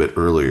it a little bit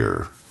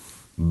earlier,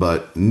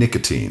 but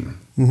nicotine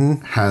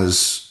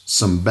has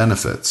some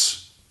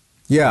benefits.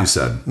 Yeah. You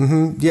said.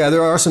 Mm-hmm. Yeah,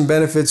 there are some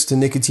benefits to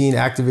nicotine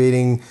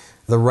activating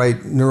the right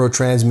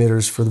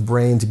neurotransmitters for the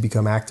brain to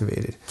become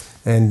activated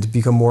and to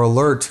become more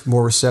alert,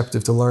 more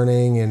receptive to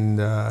learning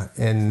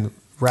and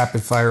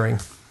rapid firing.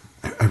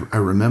 I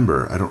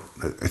remember,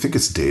 I think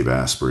it's Dave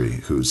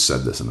Asprey who's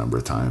said this a number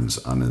of times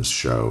on his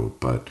show,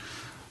 but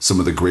some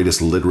of the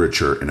greatest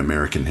literature in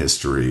American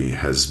history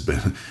has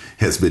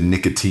been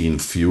nicotine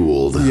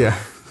fueled. Yeah.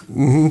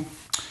 Mm-hmm.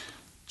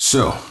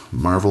 So,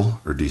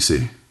 Marvel or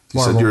DC? You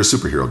Marvel. said you're a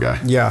superhero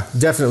guy. Yeah,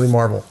 definitely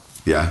Marvel.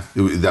 Yeah,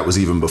 that was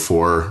even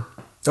before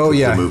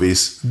the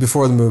movies?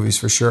 Before the movies,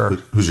 for sure.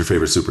 Who's your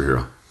favorite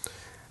superhero?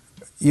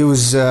 It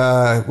was,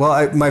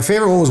 my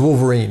favorite one was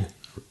Wolverine.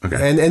 Okay.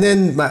 And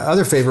then my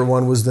other favorite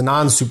one was the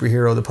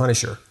non-superhero, the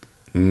Punisher.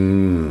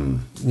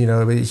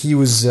 He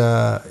was,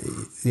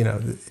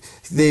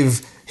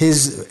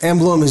 his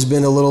emblem has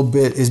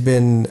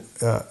been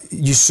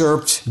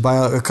usurped by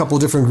a couple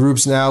of different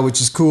groups now, which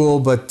is cool.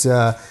 But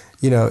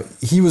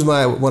he was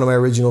one of my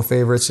original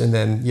favorites. And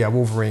then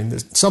Wolverine.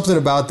 There's something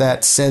about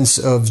that sense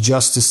of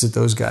justice that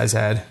those guys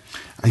had.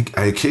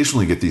 I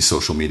occasionally get these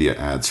social media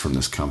ads from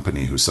this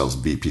company who sells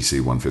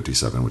BPC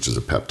 157, which is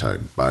a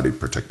peptide, body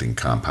protecting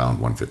compound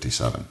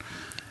 157.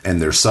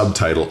 And their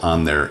subtitle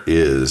on there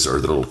is,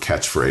 or the little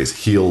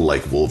catchphrase, heal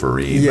like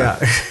Wolverine. Yeah.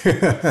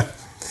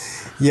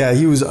 Yeah,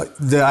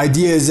 the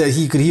idea is that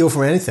he could heal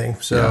from anything.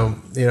 So,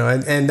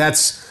 and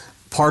that's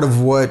part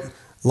of what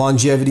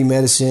longevity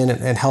medicine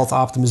and health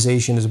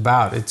optimization is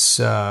about. It's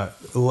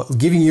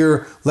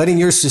letting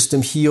your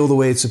system heal the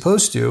way it's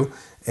supposed to.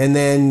 And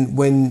then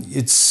when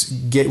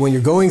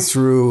you're going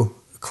through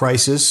a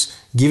crisis,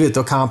 give it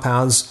the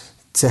compounds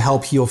to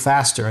help heal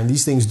faster. And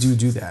these things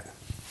do that.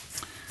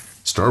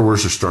 Star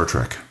Wars or Star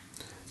Trek?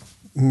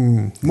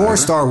 More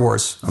Star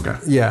Wars. Okay.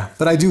 Yeah,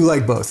 but I do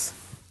like both.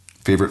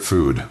 Favorite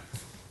food?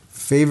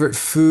 Favorite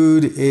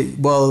food?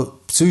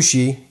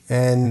 Sushi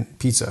and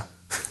pizza.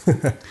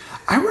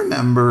 I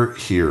remember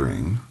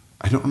hearing,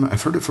 I don't remember,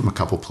 I've heard it from a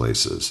couple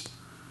places,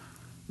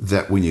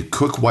 that when you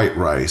cook white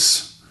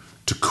rice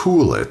to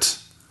cool it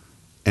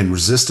and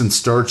resistant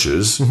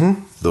starches,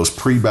 those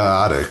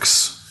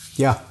prebiotics,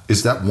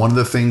 is that one of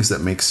the things that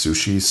makes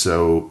sushi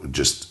so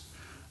just,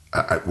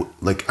 I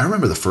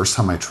remember the first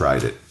time I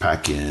tried it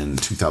back in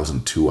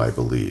 2002, I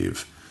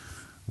believe.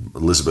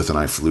 Elizabeth and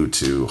I flew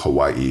to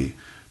Hawaii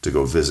to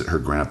go visit her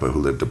grandpa who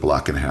lived a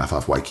block and a half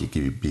off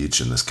Waikiki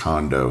Beach in this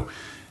condo.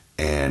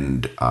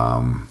 And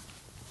on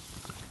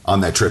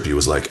that trip, he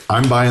was like,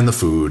 I'm buying the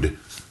food,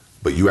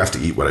 but you have to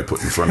eat what I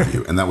put in front of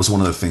you. And that was one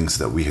of the things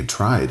that we had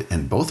tried.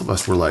 And both of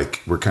us were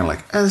kind of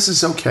like, this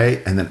is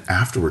okay. And then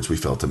afterwards, we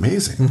felt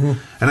amazing.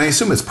 And I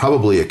assume it's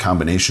probably a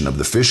combination of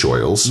the fish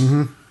oils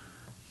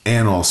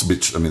and also,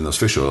 those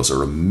fish oils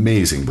are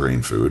amazing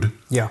brain food.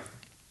 Yeah.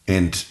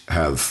 And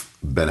have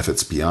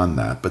benefits beyond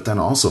that. But then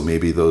also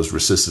maybe those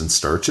resistant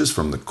starches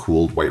from the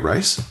cooled white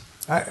rice?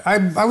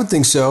 I would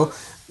think so.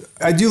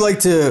 I do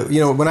like to,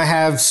 when I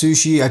have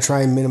sushi, I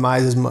try and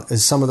minimize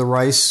as some of the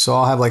rice. So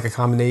I'll have like a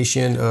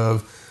combination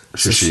of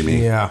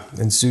sashimi.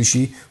 And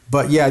sushi.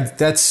 But yeah,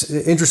 that's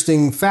an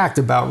interesting fact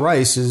about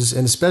rice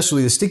and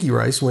especially the sticky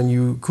rice, when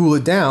you cool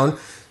it down,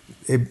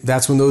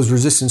 that's when those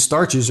resistant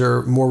starches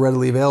are more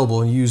readily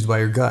available and used by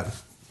your gut.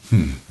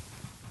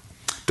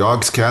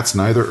 Dogs, cats,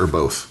 neither, or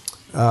both?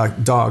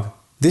 Dog.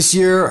 This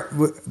year,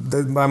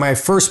 my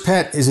first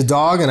pet is a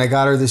dog, and I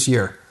got her this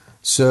year.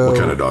 So what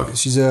kind of dog?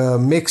 She's a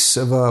mix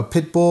of a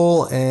pit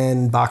bull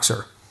and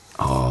boxer.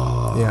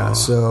 Oh. Yeah,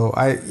 so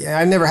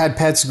I never had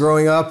pets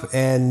growing up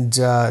and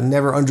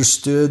never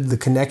understood the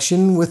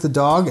connection with the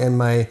dog. And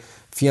my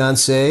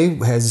fiance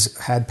has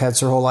had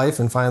pets her whole life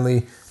and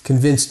finally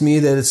convinced me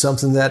that it's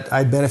something that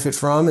I'd benefit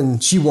from,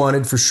 and she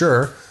wanted for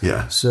sure.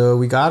 Yeah. So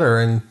we got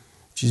her, and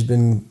she's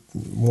been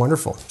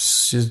wonderful.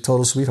 She's a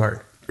total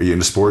sweetheart. Are you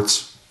into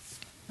sports?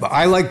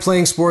 I like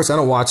playing sports. I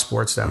don't watch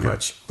sports that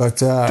much. But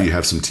do you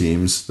have some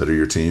teams that are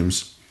your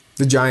teams?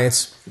 The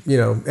Giants,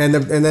 and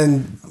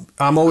then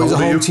I'm always a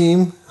home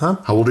team. Huh?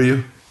 How old are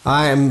you?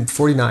 I am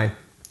 49.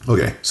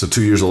 Okay, so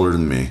 2 years older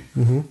than me.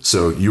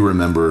 So you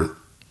remember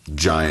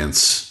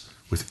Giants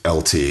with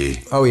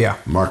LT. Oh yeah.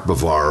 Mark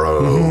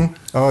Bavaro.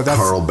 Oh,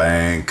 Carl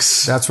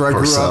Banks. That's where I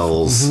grew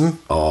Parcells.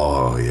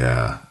 Oh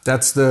yeah.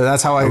 That's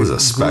how I.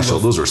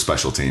 Those were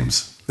special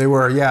teams. They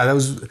were. Yeah,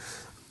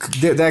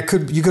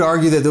 you could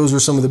argue that those were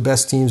some of the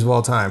best teams of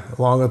all time,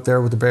 along up there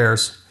with the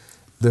Bears,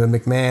 the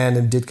McMahon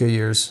and Ditka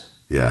years.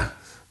 Yeah.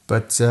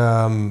 But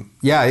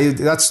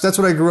that's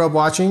what I grew up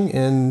watching,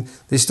 and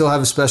they still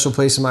have a special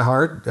place in my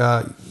heart.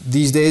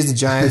 These days, the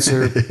Giants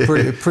are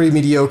pretty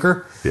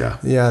mediocre. Yeah.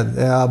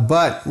 Yeah.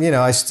 But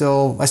I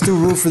still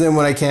root for them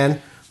when I can.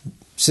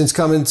 Since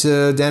coming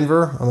to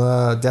Denver,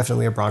 I'm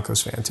definitely a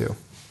Broncos fan too.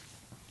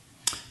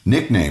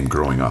 Nickname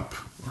growing up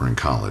or in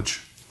college?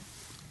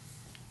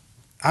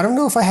 I don't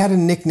know if I had a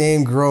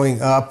nickname growing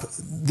up.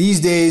 These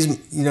days,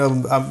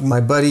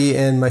 my buddy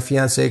and my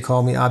fiance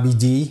call me Abby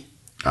D.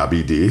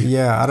 Abby D?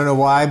 Yeah, I don't know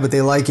why, but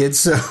they like it,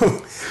 so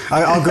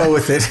I'll go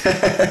with it.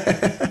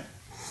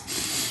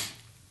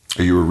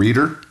 Are you a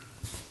reader?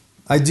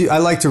 I do. I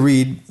like to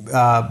read,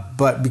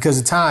 but because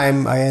of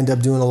time, I end up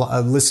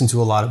listen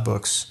to a lot of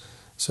books.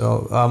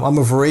 So I'm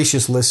a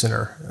voracious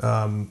listener,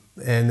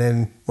 and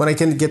then when I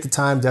can get the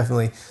time,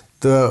 definitely.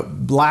 The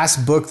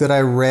last book that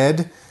I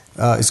read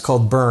is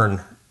called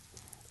Burn.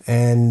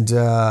 And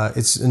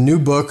it's a new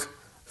book.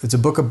 It's a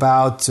book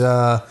about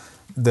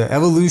the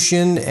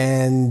evolution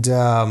and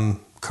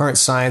current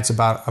science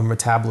about our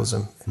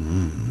metabolism.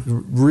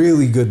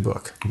 Really good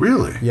book.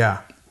 Really? Yeah.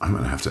 I'm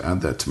going to have to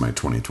add that to my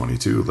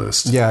 2022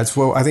 list. Yeah, I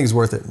think it's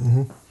worth it.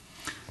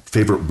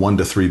 Favorite 1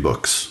 to 3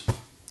 books?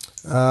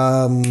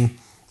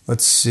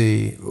 Let's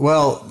see.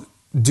 Well,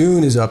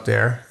 Dune is up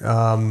there.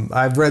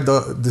 I've read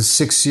the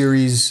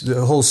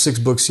whole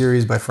 6-book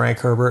series by Frank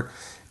Herbert.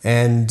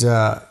 And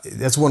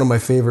that's one of my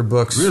favorite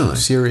books. Really?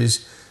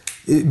 Series,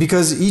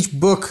 because each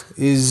book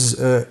is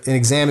an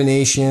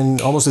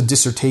examination, almost a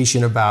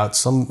dissertation about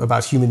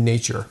human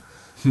nature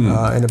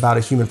and about a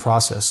human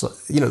process.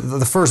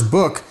 The first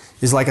book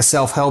is like a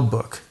self-help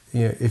book.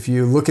 If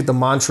you look at the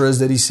mantras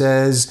that he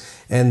says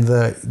and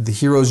the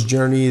hero's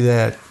journey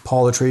that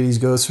Paul Atreides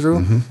goes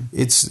through,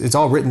 it's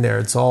all written there.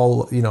 It's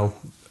all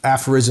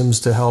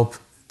aphorisms to help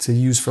to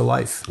use for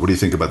life. What do you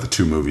think about the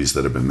 2 movies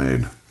that have been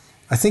made?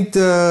 I think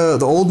the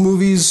old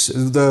movies,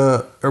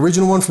 the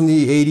original one from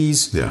the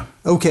 80s,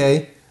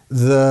 okay.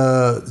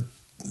 The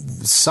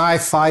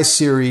sci-fi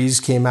series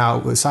came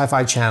out, with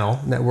Sci-Fi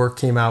Channel Network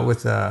came out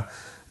with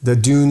the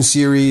Dune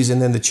series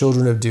and then the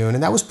Children of Dune,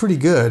 and that was pretty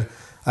good.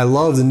 I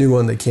love the new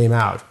one that came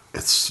out.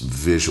 It's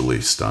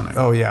visually stunning.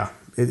 Oh yeah.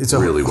 It's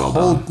really well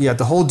done. Yeah,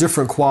 the whole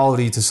different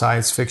quality to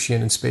science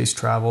fiction and space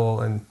travel,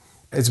 and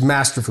it's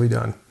masterfully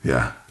done.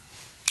 Yeah.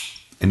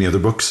 Any other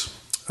books?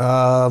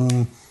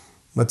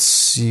 Let's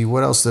see,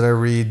 what else did I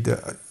read?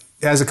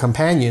 As a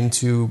companion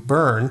to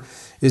Burn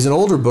is an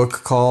older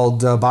book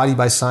called Body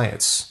by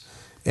Science.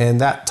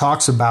 And that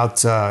talks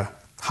about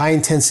high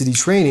intensity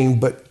training,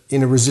 but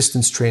in a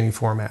resistance training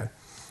format.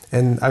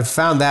 And I've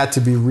found that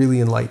to be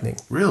really enlightening.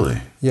 Really?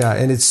 Yeah,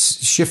 and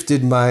it's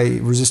shifted my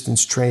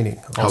resistance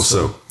training also. How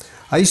so?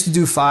 I used to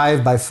do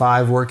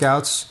 5x5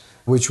 workouts,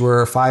 which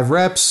were 5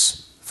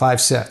 reps,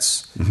 5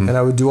 sets. And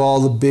I would do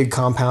all the big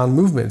compound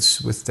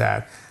movements with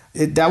that.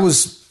 That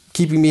was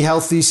keeping me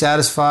healthy,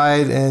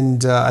 satisfied,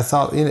 and I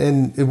thought,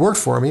 and it worked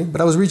for me, but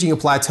I was reaching a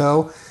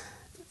plateau.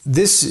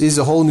 This is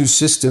a whole new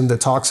system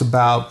that talks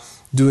about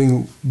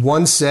doing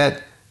 1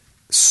 set,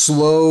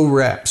 slow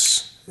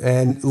reps,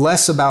 and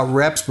less about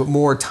reps, but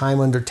more time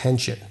under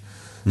tension.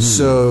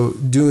 So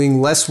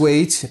doing less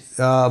weight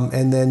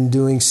and then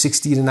doing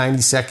 60 to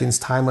 90 seconds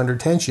time under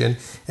tension,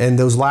 and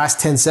those last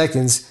 10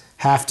 seconds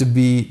have to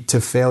be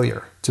to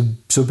failure.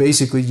 So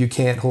basically you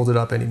can't hold it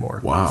up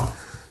anymore. Wow.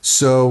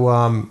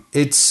 So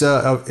it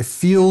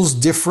feels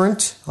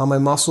different on my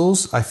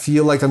muscles. I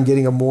feel like I'm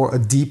getting a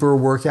deeper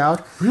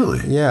workout. Really?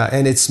 Yeah,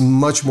 and it's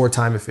much more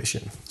time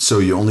efficient. So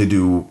you only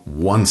do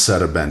 1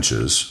 set of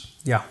benches.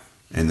 Yeah.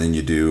 And then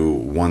you do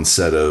 1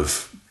 set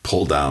of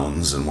pull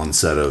downs and 1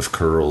 set of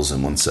curls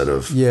and 1 set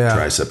of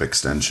tricep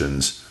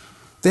extensions.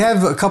 They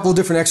have a couple of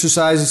different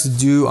exercises to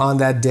do on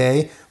that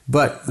day,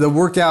 but the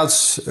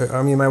workouts,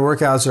 my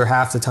workouts are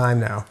half the time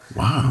now.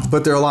 Wow.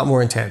 But they're a lot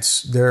more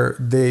intense.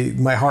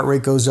 My heart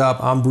rate goes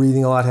up. I'm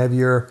breathing a lot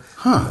heavier.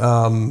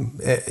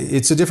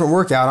 It's a different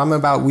workout. I'm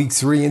about week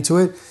 3 into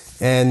it,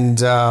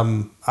 and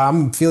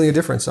I'm feeling a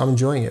difference. I'm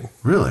enjoying it.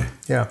 Really?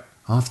 Yeah.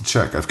 I'll have to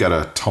check. I've got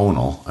a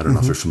tonal. I don't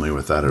know if you're familiar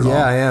with that at all.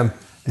 Yeah, I am.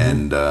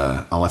 And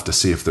I'll have to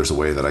see if there's a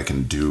way that I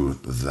can do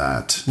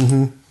that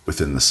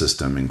within the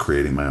system in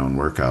creating my own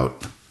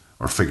workout,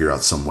 or figure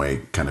out some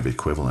way kind of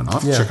equivalent. I'll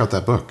have to check out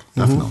that book,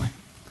 definitely.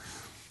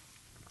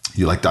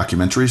 You like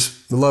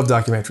documentaries? I love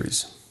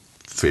documentaries.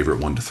 Favorite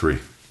 1 to 3?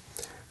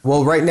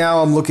 Well, right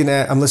now I'm looking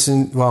at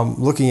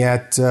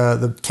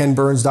the Ken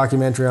Burns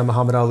documentary on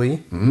Muhammad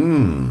Ali.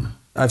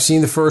 I've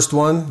seen the first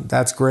one.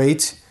 That's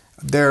great.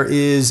 There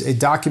is a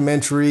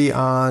documentary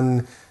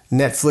on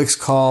Netflix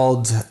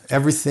called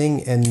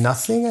Everything and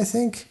Nothing, I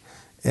think.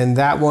 And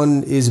that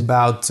one is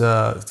about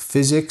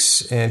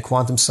physics and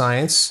quantum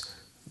science.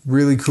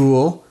 Really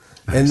cool.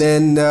 Nice. And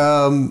then,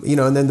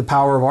 and then The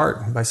Power of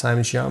Art by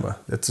Simon Sciamma.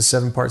 That's a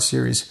 7-part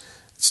series.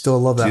 Still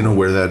love that. Do you know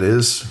where that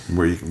is?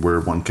 Where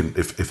one can,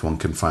 if one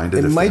can find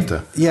it? It might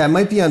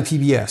be on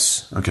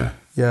PBS. Okay.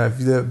 Yeah,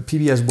 the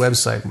PBS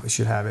website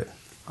should have it.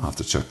 I'll have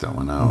to check that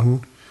one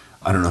out.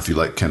 I don't know if you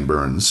like Ken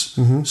Burns.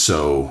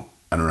 So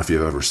I don't know if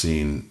you've ever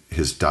seen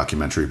his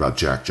documentary about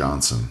Jack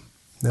Johnson,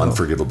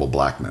 Unforgivable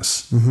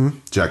Blackness.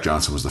 Jack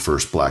Johnson was the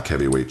first black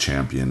heavyweight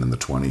champion in the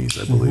 20s,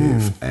 I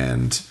believe.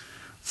 And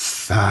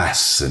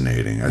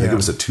fascinating. I think it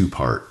was a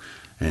 2-part.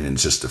 And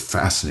it's just a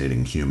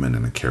fascinating human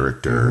and a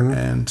character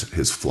and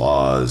his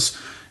flaws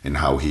and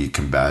how he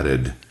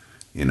combated,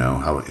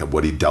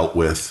 what he dealt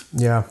with.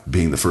 Yeah.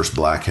 Being the first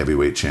black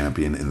heavyweight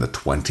champion in the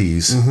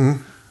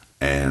 20s.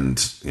 And,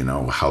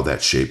 how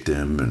that shaped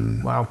him.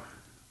 And wow.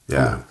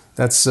 Yeah.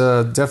 That's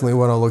definitely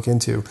one I'll look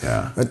into.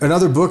 Yeah.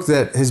 Another book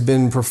that has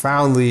been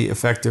profoundly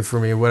effective for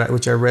me,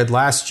 which I read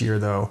last year,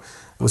 though,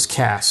 was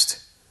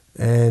Caste.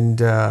 And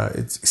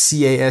it's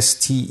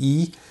Caste.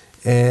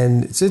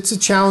 And it's a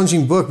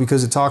challenging book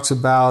because it talks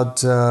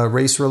about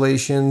race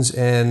relations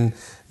and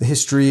the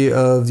history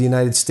of the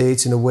United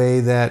States in a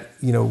way that,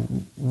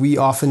 we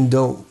often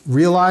don't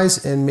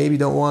realize and maybe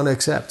don't want to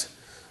accept.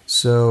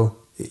 So,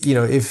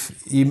 if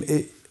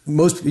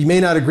you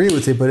may not agree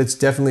with it, but it's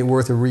definitely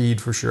worth a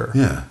read for sure.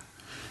 Yeah.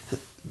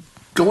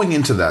 Going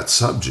into that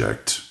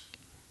subject,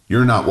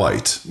 you're not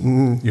white.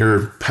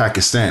 You're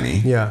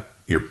Pakistani. Yeah.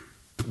 You're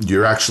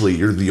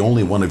the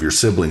only one of your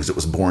siblings that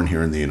was born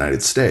here in the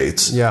United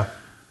States. Yeah.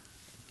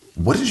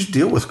 What did you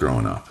deal with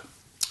growing up?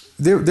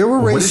 There were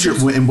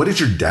races. What did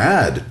your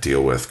dad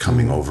deal with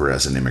coming over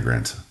as an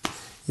immigrant?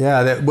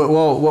 Yeah.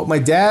 What my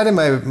dad and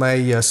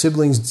my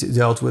siblings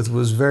dealt with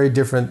was very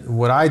different than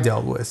what I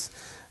dealt with,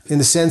 in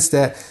the sense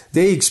that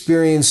they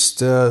experienced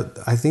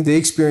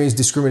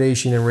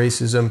discrimination and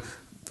racism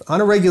on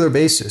a regular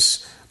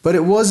basis. But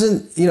it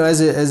wasn't,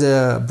 as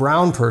a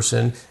brown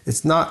person,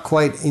 it's not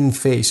quite in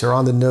face or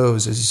on the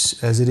nose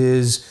as it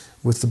is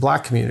with the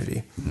black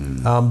community.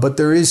 But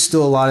there is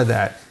still a lot of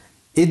that.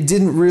 It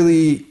didn't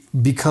really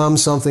become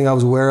something I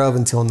was aware of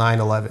until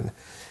 9/11.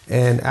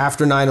 And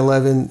after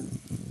 9/11,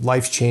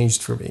 life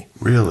changed for me.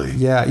 Really?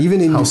 Yeah.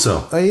 Even in How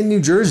so? In New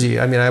Jersey,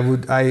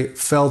 I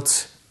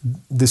felt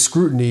the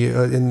scrutiny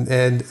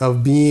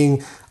of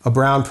being a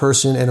brown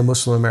person and a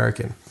Muslim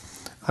American.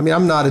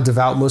 I'm not a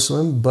devout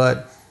Muslim,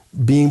 but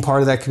being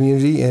part of that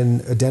community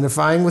and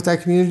identifying with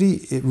that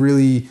community, it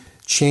really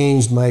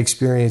changed my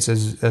experience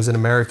as an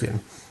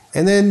American.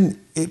 And then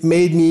it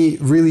made me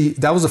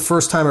that was the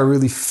first time I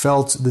really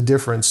felt the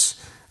difference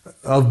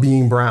of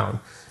being brown.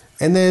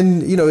 And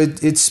then,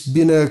 it's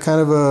been a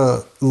kind of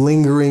a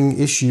lingering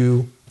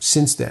issue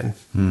since then.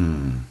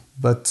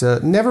 But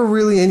never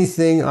really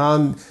anything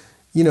on,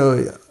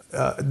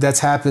 that's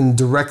happened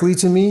directly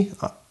to me.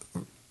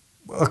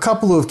 A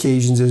couple of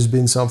occasions there's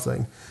been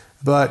something,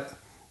 but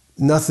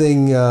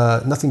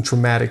nothing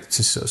traumatic,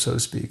 so to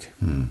speak.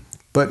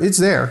 But it's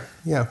there,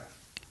 yeah.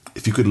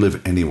 If you could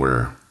live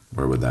anywhere,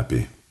 where would that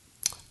be?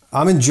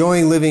 I'm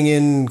enjoying living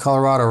in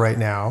Colorado right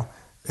now.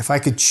 If I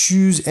could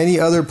choose any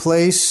other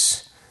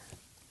place,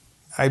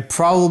 I'd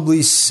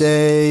probably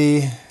go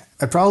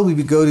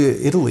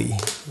to Italy,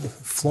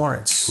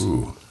 Florence.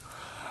 Ooh.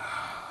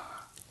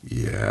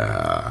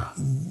 Yeah.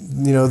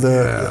 You know,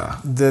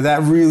 that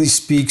really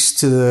speaks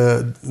to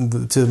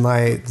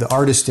the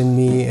artist in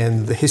me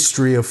and the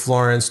history of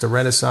Florence, the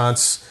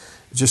Renaissance,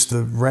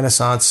 the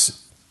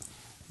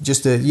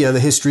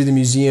history of the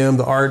museum,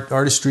 the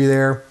artistry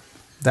there.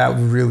 That would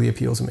really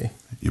appeal to me.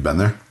 You been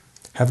there?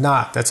 Have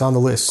not. That's on the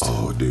list.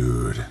 Oh,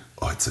 dude.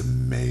 Oh, it's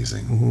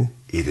amazing.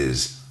 It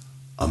is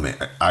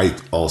amazing. I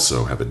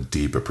also have a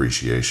deep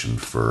appreciation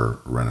for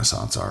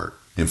Renaissance art.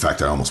 In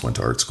fact, I almost went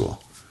to art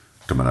school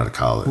coming out of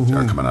college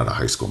or coming out of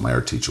high school. My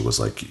art teacher was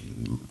like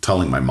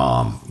telling my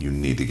mom, you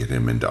need to get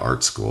him into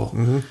art school.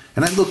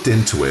 And I looked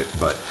into it,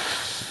 but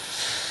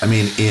I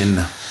mean,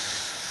 in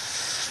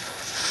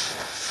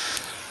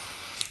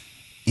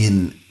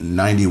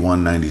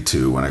 91,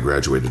 92, when I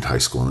graduated high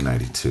school in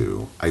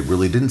 92, I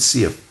really didn't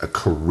see a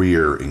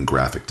career in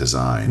graphic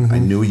design. I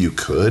knew you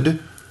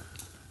could,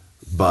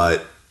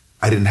 but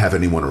I didn't have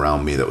anyone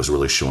around me that was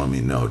really showing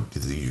me, no,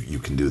 you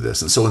can do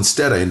this. And so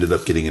instead I ended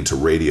up getting into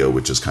radio,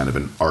 which is kind of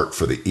an art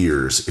for the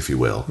ears, if you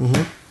will.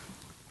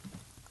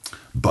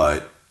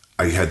 But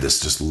I had this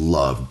just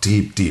love,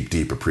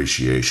 deep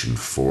appreciation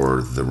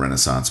for the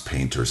Renaissance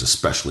painters,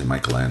 especially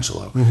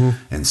Michelangelo.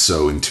 And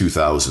so in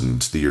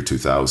the year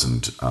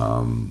 2000,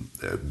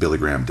 Billy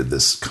Graham did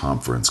this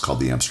conference called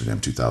the Amsterdam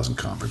 2000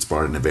 Conference,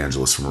 brought in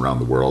evangelists from around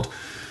the world.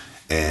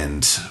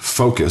 And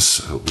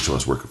Focus, which I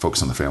was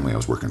Focus on the Family I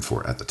was working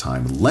for at the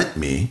time, lent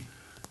me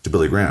to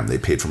Billy Graham. They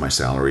paid for my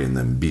salary, and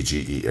then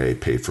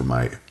BGEA paid for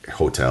my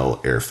hotel,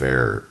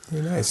 airfare,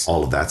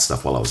 all of that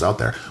stuff while I was out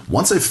there.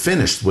 Once I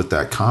finished with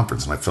that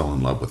conference, and I fell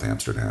in love with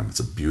Amsterdam. It's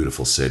a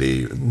beautiful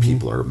city, and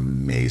people are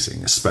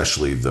amazing,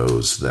 especially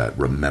those that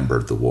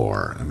remembered the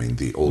war. I mean,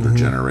 the older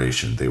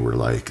generation, they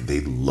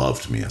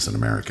loved me as an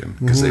American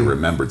because they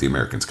remembered the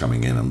Americans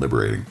coming in and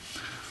liberating.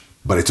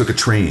 But I took a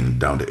train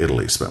down to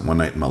Italy, spent one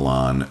night in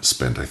Milan,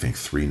 spent, I think,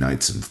 3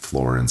 nights in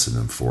Florence, and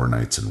then 4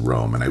 nights in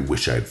Rome. And I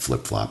wish I had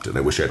flip-flopped it.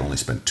 I wish I'd only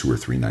spent 2 or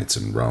 3 nights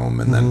in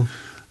Rome and then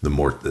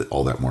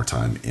all that more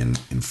time in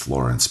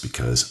Florence,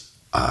 because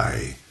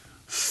I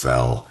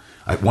fell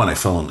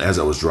in, as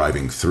I was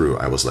driving through,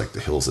 I was like the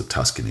hills of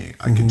Tuscany.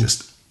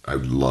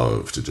 I'd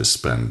love to just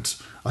spend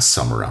a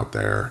summer out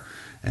there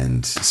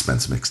and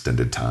spend some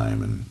extended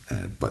time.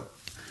 But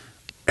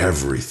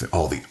everything,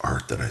 all the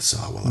art that I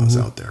saw while I was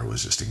out there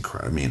was just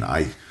incredible. I mean,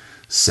 I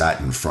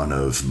sat in front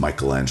of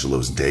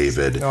Michelangelo's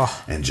David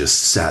and just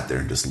sat there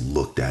and just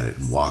looked at it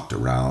and walked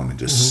around and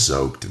just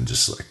soaked and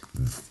just like,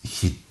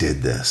 he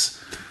did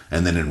this.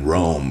 And then in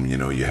Rome, you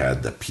know, you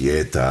had the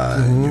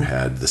Pietà and you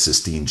had the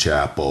Sistine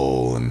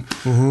Chapel. And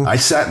I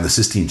sat in the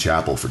Sistine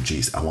Chapel for,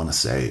 I want to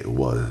say it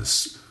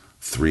was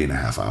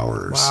 3.5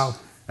 hours. Wow.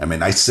 I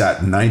mean, I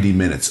sat 90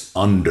 minutes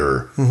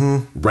under,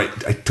 right.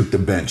 I took the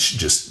bench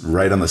just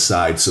right on the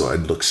side so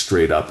I'd look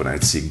straight up and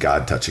I'd see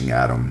God touching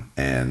Adam,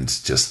 and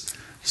just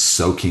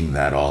soaking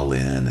that all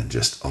in, and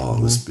just, it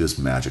was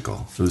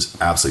magical. It was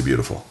absolutely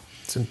beautiful.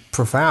 It's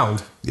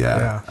profound.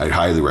 Yeah. I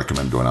highly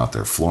recommend going out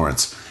there.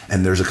 Florence.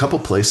 And there's a couple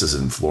places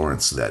in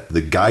Florence that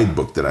the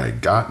guidebook that I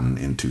had gotten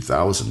in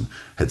 2000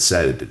 had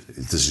said,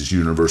 this is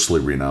universally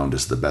renowned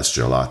as the best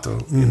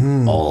gelato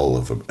in all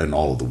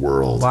of the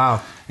world.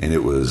 Wow. And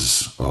it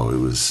was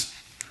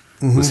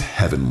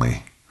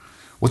heavenly.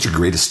 What's your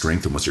greatest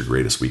strength and what's your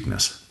greatest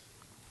weakness?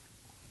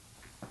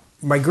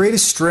 My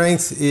greatest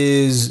strength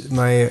is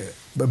my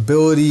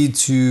ability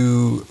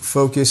to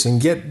focus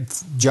and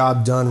get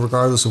job done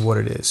regardless of what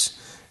it is.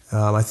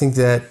 I think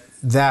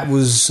that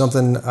was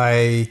something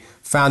I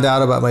found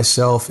out about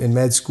myself in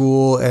med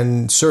school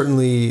and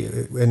certainly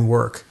in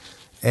work.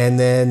 And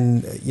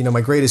then,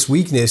 my greatest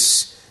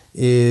weakness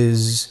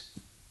is,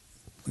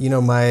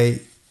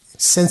 my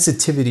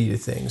sensitivity to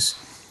things.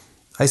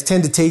 I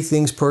tend to take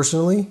things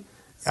personally.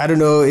 I don't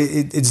know,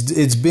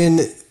 it's been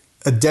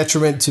a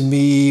detriment to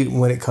me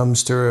when it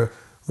comes to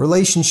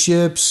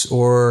relationships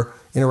or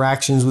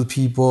interactions with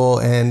people,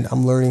 and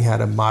I'm learning how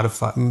to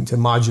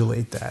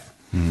modulate that.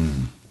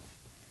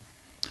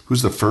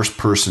 Who's the first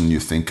person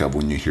you think of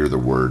when you hear the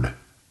word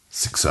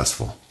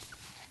successful?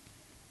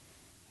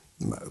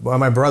 Well,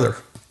 my brother.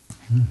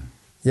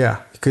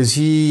 Yeah, because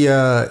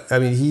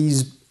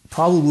he's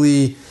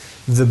probably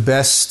the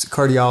best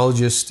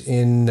cardiologist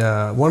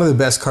one of the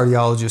best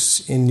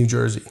cardiologists in New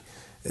Jersey.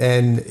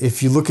 And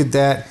if you look at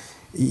that,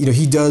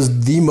 he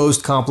does the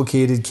most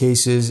complicated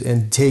cases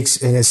and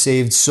has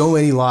saved so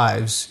many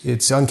lives.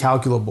 It's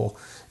uncalculable,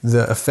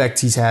 the effect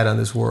he's had on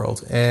this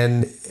world.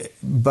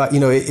 But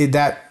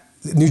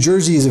New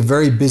Jersey is a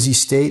very busy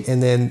state,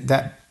 and then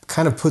that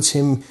kind of puts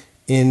him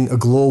in a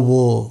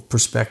global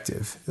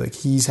perspective. Like,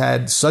 he's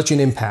had such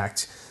an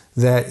impact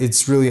that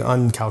it's really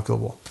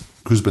uncalculable.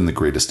 Who's been the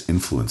greatest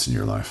influence in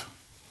your life?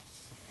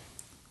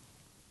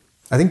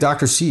 I think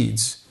Dr.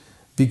 Seeds,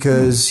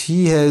 because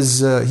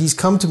he's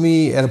come to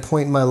me at a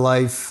point in my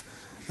life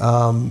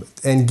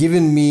and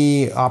given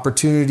me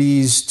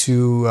opportunities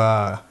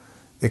to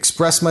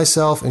express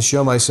myself and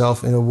show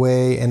myself in a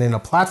way and in a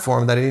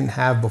platform that I didn't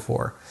have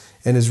before,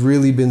 and has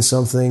really been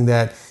something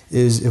that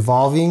is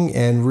evolving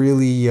and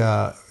really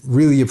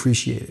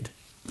appreciated.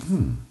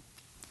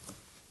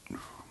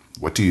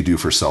 What do you do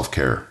for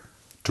self-care,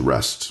 to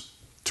rest,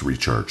 to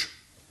recharge?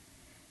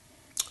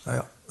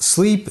 I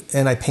sleep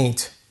and I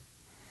paint.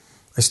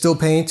 I still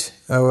paint.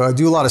 I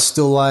do a lot of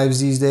still lives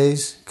these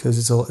days because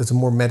it's a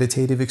more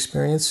meditative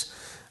experience.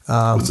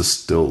 What's a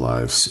still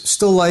life?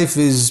 Still life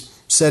is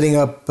setting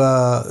up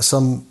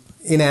some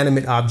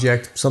inanimate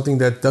object, something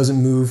that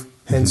doesn't move,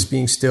 hence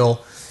being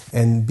still,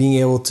 and being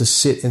able to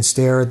sit and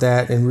stare at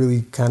that and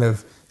really kind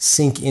of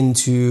sink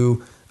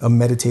into a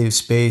meditative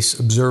space,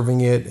 observing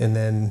it and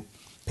then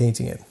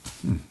painting it.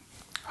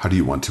 How do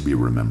you want to be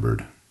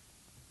remembered?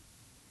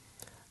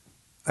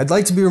 I'd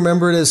like to be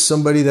remembered as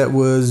somebody that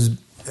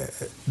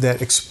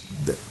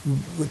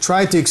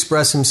tried to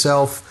express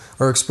himself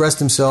or expressed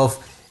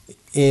himself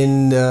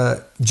in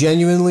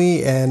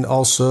genuinely and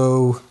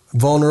also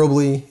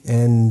vulnerably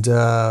and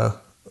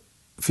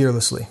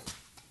fearlessly.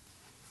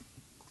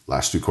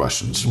 Last two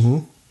questions.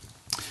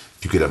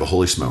 If you could have a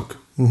holy smoke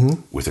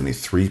with any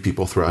three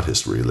people throughout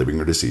history, living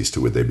or deceased,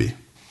 who would they be?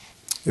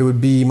 It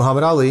would be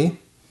Muhammad Ali.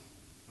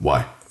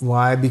 Why?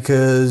 Why?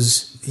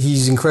 Because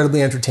he's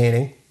incredibly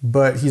entertaining,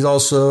 but he's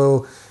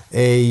also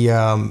he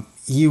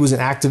was an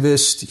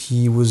activist.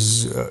 He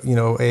was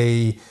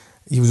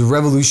he was a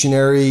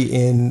revolutionary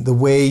in the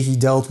way he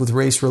dealt with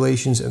race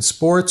relations and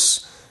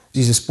sports.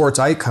 He's a sports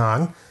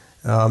icon,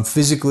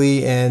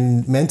 physically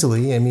and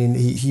mentally. I mean,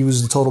 he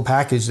was the total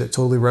package that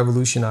totally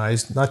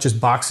revolutionized not just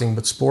boxing,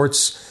 but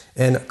sports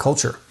and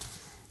culture.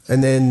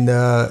 And then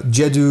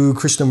Jiddu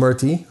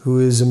Krishnamurti, who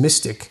is a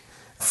mystic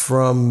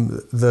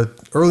from the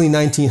early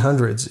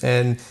 1900s.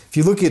 And if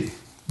you look at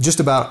just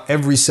about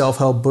every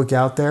self-help book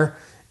out there,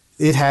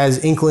 it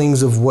has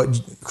inklings of what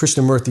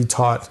Krishnamurti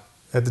taught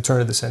at the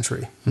turn of the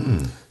century.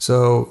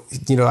 So,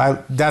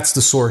 that's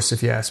the source,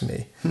 if you ask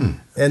me.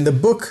 And the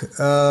book,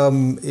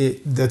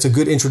 that's a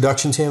good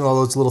introduction to him,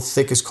 although it's a little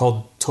thick, is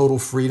called Total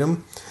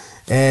Freedom.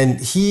 And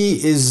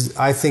he is,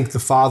 I think, the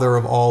father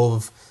of all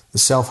of the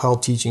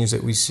self-help teachings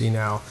that we see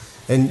now.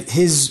 And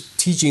his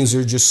teachings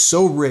are just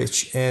so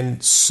rich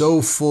and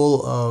so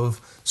full of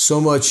so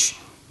much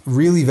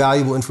really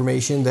valuable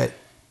information that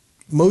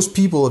most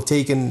people have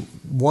taken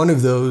one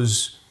of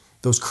those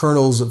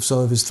kernels of some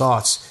of his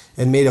thoughts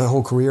and made a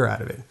whole career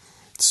out of it.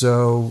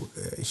 So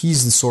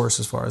he's the source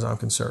as far as I'm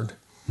concerned.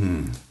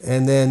 And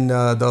then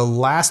the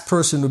last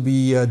person would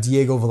be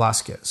Diego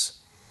Velázquez,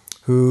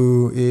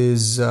 who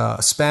is a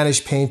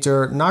Spanish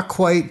painter, not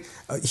quite,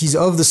 he's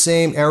of the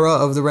same era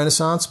of the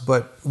Renaissance,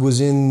 but was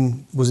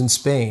in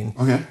Spain.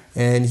 Okay.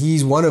 And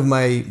he's one of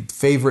my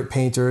favorite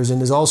painters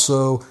and is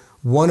also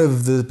one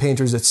of the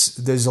painters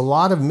there's a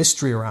lot of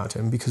mystery around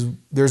him because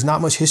there's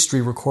not much history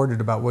recorded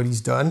about what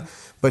he's done,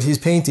 but his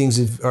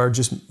paintings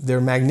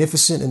they're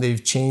magnificent and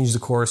they've changed the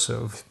course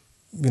of,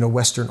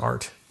 Western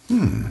art.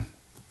 All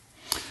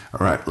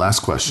right, last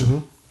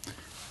question.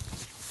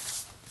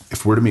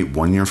 If we're to meet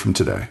 1 year from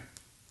today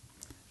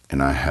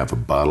and I have a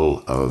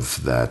bottle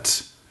of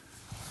that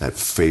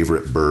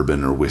favorite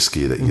bourbon or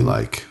whiskey that you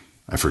like,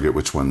 I forget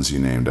which ones you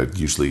named, I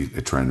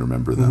try and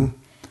remember them.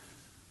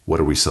 What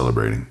are we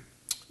celebrating?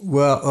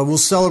 Well, we'll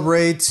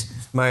celebrate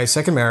my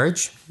second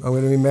marriage. I'm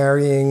going to be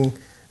marrying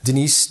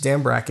Denise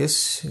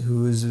Dambrakis,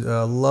 who is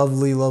a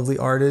lovely, lovely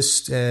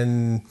artist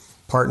and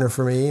partner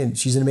for me, and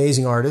she's an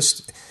amazing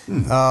artist.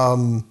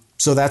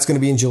 So that's going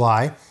to be in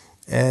July.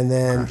 And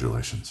then,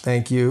 congratulations.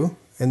 Thank you.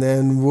 And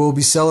then we'll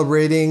be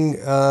celebrating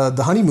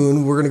the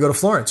honeymoon. We're going to go to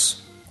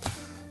Florence.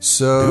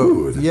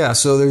 So Dude. Yeah,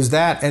 so there's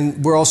that,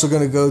 and we're also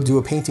going to go do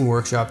a painting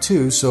workshop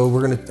too. So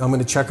I'm going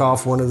to check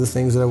off one of the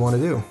things that I want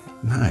to do.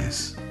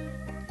 Nice.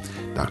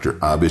 Dr.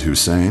 Abid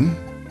Hussain,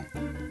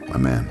 my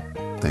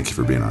man, thank you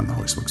for being on the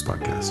Holy Smokes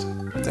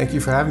podcast. Thank you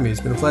for having me.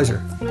 It's been a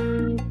pleasure.